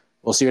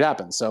we'll see what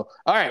happens. So,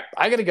 all right,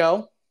 I got to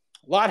go.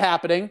 A lot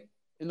happening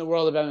in the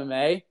world of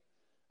MMA.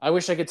 I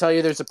wish I could tell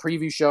you there's a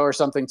preview show or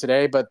something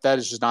today, but that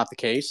is just not the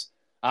case.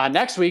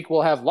 Next week,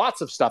 we'll have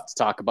lots of stuff to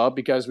talk about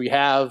because we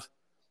have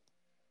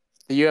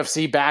the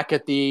UFC back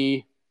at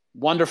the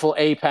wonderful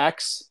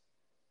Apex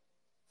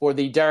for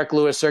the Derek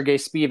Lewis, Sergey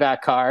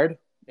Spivak card.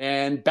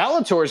 And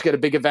Bellator's got a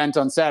big event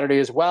on Saturday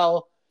as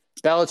well.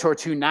 Bellator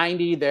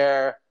 290,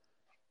 their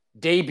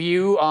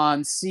debut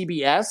on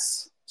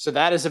CBS. So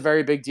that is a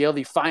very big deal.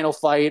 The final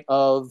fight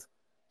of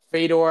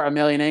Fedor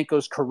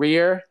Emelianenko's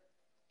career,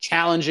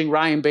 challenging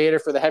Ryan Bader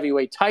for the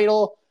heavyweight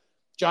title.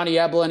 Johnny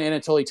Eblen,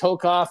 Anatoly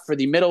Tokov for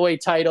the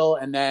middleweight title.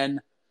 And then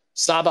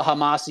Sabah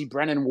Hamasi,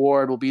 Brennan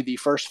Ward will be the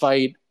first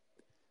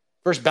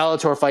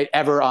Bellator fight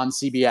ever on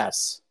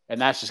CBS. And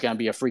that's just going to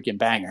be a freaking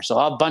banger. So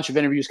I'll have a bunch of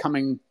interviews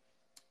coming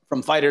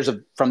from fighters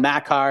from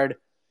that card,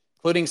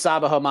 including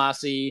Sabah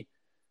Hamasi,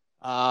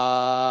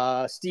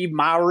 Steve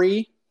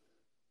Mowry,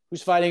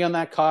 who's fighting on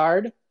that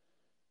card,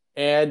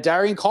 and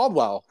Darian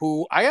Caldwell,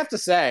 who I have to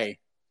say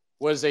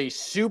was a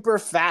super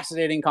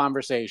fascinating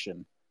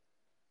conversation,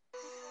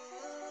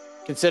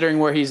 considering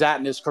where he's at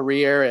in his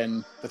career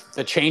and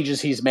the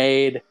changes he's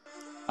made.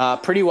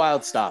 Pretty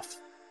wild stuff.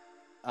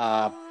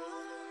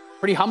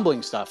 Pretty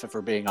humbling stuff, if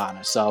we're being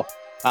honest. So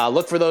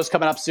look for those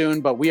coming up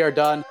soon, but we are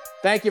done.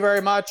 Thank you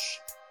very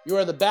much. You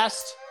are the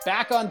best.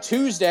 Back on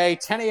Tuesday,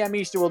 10 a.m.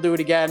 Eastern, we'll do it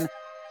again.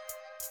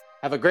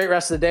 Have a great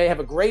rest of the day. Have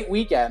a great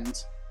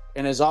weekend.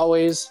 And as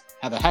always,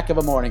 have a heck of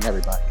a morning,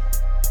 everybody.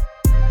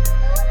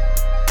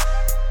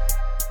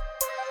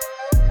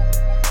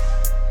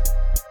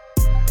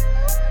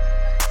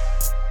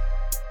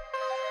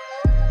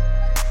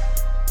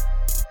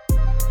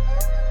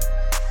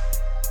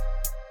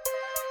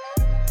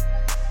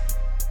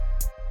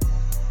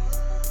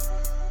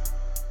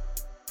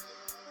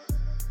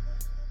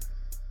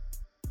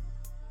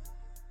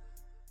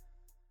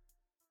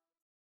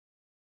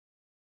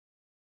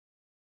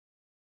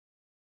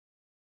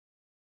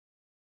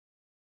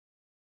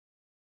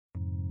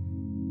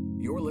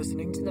 You're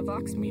listening to the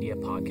Vox Media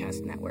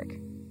Podcast Network.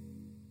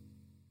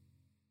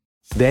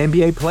 The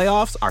NBA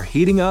playoffs are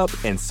heating up,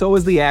 and so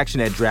is the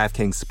action at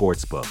DraftKings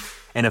Sportsbook,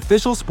 an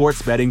official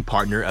sports betting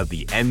partner of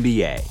the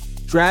NBA.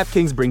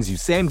 DraftKings brings you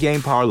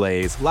same-game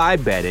parlays,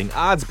 live betting,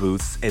 odds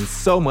boosts, and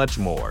so much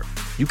more.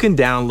 You can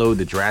download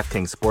the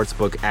DraftKings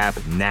Sportsbook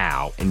app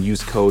now and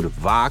use code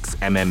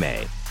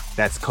VOXMMA.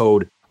 That's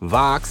code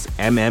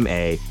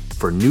VOXMMA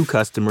for new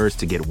customers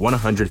to get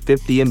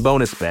 $150 in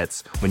bonus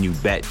bets when you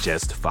bet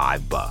just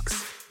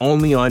 $5.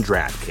 Only on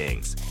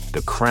DraftKings.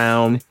 The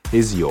crown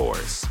is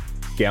yours.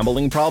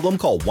 Gambling problem?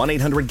 Call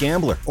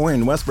 1-800-GAMBLER. Or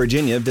in West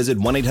Virginia, visit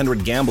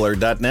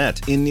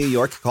 1-800-GAMBLER.net. In New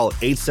York, call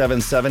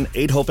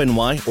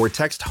 877-8-HOPE-NY or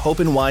text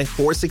HOPE-NY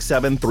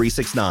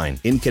 467-369.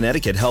 In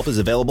Connecticut, help is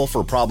available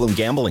for problem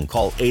gambling.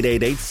 Call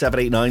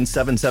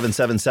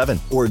 888-789-7777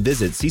 or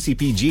visit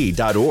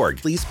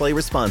ccpg.org. Please play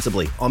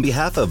responsibly. On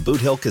behalf of Boot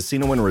Hill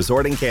Casino and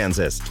Resort in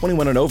Kansas,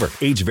 21 and over.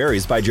 Age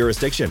varies by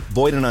jurisdiction.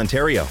 Void in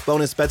Ontario.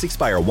 Bonus bets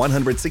expire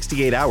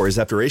 168 hours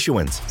after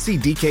issuance. See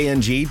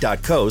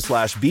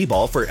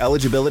dkng.co/bball for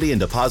eligibility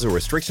and deposit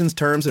restrictions,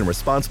 terms, and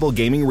responsible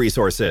gaming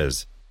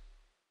resources.